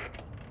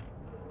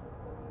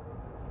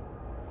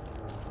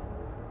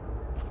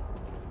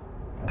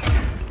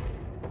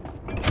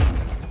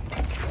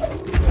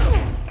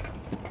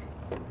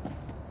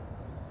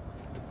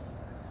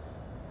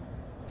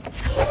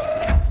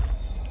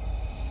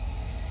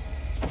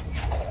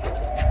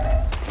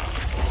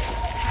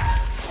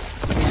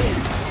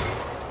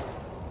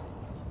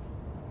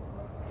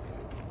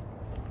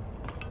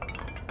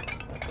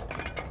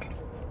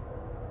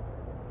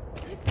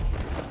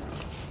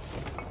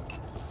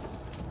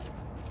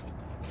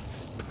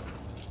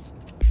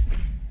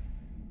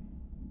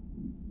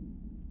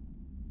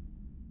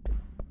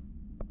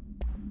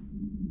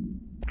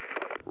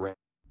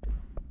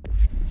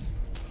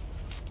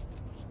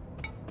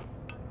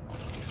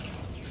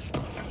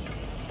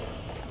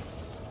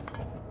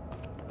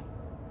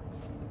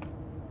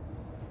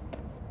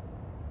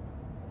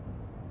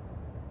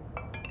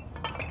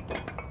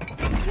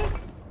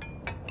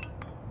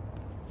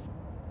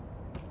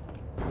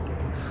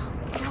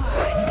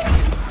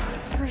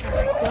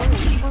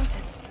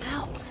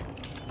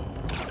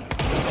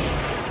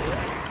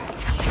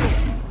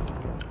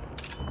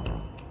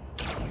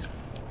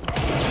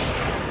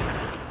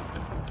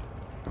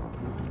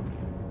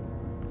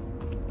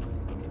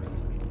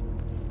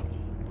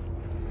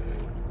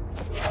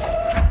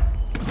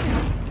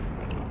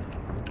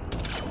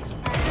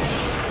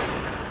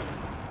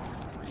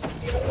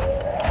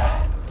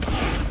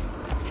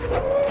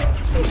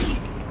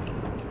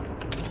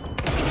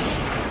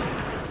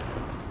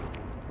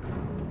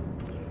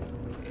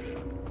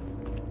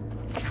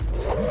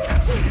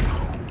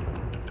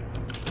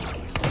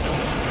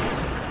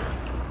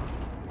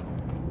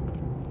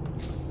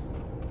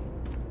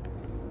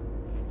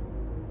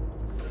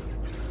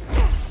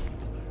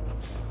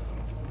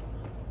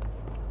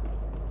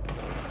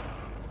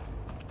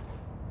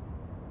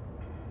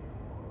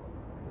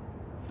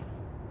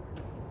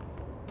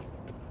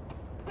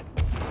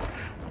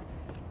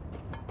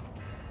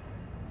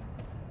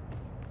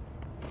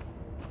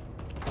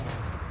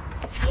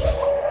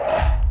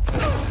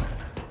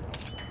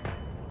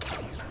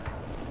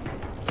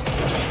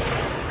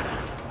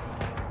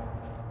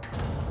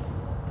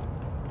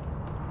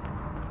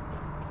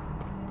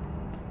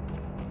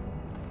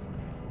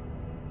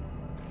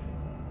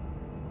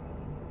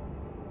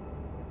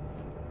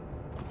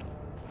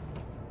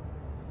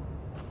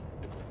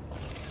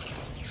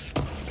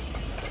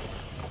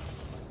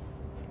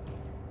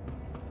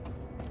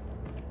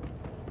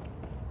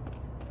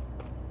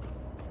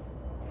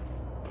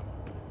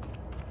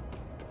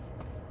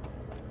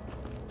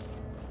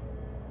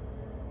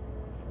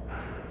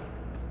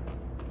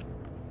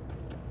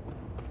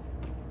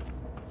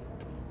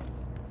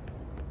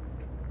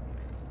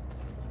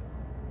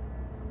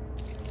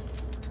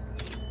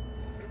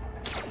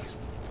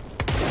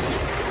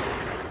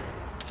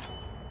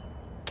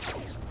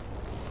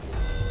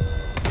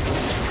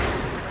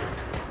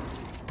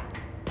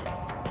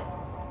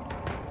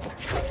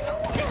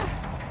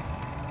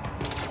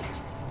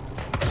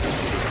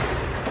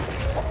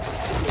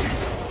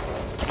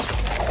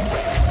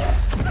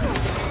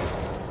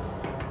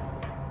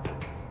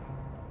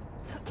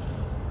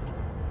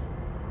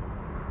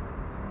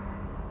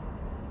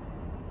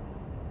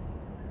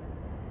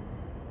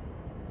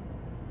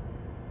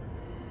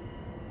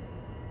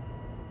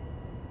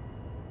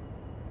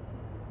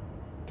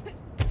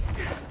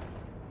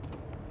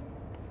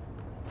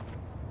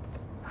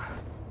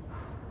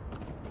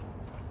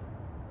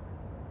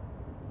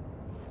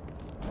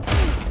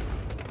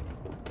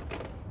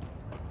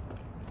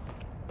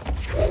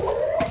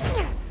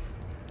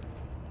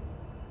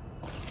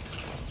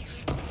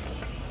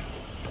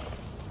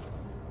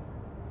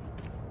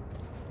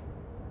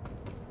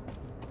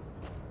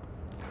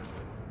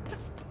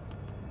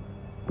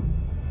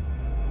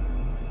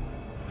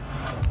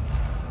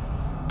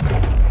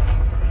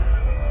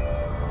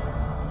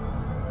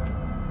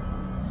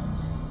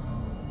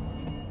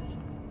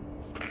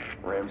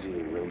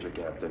 Ramsey, Ranger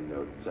Captain,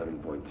 note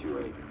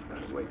 7.28.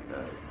 Wait,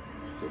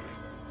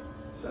 6,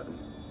 7,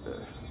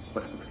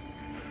 whatever.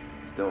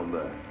 Still in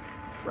the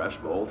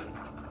threshold.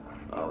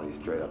 Ollie's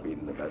straight up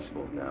eating the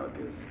vegetables now,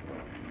 because,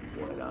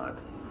 well, why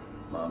not?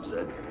 Mom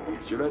said,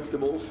 eat your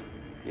vegetables.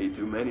 Eat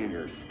too many and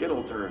your skin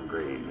will turn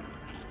green.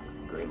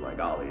 Green like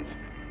Ollie's.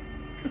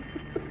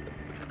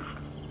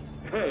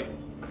 Hey,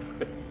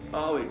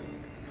 Ollie,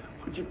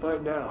 what'd you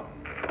find now?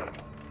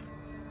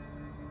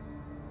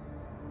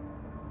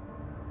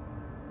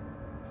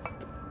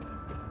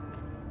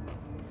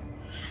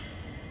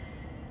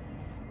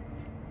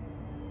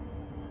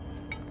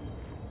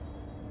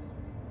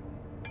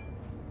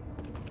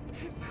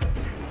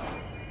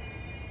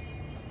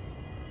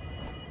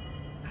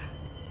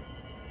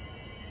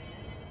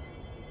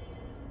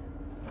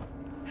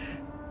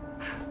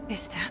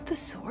 Is that the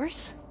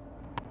source?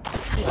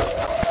 It's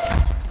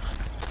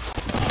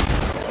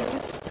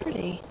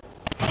pretty.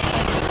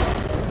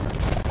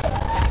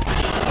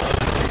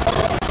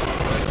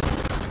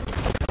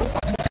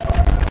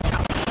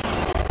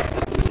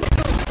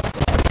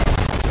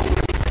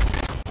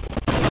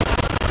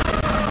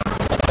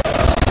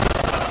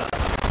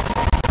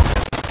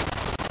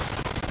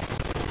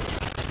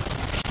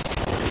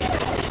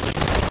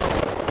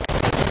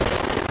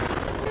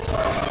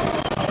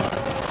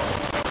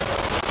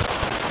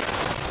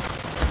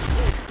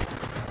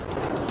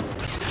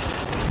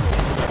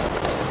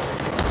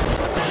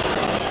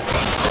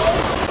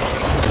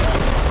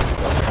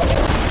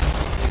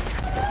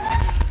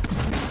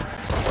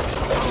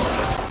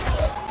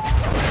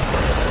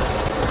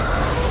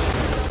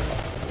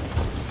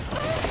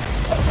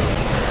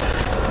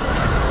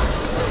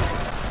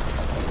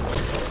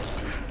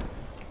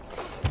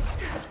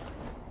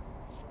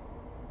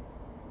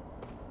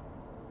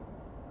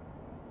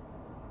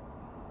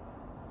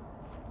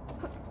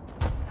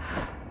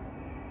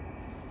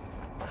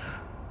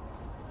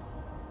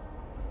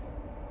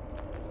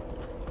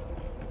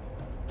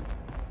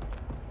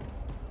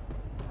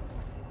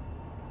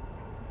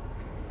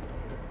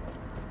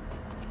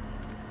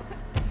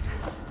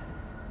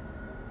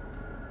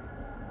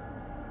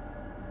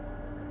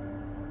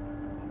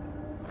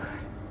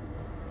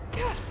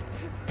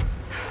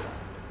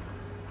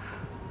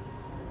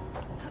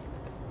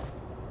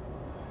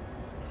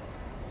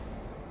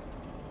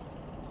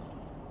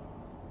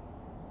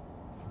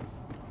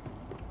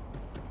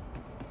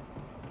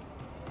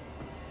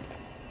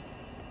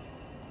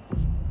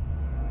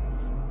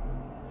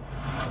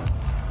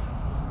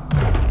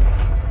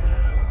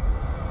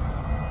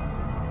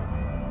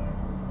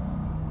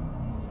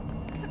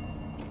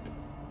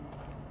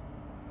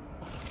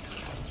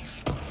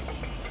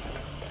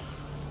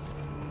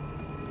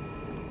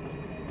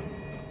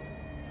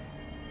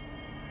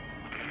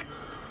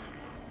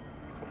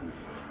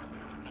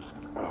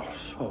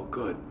 So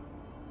good.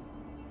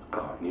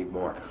 Oh, need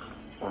more.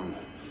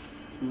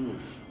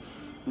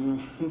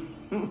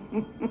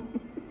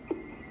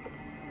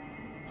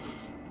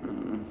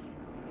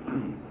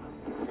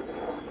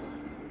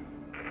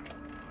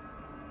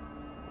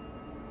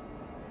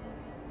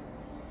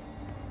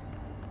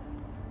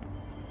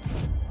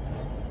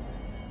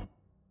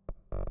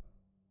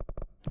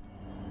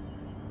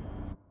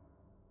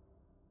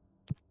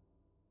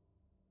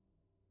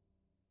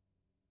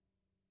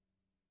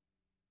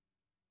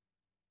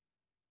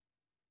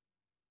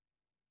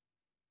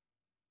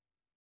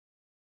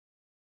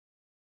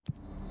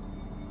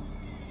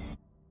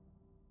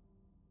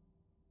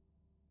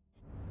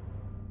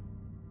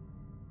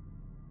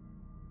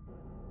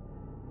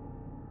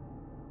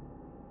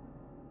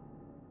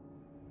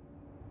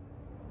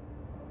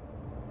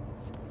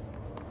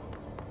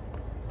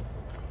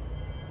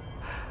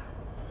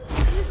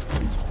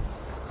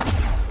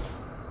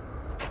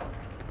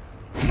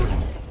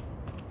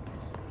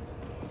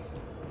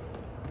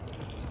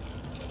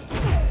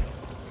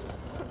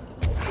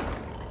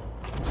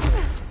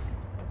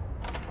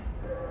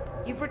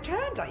 You've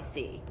returned, I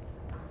see.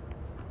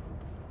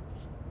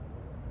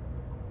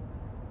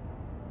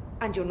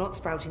 And you're not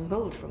sprouting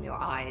mold from your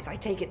eyes. I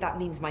take it that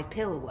means my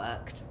pill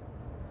worked.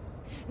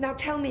 Now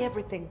tell me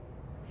everything.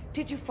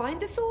 Did you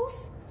find the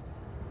source?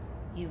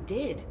 You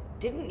did,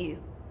 didn't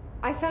you?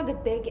 I found a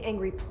big,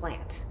 angry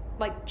plant.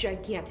 Like,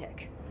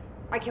 gigantic.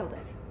 I killed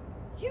it.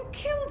 You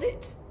killed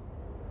it!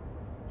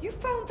 You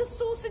found the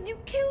source and you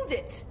killed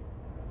it!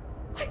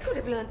 I could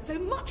have learned so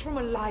much from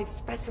a live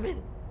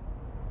specimen.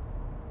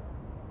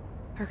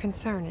 Her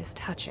concern is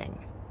touching.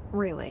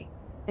 Really,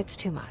 it's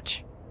too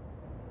much.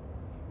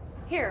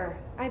 Here,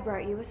 I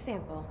brought you a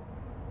sample.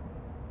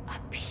 A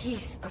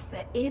piece of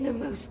the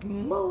innermost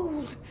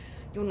mold.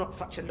 You're not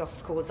such a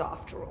lost cause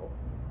after all.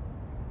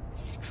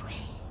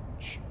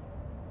 Strange.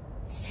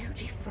 So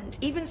different,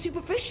 even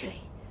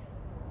superficially.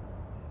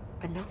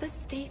 Another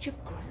stage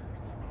of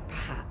growth,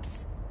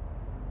 perhaps.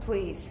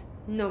 Please,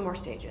 no more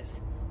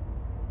stages.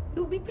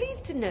 You'll be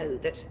pleased to know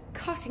that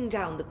cutting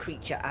down the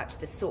creature at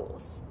the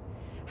source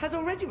has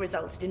already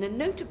resulted in a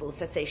notable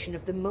cessation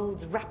of the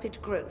mold's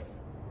rapid growth.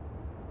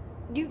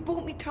 You've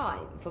bought me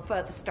time for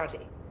further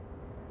study.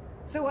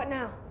 So what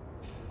now?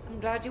 I'm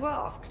glad you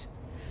asked.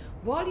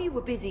 While you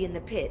were busy in the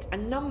pit, a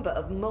number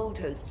of mold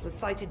hosts were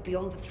sighted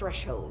beyond the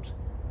threshold.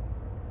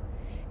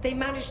 They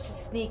managed to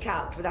sneak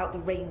out without the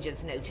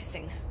rangers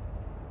noticing.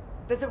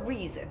 There's a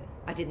reason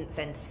I didn't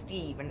send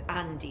Steve and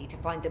Andy to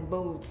find the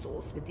mold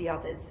source with the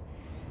others.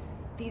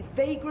 These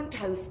vagrant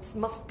hosts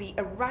must be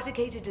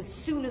eradicated as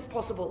soon as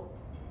possible.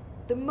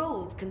 The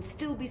mold can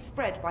still be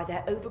spread by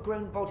their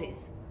overgrown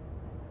bodies.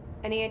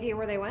 Any idea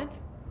where they went?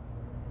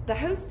 The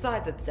hosts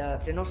I've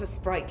observed are not a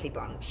sprightly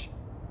bunch.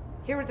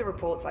 Here are the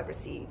reports I've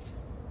received.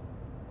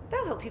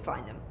 They'll help you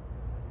find them.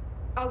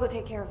 I'll go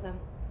take care of them.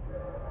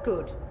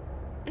 Good.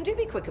 And do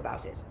be quick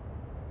about it.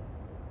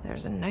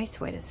 There's a nice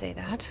way to say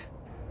that.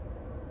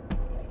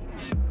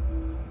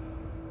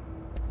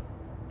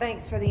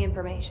 Thanks for the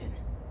information.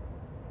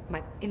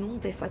 In all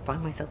this, I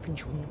find myself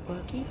enjoying the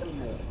work even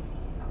more.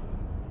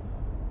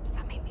 Does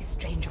that make me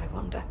strange, I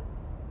wonder?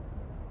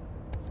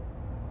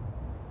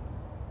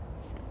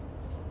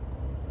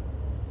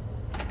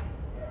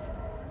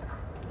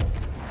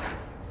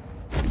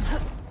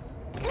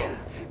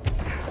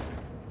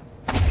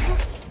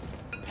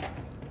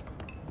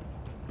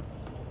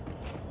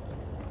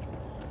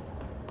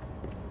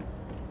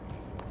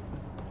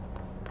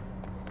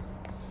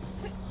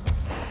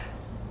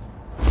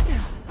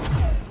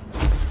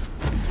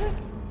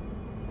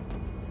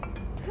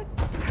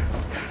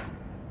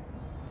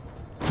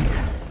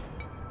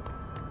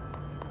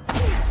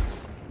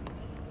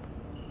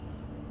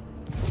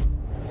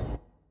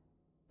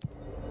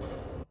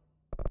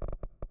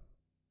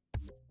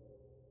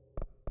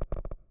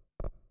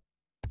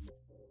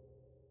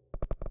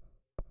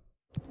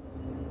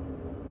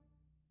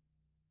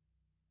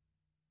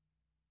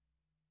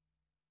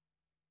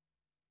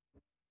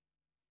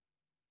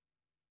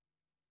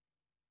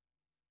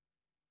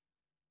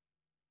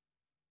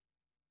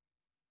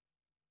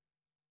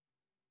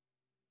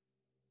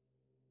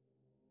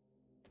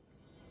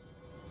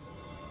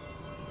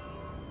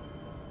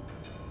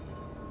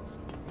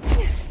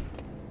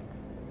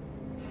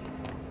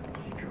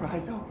 Your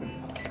eyes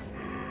open.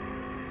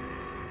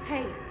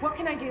 Hey, what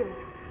can I do?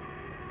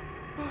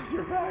 Oh,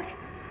 you're back.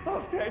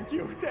 Oh, thank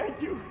you,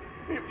 thank you.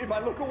 If I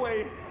look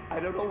away, I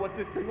don't know what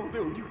this thing will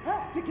do. You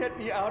have to get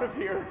me out of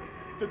here.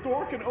 The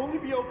door can only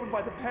be opened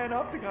by the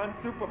Panopticon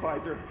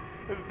supervisor.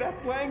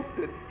 That's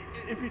Langston,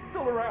 if he's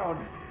still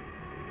around.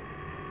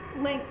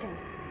 Langston.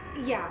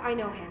 Yeah, I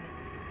know him.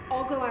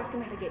 I'll go ask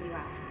him how to get you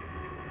out.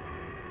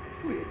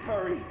 Please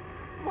hurry.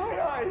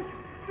 My eyes,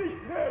 they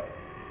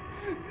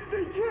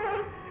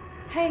can't.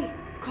 Hey,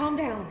 calm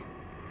down.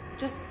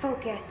 Just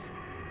focus.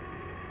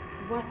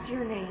 What's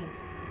your name?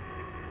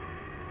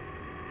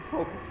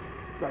 Focus,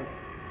 right.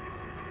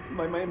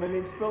 My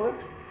name's Philip,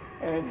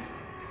 and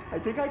I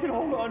think I can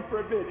hold on for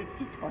a bit. It's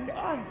just my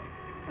eyes.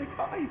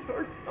 My eyes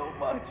hurt so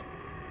much.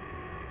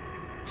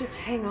 Just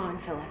hang on,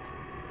 Philip.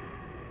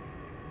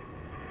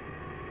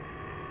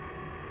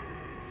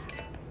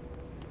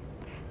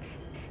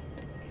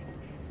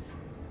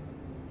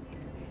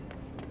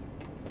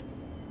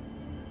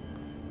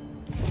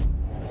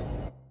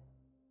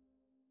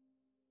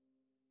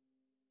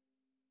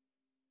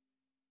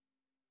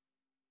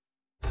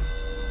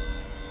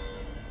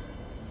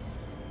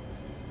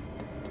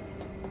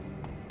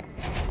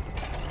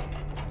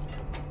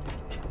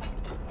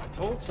 I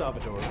told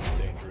Salvador it was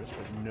dangerous,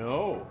 but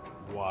no.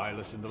 Why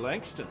listen to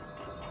Langston?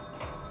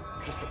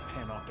 I'm just the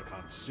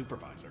Panopticon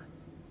supervisor.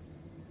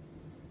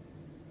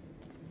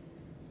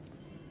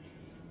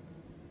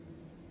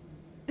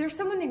 There's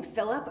someone named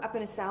Philip up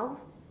in a cell.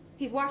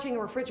 He's watching a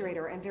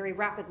refrigerator and very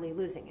rapidly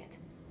losing it.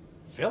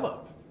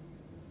 Philip?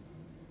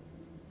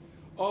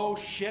 Oh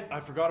shit, I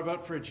forgot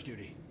about fridge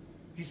duty.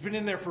 He's been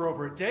in there for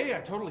over a day,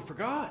 I totally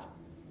forgot.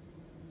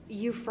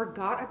 You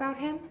forgot about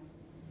him?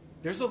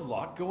 There's a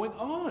lot going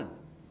on.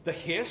 The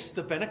hiss,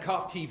 the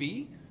Benikoff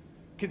TV.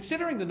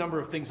 Considering the number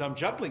of things I'm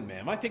juggling,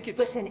 ma'am, I think it's...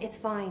 Listen, it's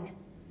fine.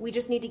 We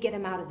just need to get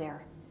him out of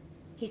there.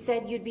 He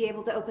said you'd be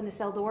able to open the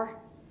cell door?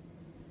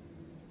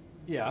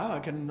 Yeah, I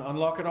can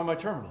unlock it on my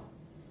terminal.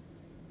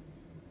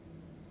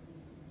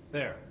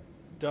 There.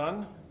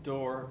 Done.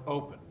 Door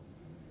open.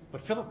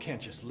 But Philip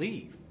can't just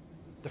leave.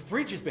 The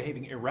fridge is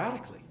behaving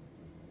erratically.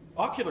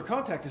 Ocular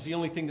contact is the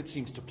only thing that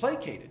seems to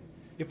placate it.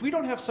 If we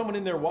don't have someone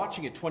in there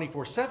watching it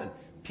 24/7,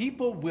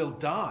 people will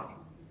die.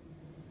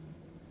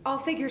 I'll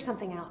figure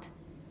something out.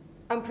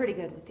 I'm pretty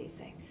good with these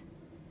things.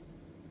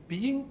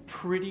 Being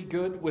pretty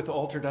good with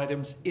altered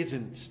items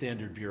isn't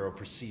standard Bureau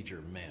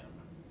procedure, ma'am.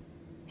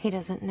 He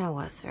doesn't know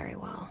us very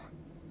well.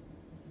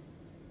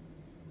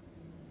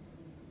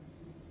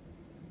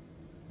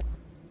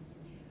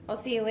 I'll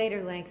see you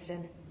later,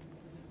 Langston.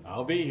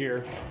 I'll be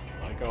here,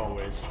 like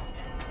always.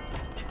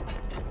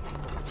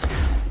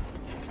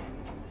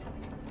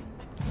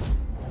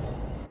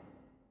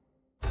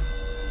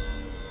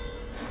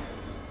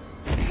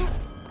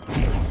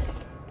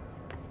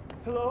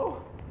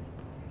 Hello?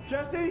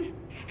 Jesse?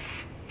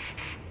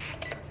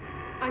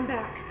 I'm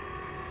back.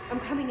 I'm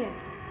coming in.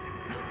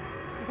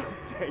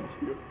 Thank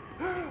you.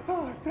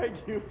 Oh, thank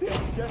you.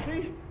 Thanks,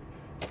 Jesse.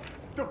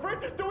 The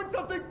fridge is doing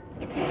something!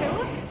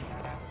 Philip?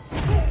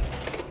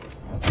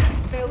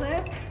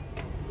 Philip?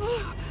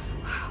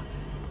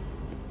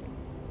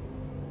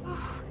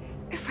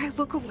 If I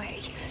look away,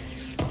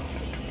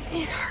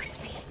 it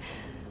hurts me.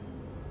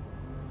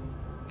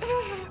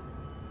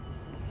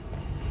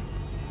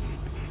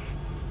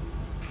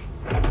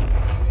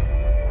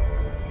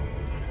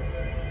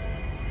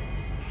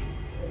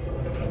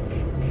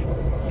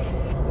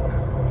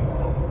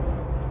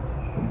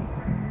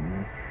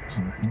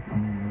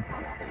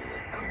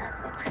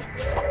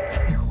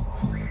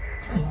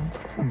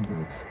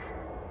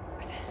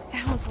 This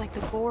sounds like the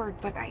board,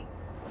 but I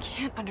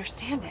can't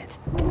understand it.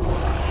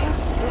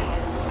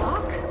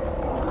 Fuck?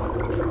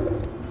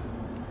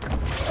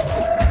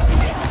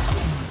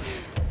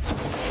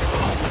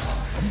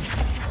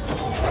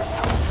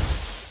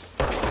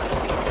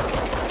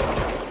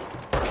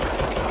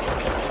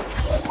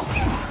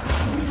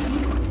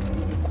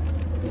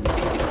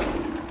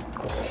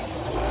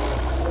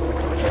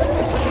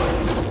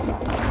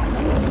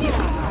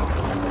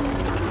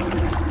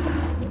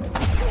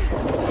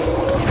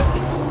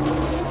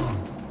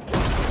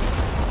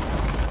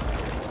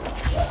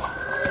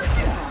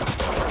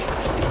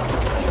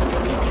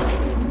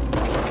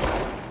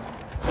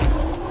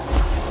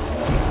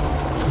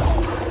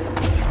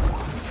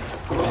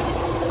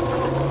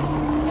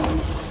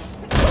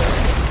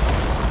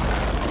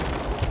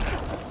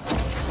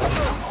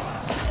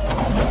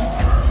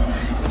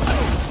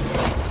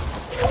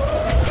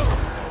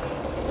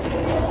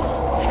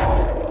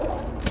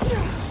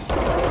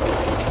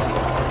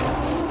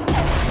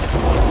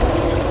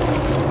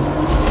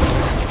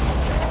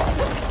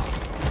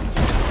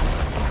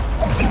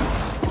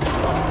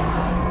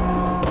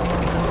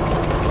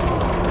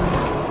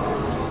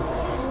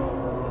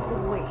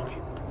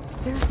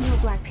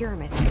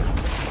 Pyramid.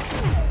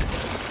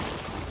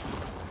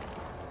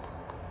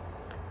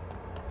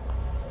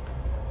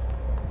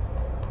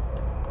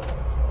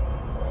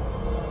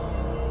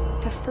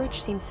 The fridge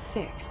seems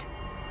fixed.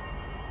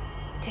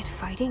 Did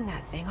fighting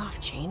that thing off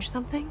change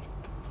something?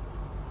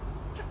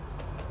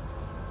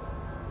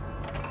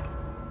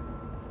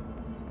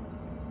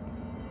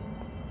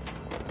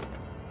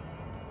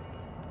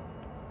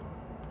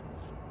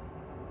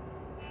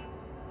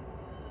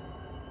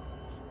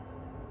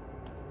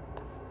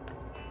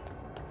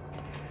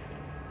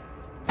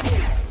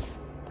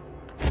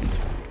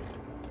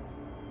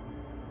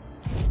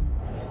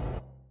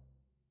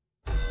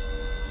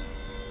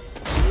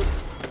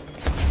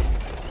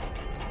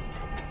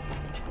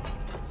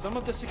 Some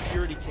of the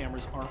security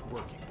cameras aren't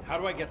working. How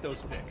do I get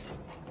those fixed?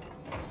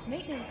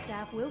 Maintenance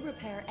staff will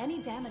repair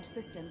any damaged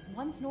systems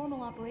once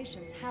normal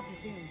operations have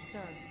resumed,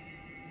 sir.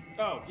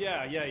 Oh,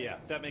 yeah.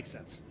 That makes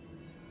sense.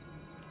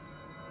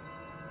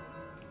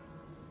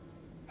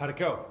 How'd it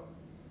go?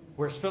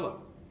 Where's Philip?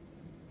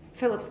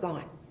 Philip's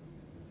gone.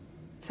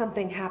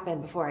 Something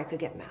happened before I could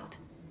get him out.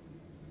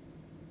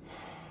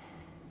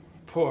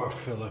 Poor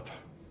Philip.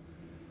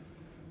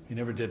 He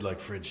never did like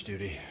fridge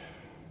duty.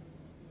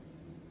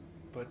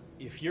 But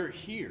if you're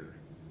here,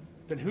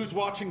 then who's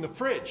watching the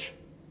fridge?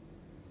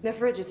 The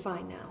fridge is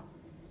fine now.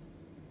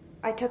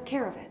 I took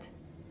care of it.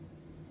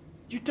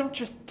 You don't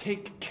just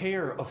take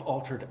care of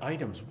altered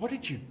items. What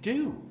did you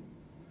do?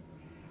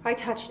 I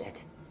touched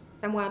it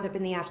and wound up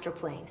in the astral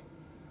plane.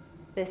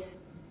 This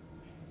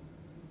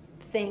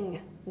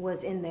thing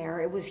was in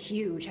there. It was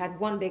huge, had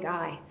one big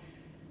eye.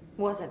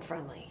 Wasn't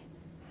friendly.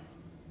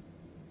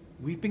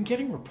 We've been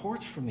getting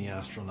reports from the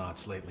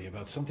astronauts lately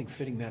about something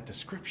fitting that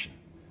description.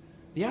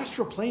 The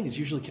astral plane is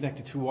usually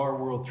connected to our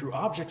world through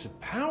objects of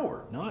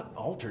power, not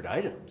altered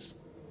items.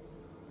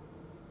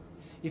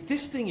 If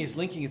this thing is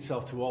linking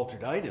itself to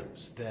altered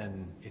items,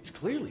 then it's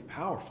clearly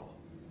powerful.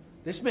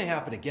 This may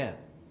happen again.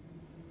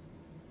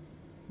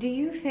 Do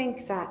you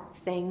think that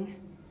thing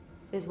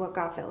is what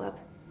got Philip?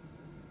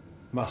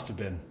 Must have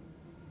been.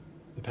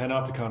 The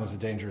Panopticon is a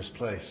dangerous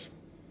place.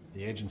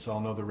 The agents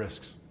all know the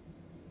risks.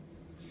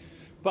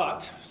 But,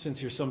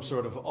 since you're some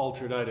sort of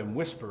altered item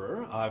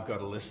whisperer, I've got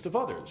a list of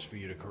others for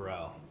you to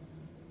corral.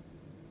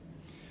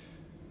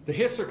 The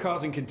Hiss are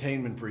causing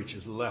containment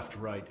breaches left,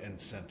 right, and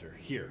center.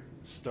 Here,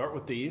 start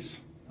with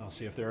these. I'll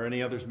see if there are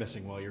any others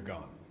missing while you're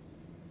gone.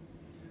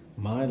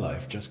 My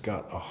life just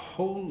got a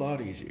whole lot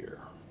easier.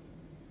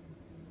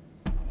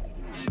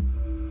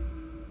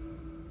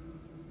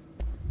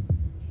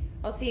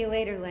 I'll see you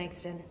later,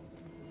 Langston.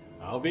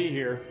 I'll be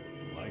here,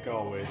 like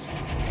always.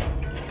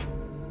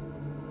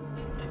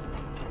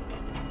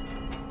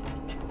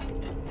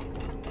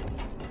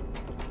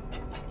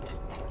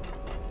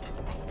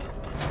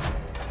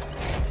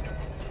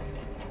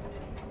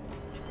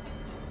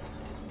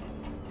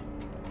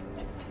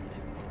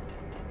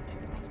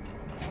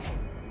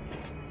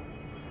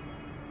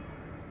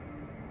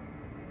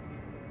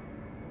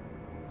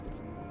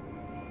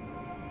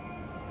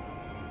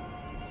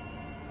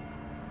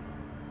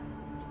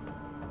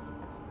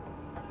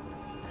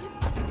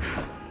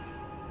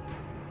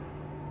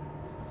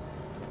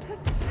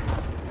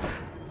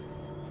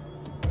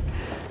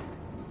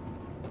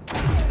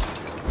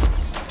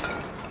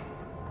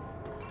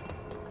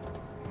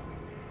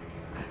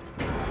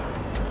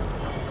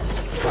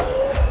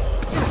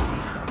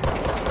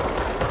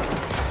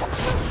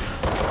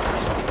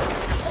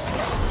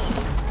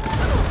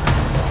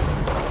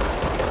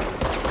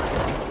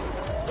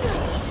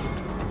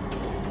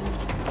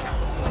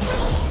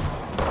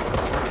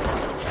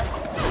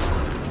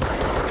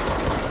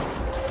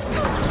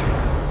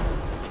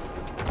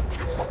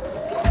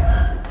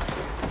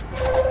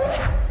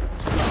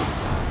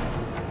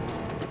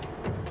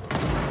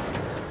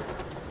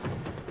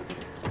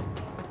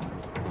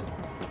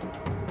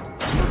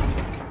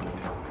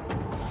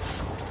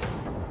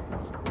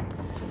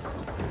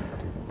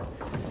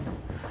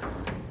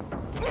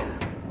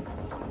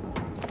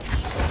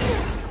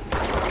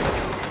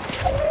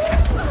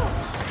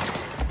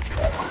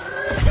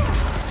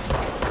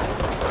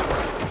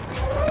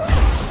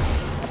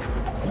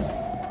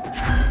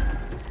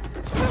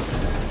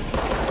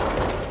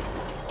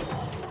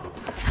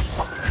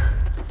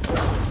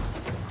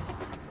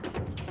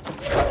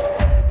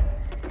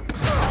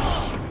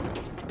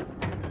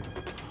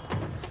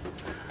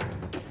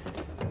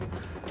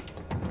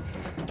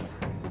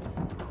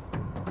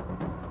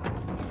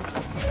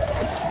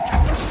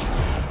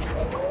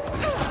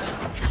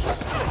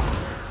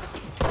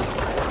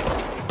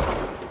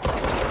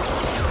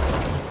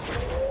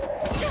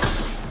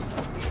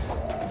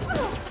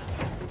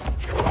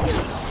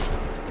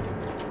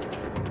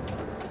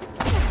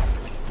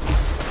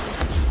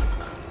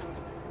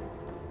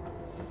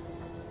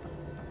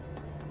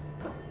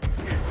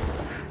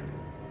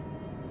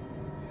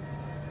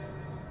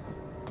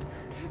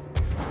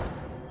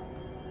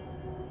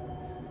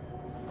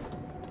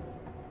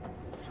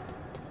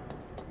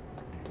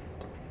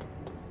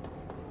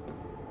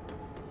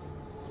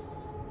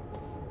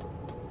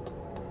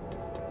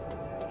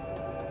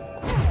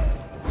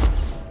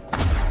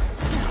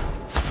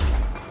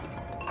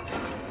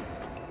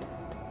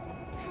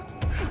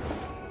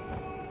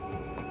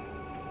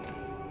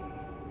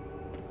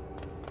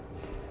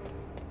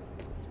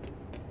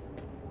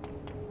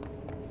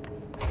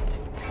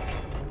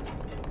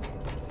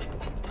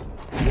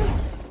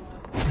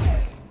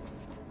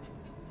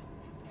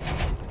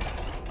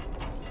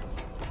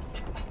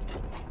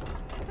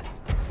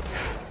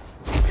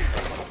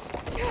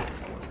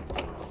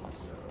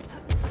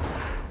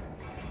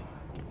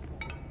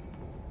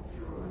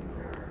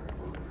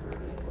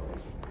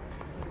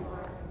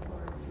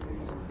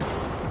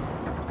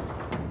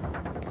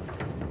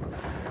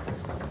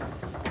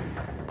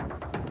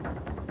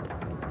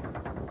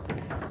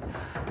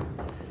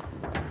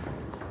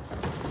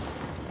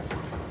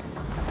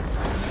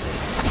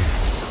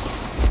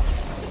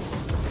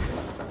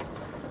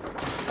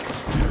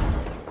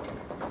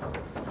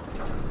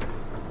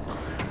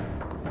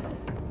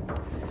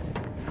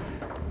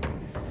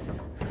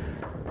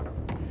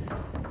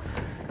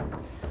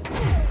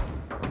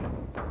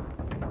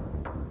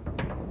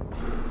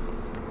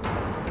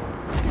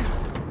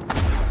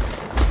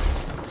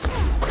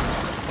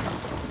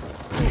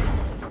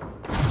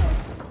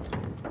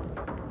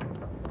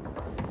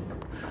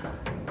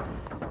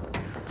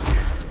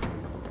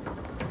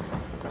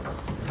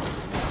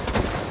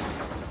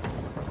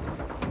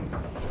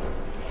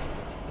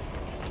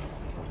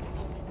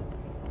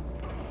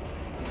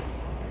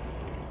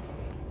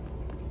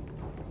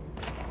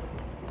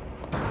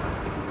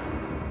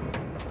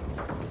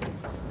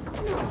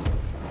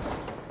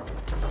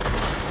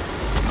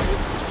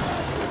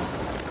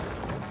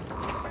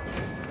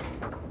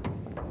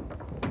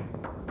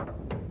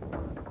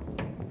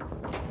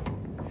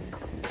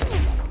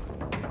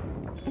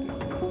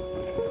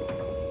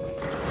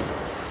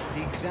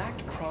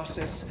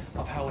 process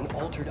of how an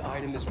altered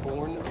item is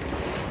born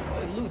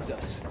eludes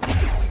us.